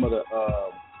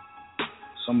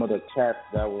cats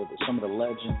that were some of the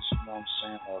legends, you know what I'm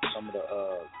saying, or some of the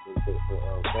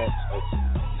vets.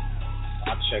 I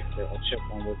check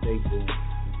on what they do.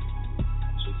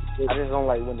 I just don't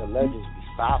like when the legends be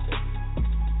stopping.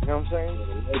 You know what I'm saying?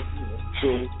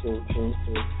 True.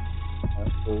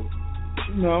 That's cool.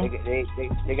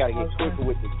 They gotta get quicker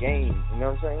with the game. You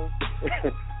know what I'm saying?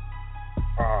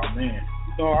 Oh man,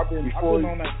 I've been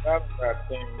on that battle rap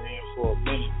thing, man, for a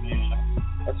minute, man.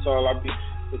 That's all I be.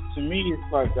 To me,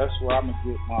 it's like that's where I'm gonna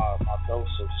get my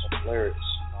dose of some lyrics,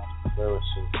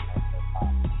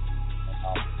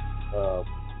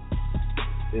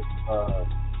 It's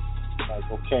like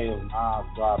okay, if Nas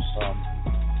drops something,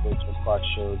 it's quite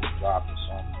sure he's dropping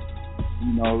something.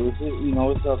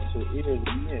 It's up to ear to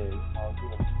ear.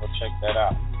 Go check that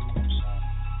out. You know what I'm saying?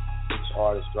 Each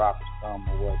artist dropping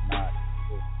something or whatnot.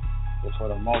 But for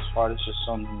the most part, it's just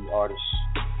so many artists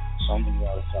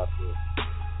out there.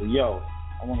 But yo,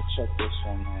 I want to check this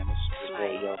one, man. This is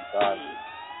boy Yo Gotti.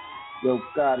 Yo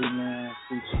Gotti, man,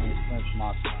 featuring French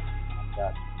Montana.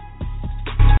 Got it.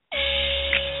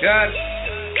 Got it.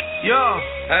 Yo,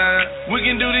 we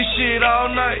can do this shit all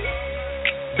night.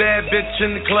 Bad bitch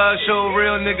in the club, show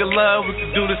real nigga love. We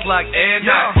can do this like every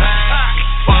night.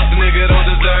 Fuck nigga, don't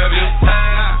deserve you.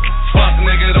 Fuck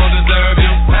nigga, don't deserve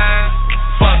you.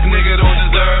 Fuck nigga, don't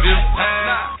deserve you.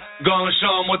 Gonna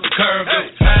show him what the curve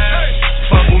is.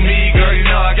 Fuck with me, girl, you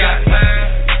know I got it.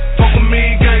 Fuck with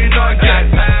me, girl, you know I got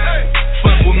it.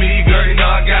 Fuck with me, girl, you know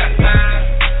I got it.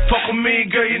 Fuck with me,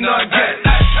 girl, you know I got it.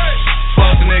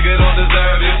 Fuck nigga, don't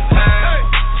deserve you.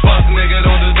 Fuck nigga,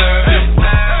 don't deserve you.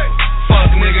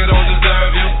 Fuck nigga, don't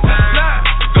deserve you.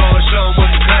 Gonna show him what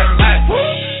the curve is.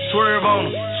 Swerve on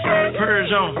him,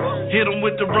 purge on him. Hit him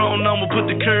with the wrong number, put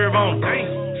the curve on him.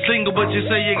 Single, but you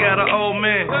say you got an old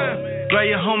man. Grab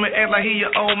your homie, act like he your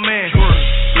old man.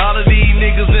 Lot of these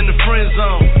niggas in the friend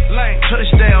zone.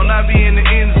 Touchdown, I be in the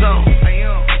end zone.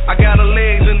 I got her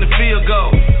legs in the field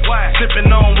goal.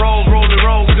 Sipping on rolls, roll the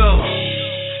rolls go.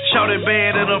 Shout it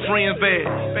bad and her friends bad.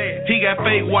 He got got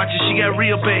fake watches, she got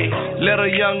real bad. Let a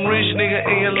young rich nigga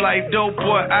in your life, dope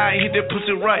boy, I hit that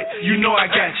pussy right. You know I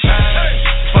got you.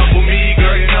 Fuck with me,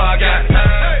 girl, you know I got it.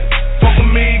 Fuck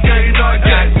with me, girl, you know I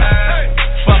got it.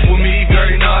 Fuck with me, girl,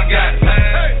 you know I got it.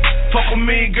 Fuck with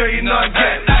me, girl, you know I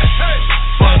got it.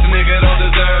 Fuck nigga, don't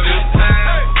deserve you.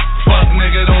 Fuck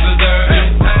nigga, don't deserve you.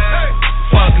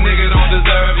 Fuck nigga, don't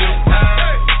deserve you.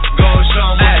 Go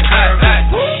show 'em what you curve.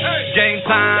 Game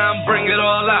time, bring it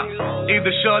all out.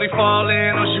 Either shorty fall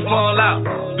in or she fall out.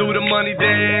 Do the money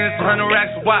dance, 100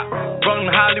 racks a wop. Run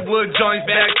Hollywood joints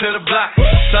back to the block.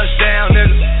 Touchdown,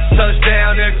 nigga.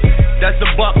 Touchdown, nigga. That's a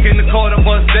buck in the quarter,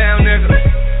 bust down, nigga.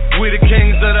 We the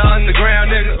kings of the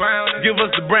underground, nigga. Give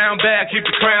us the brown bag, keep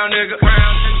the crown, nigga.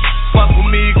 Fuck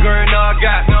with me, girl, and all I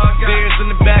got. Stairs in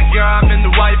the backyard, I'm in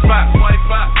the white box.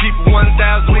 Keep it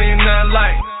 1,000, we ain't nothing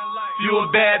like. You a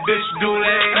bad bitch, do it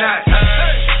every night.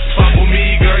 Fuck with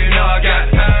me, girl, you know I got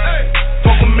it.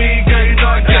 Fuck with me, girl, you know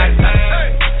I got it.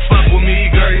 Fuck with me,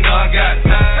 girl, you know I got it.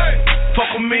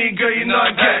 Fuck with me, girl, you know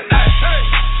I got it.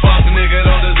 Fuck nigga,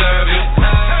 don't deserve you.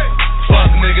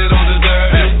 Fuck nigga, don't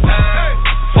deserve you.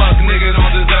 Fuck nigga,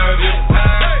 don't deserve you.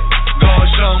 Go and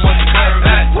show 'em what the curve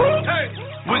at.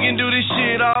 We can do this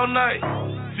shit all night.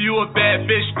 If you a bad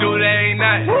bitch, do it every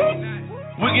night.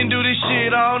 We can do this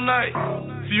shit all night.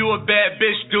 If you a bad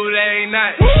bitch, do it every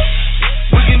night.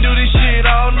 We can do this shit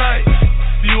all night.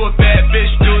 If you a bad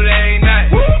bitch, do it every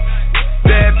night.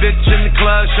 Bad bitch in the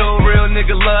club, show real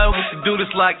nigga love. We can do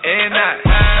this like every night.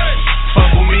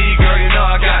 Fuck with me, girl, you know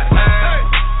I got it.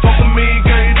 Fuck with me,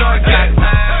 girl, you know I got it.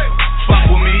 Fuck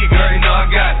with me, girl, you know I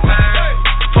got it.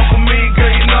 Fuck with me,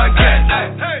 girl, you know I got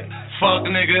it. Fuck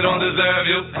nigga, don't deserve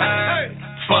you.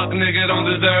 Fuck nigga, don't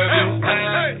deserve you.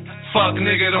 Fuck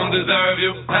nigga, don't deserve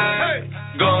you.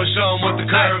 Go and show 'em what the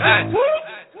curve is.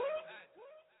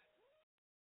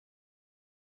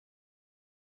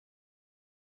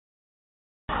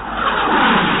 I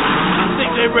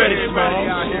think they ready, man.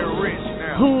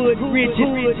 Hood,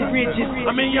 riches.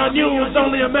 I mean, y'all knew it was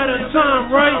only a matter of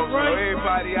time, right?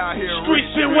 Everybody out here.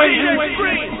 Streets been waiting.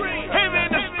 Him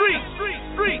in the street.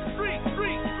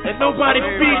 And nobody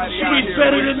beats streets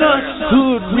better than us.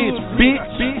 Hood, rich, bitch.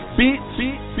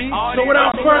 So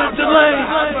without further delay,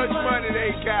 How much money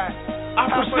they got? I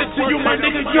present to you my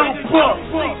nigga Young Buck.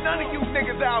 None of you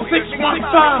niggas out here.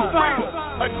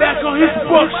 615. Back on his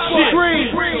buck shit.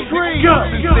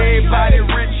 Since everybody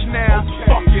rich now,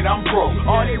 fuck it, I'm broke.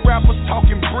 All these rappers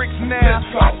talking bricks now.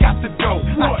 I got the dope.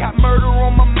 I got murder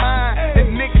on my mind,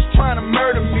 and niggas trying to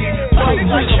murder me.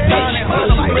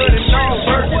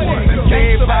 Since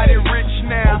everybody rich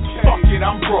now, fuck it,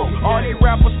 I'm broke. All these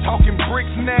rappers talking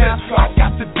bricks now. I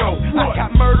got the dope. I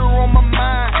got murder on my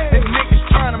mind, and niggas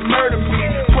trying to murder me.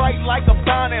 Bright like a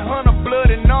bounty hunter, blood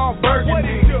and all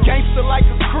burgundy. Gangster like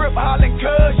a crip, hollering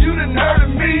cuz you done heard of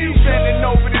me. Standing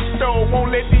over this stove,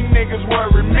 won't let these niggas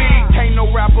worry me. Can't no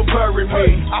rapper bury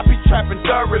me, I be trapping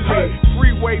thoroughly.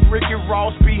 Freeway Ricky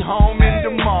Ross be home in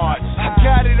the March. I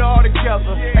got it all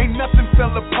together, ain't nothing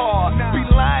fell apart. Be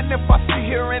lying if I sit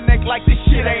here and act like this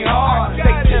shit ain't hard.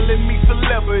 They telling me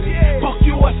celebrity, fuck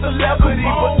you a celebrity.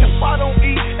 But if I don't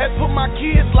eat and put my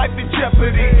kids' life in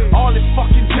jeopardy, all this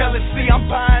fucking jealousy, I'm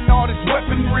buying all this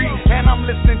weaponry. And I'm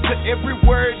listening to every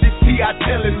word this T.I.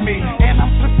 telling me. And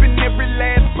I'm flipping every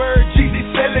last bird G.D.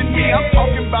 selling me. I'm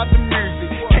talking about the music,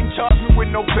 can't charge me with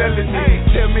no felony.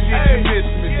 Tell me did you miss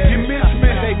me? You miss me,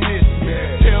 they miss me.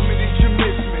 Tell me did you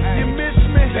miss me? You miss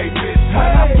me, they miss me.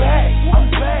 But I'm back.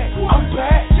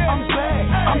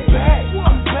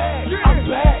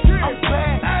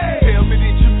 Tell me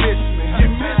did you miss me? You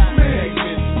miss me, they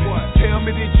miss me. Tell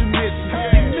me did you miss me?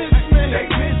 You miss me, they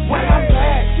miss me. Well, I'm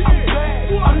back.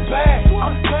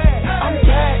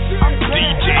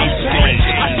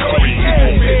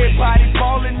 Everybody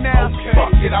falling now.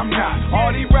 Fuck it, I'm not.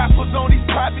 All these rappers on these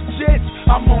private jets,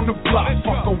 I'm on the block.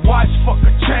 Fuck a watch, fuck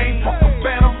a chain, fuck a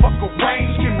phantom, fuck a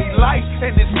range. Give me life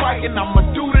and it's right, and I'ma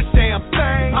do the damn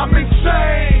thing. I'm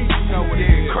insane. You know it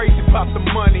is. Crazy about the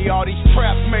money. All these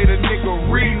traps made a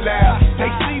nigga relapse. They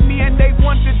see me and they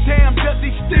wonder, damn, does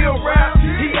he still rap?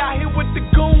 He out here with the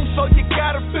goons, so you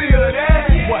gotta feel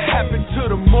that. What happened to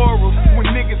the morals when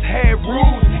niggas had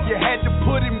rules? You had to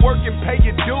put in work and pay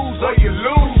your dues or you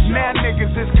lose. Now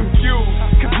niggas is confused,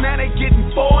 cause now they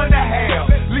getting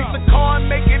 4.5. Lease a car and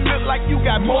make it look like you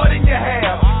got more than you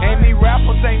have. And these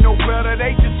rappers ain't no better,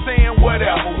 they just saying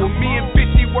whatever. When me and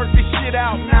 50 work this shit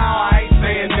out, now I ain't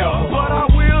saying no. But I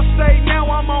will say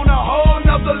now I'm on a whole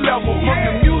nother level. From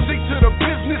the music to the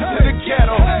business to the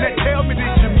ghetto. Now tell me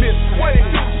did you miss me? What it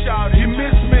do, y'all?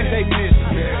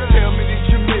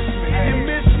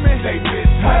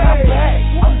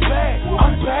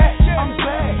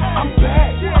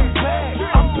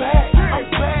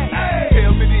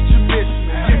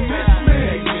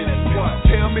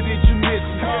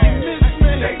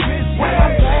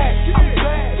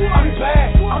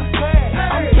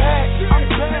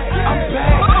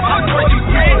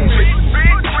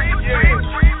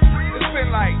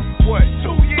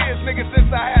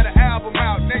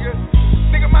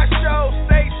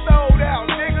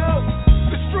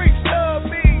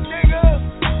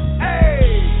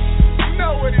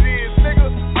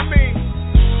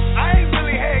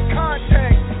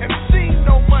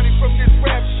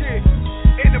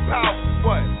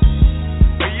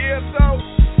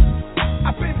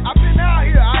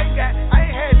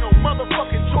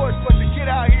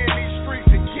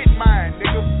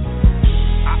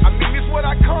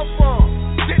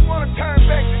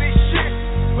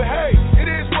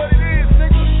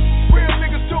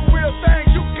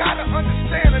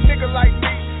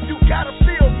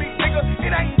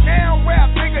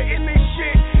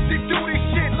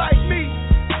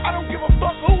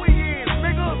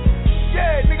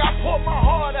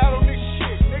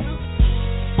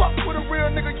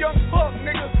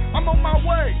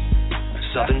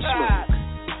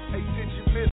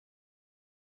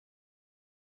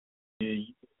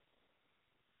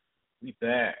 We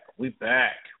back.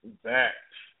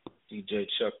 DJ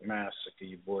Chuck Massacre,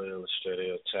 your boy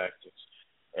Illustradio Tactics.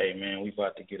 Hey, man, we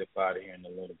about to get up out of here in a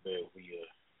little bit. We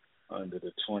are under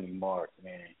the 20 mark,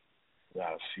 man. We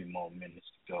got a few more minutes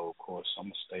to go, of course. I'm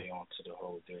going to stay on to the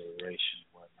whole duration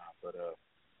and whatnot. But,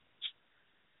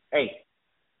 hey,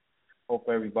 hope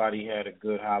everybody had a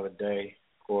good holiday.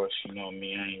 Of course, you know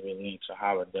me, I ain't really into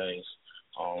holidays.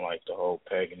 I don't like the whole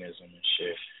paganism and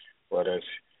shit. But if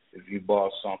you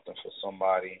bought something for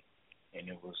somebody and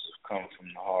it was coming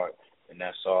from the heart, then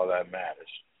that's all that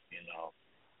matters, you know.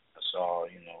 That's all,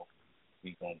 you know,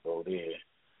 we gonna go there.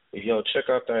 But, yo, check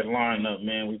out that lineup,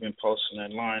 man. We've been posting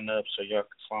that lineup so y'all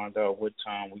can find out what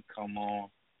time we come on,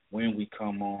 when we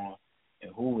come on,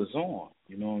 and who is on.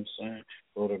 You know what I'm saying?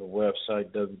 Go to the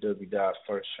website,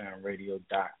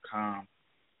 www.1STFAMWESTRADIO.com.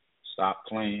 Stop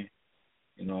playing.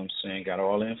 You know what I'm saying? Got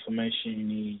all the information you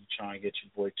need. You trying to get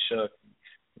your boy Chuck.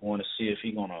 You want to see if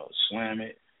he going to slam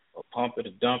it or pump it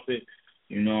or dump it.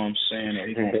 You know what I'm saying? Or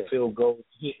he going to field goal,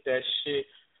 hit that shit.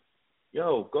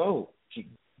 Yo, go.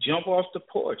 Jump off the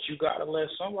porch. You got to let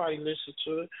somebody listen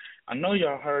to it. I know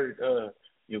y'all heard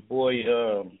your boy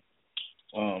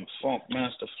Funk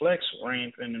Master Flex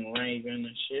raping and raving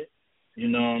and shit. You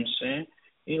know what I'm saying?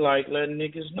 He like letting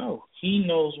niggas know. He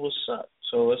knows what's up.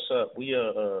 So what's up? We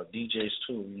are DJs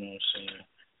too, you know what I'm saying?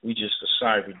 We just the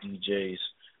cyber DJs.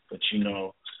 But, you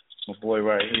know, my boy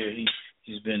right here,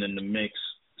 he's been in the mix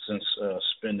since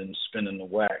spinning the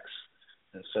wax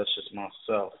and such as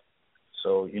myself.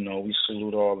 So, you know, we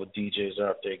salute all the DJs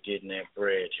out there getting that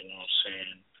bread, you know what I'm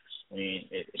saying? I mean,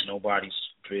 nobody's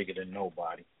bigger than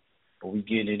nobody. But we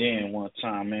get it in one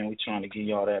time, man. We trying to give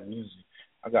y'all that music.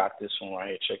 I got this one right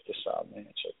here. Check this out, man.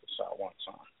 Check this out one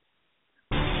time.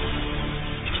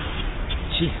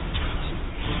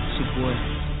 It's your boy,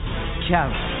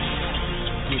 Cali.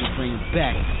 Get it, bring it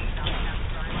back.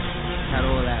 Had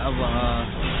all that other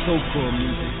so-called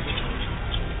music.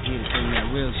 Get it, bring that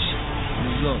real shit.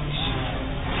 New York shit.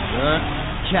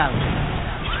 Cali.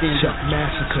 Chuck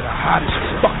Massacre, the hottest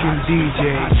fucking DJ.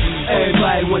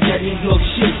 Everybody want that New York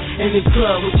shit. In the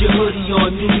club with your hoodie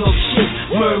on, New York shit.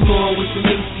 Murmur with some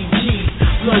ACGs.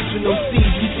 Blunts with no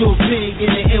C's, we so big in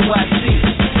the NYC.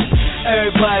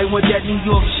 Everybody want that New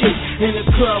York shit. In the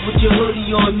club with your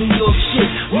hoodie on, New York shit.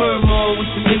 Murmur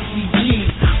with some ACGs.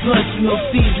 Blunts with no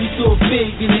C's, we so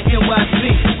big in the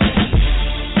NYC.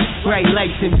 Bright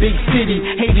lights in big city,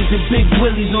 haters and big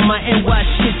willies on my NY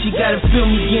shit. You gotta feel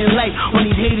me getting light on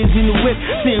these haters in the whip.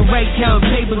 Sitting right counting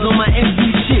papers on my MV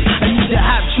shit. I used to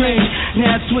hop train,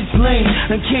 now I switch lanes.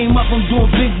 And came up, I'm doing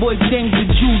big boy things. The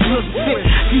Jews look sick.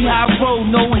 See how I roll,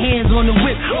 no hands on the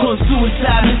whip. Call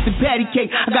suicide, Mr. Patty Cake.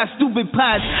 I got stupid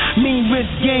pies, mean wrist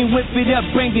game, whip it up,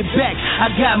 bring it back. I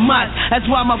got mods, that's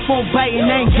why my phone biting.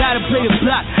 I ain't gotta play the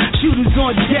block. Shooters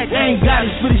on deck, I ain't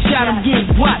gotta spit a shot. I'm getting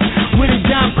watched with a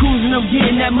dime cruising. I'm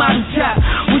getting that model top.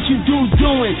 What you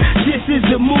doing? This is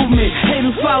the movement.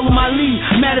 Haters follow my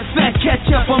lead. Matter of fact, catch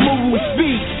up. I'm moving with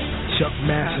speed. Chuck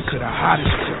Massacre, the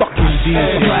hottest fucking DJ.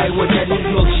 Everybody want that New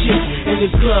York shit. In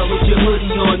the club with your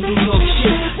hoodie on, New York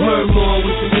shit. Murmur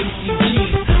with some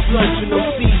ACGs. Blunts with no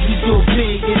C's. We so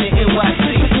big in the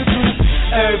NYC.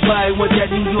 Everybody want that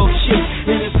New York shit.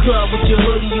 In the club with your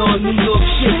hoodie on, New York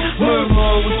shit.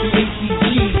 Murmur with some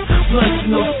ACGs. Blunts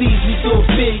with no C's. We so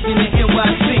big in the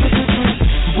NYC.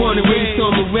 Born and raised,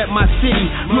 so I'ma rep my city.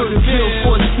 Murderville,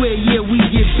 4 square, yeah, we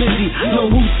get busy.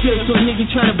 No who's scared, so nigga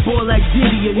tryna ball like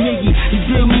Diddy or Niggy. You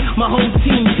feel me? My whole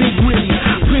team big witty.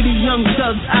 Pretty young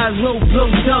thugs, eyes low, blow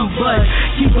dumb bud.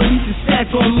 Keep at least a stack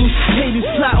on me. Haters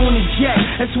plot on the jack,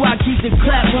 that's why I keep the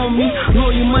clap on me.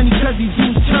 Roll your money cause these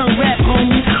dudes turn rap on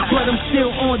me. But I'm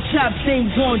still on top,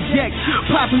 things on deck.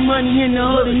 Popping money in the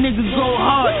hood and niggas go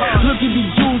hard. Look at the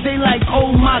Jews, they like,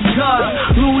 oh my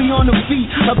god. Louis on the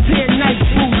feet, a pair of nice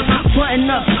boots. Button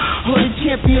up, or the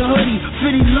champion hoodie.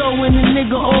 Pretty low and the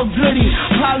nigga all goody.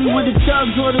 Probably with the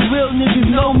thugs or the real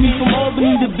niggas know me. From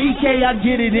Albany to BK, I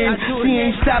get it in. See,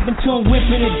 ain't stopping till I'm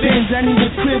whipping the bins. I need a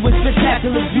crib with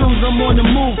spectacular views. I'm on the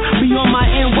move, be on my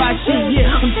NY shit, yeah,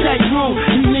 I'm tight room.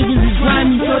 These niggas is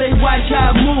grimy, so they watch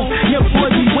how I move. Your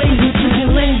boy be waving,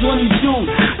 switching lanes on these dudes.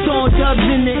 Throwing dubs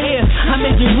in the air, I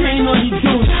make it rain on these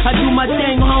dudes. I do my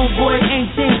thing, homeboy,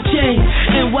 ain't things change.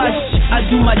 And watch, I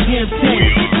do my damn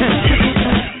thing.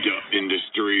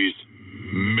 Industries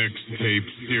Mixtape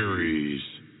Series.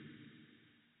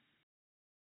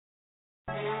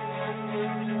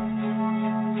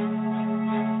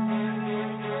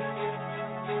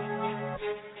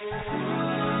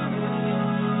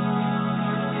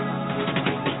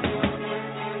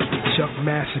 Chuck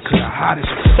Massacre, the hottest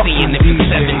fucking Seeing if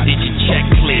 7-digit check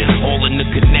clear, all in the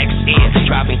connects ear.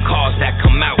 Driving cars that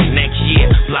come out next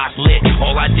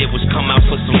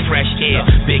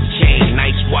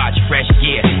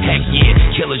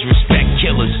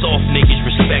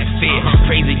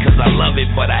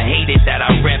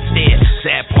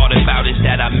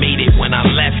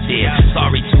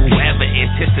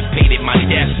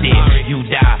you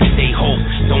die. Stay hope,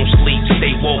 don't sleep,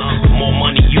 stay woke. The more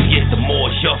money you get, the more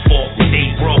it's your fault.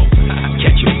 Stay broke,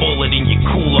 catch a bullet in your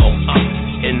culo.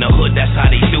 In the hood, that's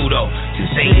how they do though.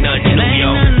 This ain't nothing new,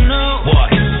 yo. What?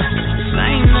 This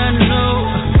ain't nothing new.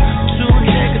 To a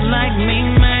nigga like me,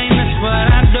 man, that's what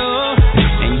I do.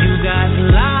 And you got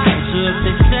lies, so if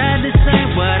they said this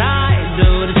ain't what I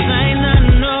do, this ain't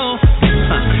nothing new.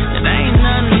 It ain't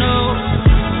nothing new.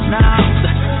 Nah,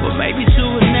 well maybe to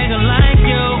a nigga like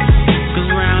you, 'cause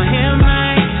around here,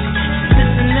 man,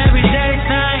 it's an everyday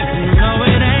thing. You know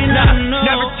it ain't nothing new.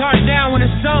 Never turn down when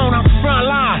it's on, I'm front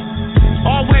line.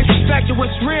 Always respected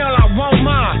what's real, I won't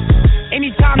mind.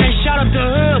 Anytime they shut up the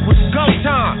hood was go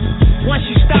time. Once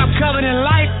you stop covered in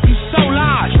life, you so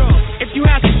large. If you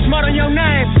have some smut on your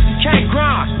name, you can't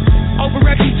grind. Over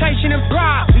reputation and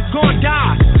pride, we gon'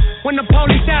 die. When the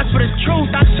police asked for the truth,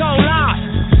 I told lies.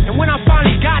 And when I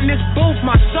finally got in this booth,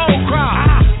 my soul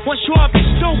cried. Once you off the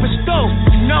stoop, it's stoop,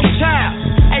 no child.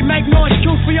 Hey, make no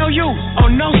excuse for your youth,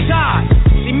 on no side.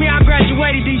 See me, I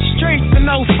graduated these streets in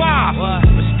 05,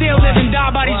 but still live and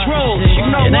die by these rules. You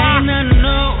know it why? Ain't nothing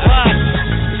new.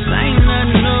 This ain't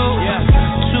nothing new.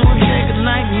 To a nigga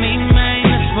like me, man,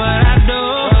 that's what I do.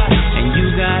 And you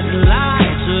got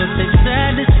lies, so if they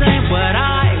said this ain't what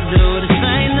I do, this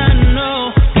ain't nothing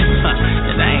new.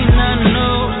 It ain't nothing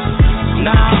new.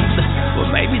 Nah, well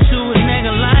maybe to a nigga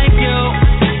like you,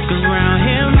 'cause around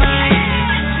here, man,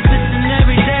 this is an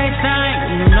everyday thing.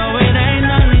 You know it ain't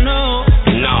nothing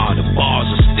new. Nah, the bars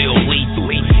are still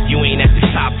lethal. You ain't at the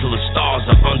top till the stars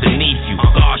are underneath you.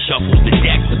 God shuffles the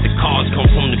deck, but the cards come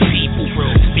from the people.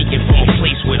 Speaking from a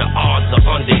place where the odds are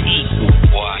unequal.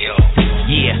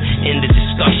 Yeah, end of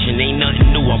discussion, ain't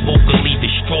nothing new. I vocally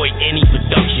destroy any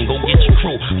production. Go get your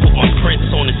crew, put my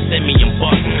prints on the semi and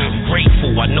button.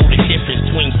 Grateful, I know the difference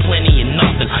between plenty and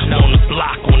nothing. I'm on the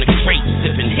block, on the crate,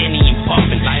 sipping Henny and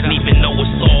puffing. And even though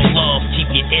it's all love, keep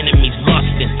your enemies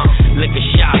lusting. Lick a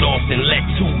shot off and let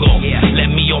two go. Let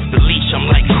me off the leash, I'm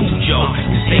like Cujo.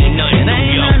 This ain't nothing new,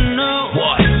 yo.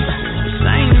 What? This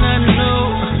ain't nothing new.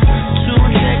 To a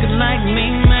nigga like me,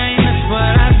 man, that's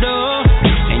what I do.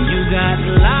 And you got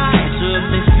lies, so if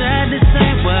they said this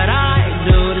ain't what I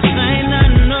do, this ain't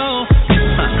nothing new.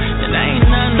 It ain't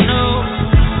nothing new.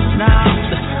 Nah,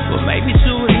 well maybe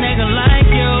to a nigga like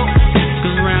you,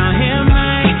 'cause around here,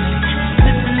 man,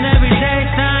 it's an everyday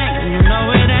thing. You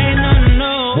know it ain't nothing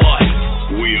new. What?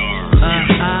 We are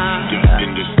Dub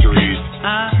Industries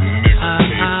mixtape series.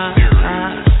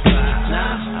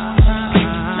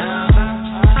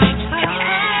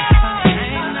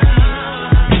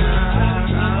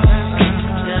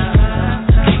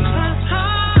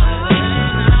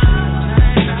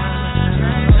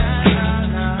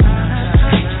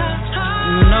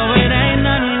 No, it ain't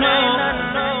nothing new.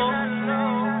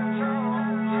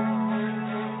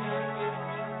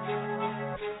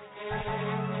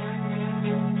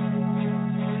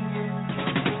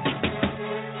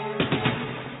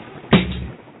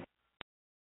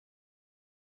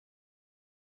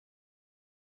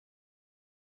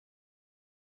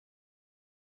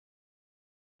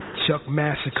 Chuck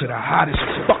Massacre, the hottest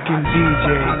fucking DJ.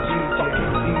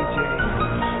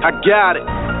 I got it.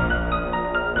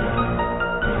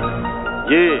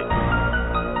 Yeah.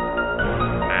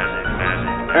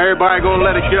 Everybody gonna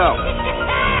let it go.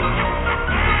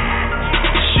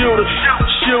 Shooters,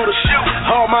 shooters.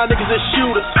 All my niggas are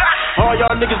shooters. All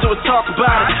y'all niggas do is talk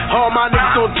about it. All my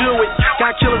niggas gon' do it.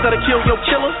 Got killers that'll kill your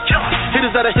killers.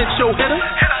 Hitters that'll hit your hitter.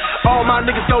 All my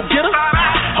niggas go get 'em.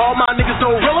 All my niggas go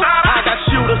real 'em. I got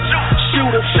shooters,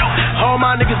 shooters. All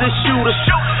my niggas is shooters.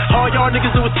 All y'all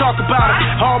niggas do is talk about it.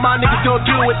 All my niggas gon'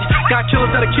 do it. Got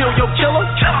killers that'll kill your killer.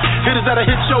 Hitters that'll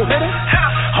hit your hitter.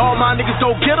 All my niggas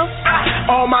go get 'em.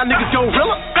 All my niggas go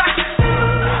real 'em.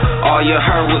 All you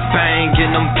heard was bang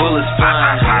and them bullets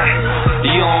flying.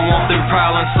 You don't want them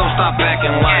problems, so stop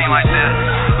acting like this.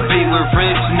 Be with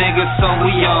rich niggas, so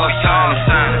we all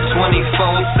shining.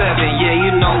 24/7, yeah,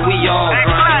 you know we all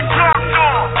grinding.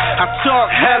 I talk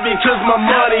heavy cause my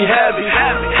money heavy.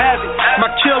 My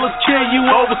killers kill you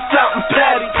over something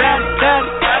petty.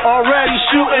 Already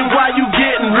shooting while you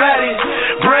getting ready.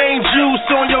 Brain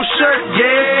juice on your shirt, yeah,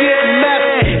 it's getting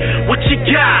messy. What you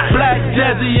got? Black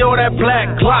Desi or that black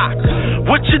Glock?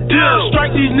 What you do?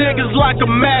 Strike these niggas like a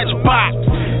matchbox.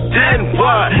 Then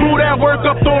what? Move that work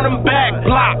up on them back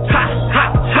blocks.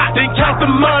 Then count the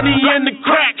money in the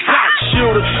crack.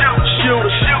 Shooters,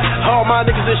 shooters. All my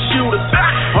niggas is shooters.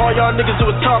 All y'all niggas do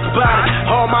is talk about it.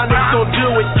 All my niggas gon'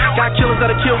 do it. Got killers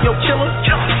that'll kill your killer.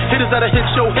 Hitters that'll hit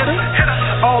your hitter.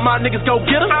 All my niggas go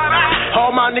get 'em.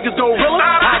 All my niggas go real 'em.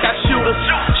 I got shooters,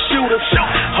 shooters.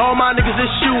 All my niggas is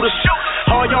shooters.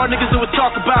 All y'all niggas do is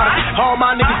talk about it. All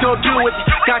my niggas gon' do it.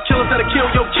 Got killers that'll kill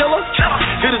your killer.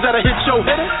 Hitters that'll hit your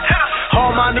hitter.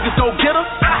 All my niggas gon' get 'em.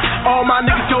 All my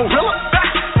niggas gon' rill 'em.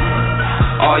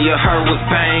 All you heard was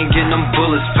bang and them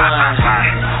bullets flying.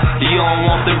 You don't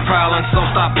want them problems, so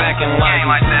stop acting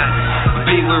like that.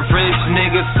 Be with rich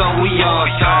niggas, so we all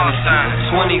shining.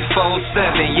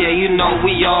 24/7, yeah, you know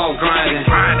we all grinding.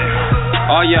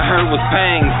 All you heard was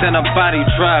bangs and a body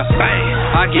drop.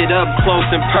 I get up close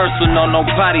and personal, no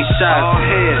body shots.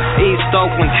 East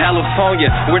Oakland, California,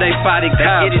 where they body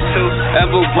cops.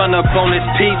 Ever run up on this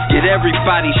piece, get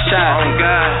everybody shot. Oh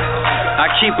God. I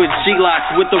keep a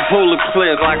G-lock with the roller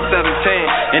clip, like 17.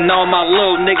 And all my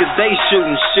little niggas, they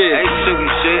shooting shit.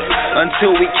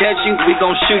 Until we catch you, we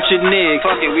gon' shoot your nigga.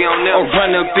 Fuck it, we on them. Or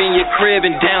run up in your crib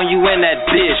and down you in that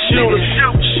bitch.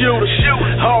 Shooters.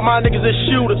 All my niggas are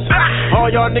shooters. All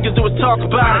y'all niggas do is talk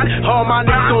about it. All my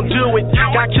niggas gon' do it.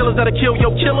 Got killers that'll kill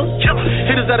your killers.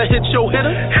 Hitters that'll hit your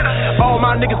hitter. All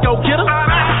my niggas go get 'em.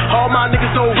 All my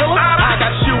niggas gon' rill 'em. I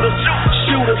got shooters.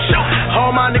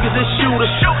 All my niggas is shooters.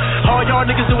 All y'all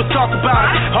niggas do is talk about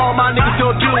it. All my niggas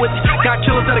gon' do it. Got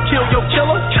killers that'll kill your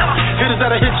killer. Hitters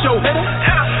that'll hit your hitter.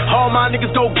 All my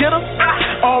niggas go get 'em.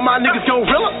 All my niggas gon'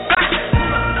 rill 'em.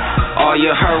 All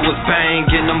you heard was bang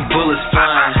and them bullets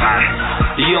flying.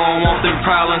 You don't want them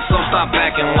problems, so stop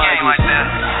acting like that.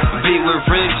 Be with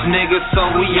rich niggas, so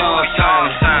we all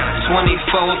shining.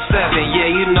 24/7, yeah,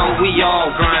 you know we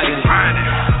all grinding.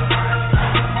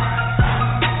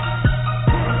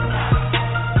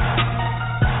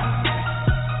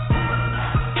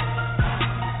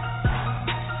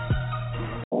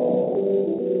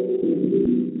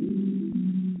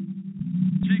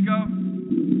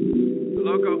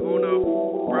 Loco Uno,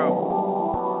 bro.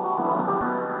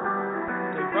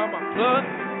 They run my blood.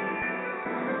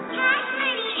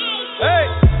 Hey,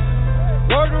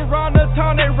 word around the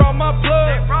town, they run my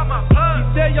blood. He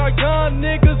said y'all young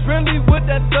niggas really with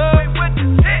that thug.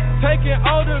 Taking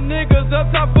older niggas up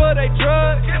top of they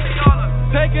drugs.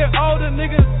 Taking older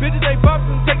niggas, bitches, they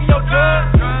boxing, taking your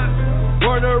drugs.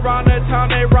 Word around the town,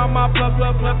 they run my blood.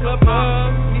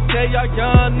 He said y'all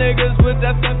young niggas with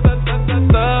that stuff.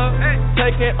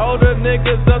 Taking older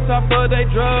niggas up top of they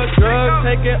drugs.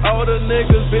 Taking older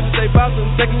niggas, bitches, they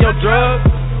boxing, taking your drugs.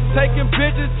 Taking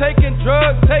bitches, taking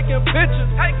drugs, taking pictures.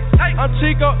 I'm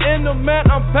Chico in the man,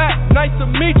 I'm back, nice to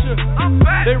meet you.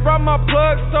 They run my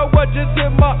plug, so what, just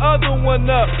hit my other one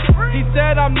up. He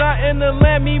said I'm not in the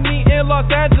land, meet me in Los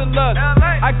Angeles.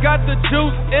 I got the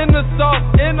juice in the sauce,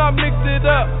 and I mixed it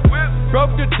up.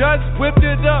 Broke the Dutch, whipped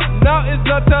it up, now it's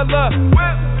Nutella.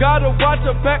 Gotta watch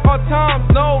your back all times,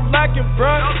 no lacking,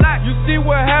 bruh. You see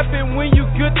what happen when you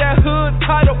get that hood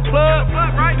title plug.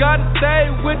 You gotta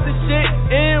stay with the shit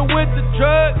and with the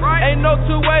drug. Ain't no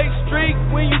two-way street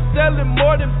when you selling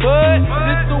more than bud.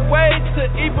 This the way to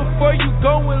eat before you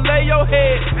go and lay your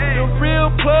head. The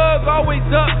real plug always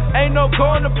up, ain't no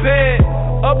going to bed.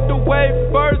 Up the way,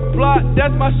 first block,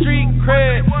 that's my street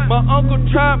cred. My uncle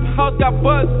trap house got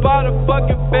buzzed by the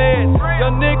fucking bed. Your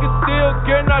niggas still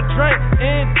getting our drink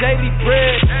and daily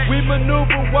bread. We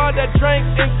maneuver while that drink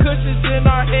and cushions in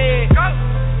our head.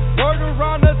 Word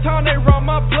around the town, they run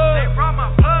my blood.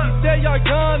 He said y'all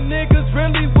young niggas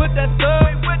really with that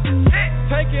thug.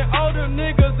 Taking older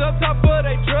niggas up top of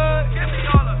they drugs.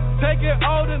 Taking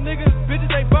older niggas,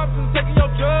 bitches, they boxing, taking your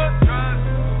drugs.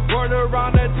 Word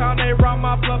around the town, they run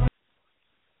my blood.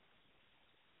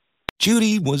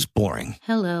 Judy was boring.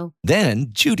 Hello. Then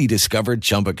Judy discovered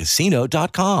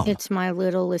ChumbaCasino.com. It's my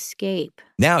little escape.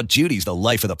 Now Judy's the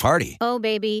life of the party. Oh,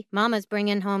 baby, mama's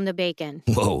bringing home the bacon.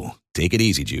 Whoa, take it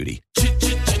easy, Judy.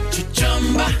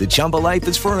 The Chumba life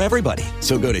is for everybody.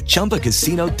 So go to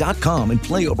ChumbaCasino.com and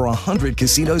play over 100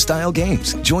 casino-style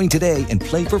games. Join today and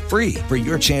play for free for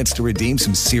your chance to redeem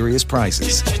some serious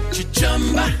prizes.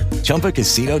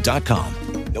 ChumbaCasino.com.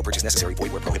 No purchase necessary.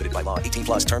 Void where prohibited by law. 18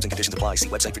 plus terms and conditions apply. See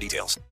website for details.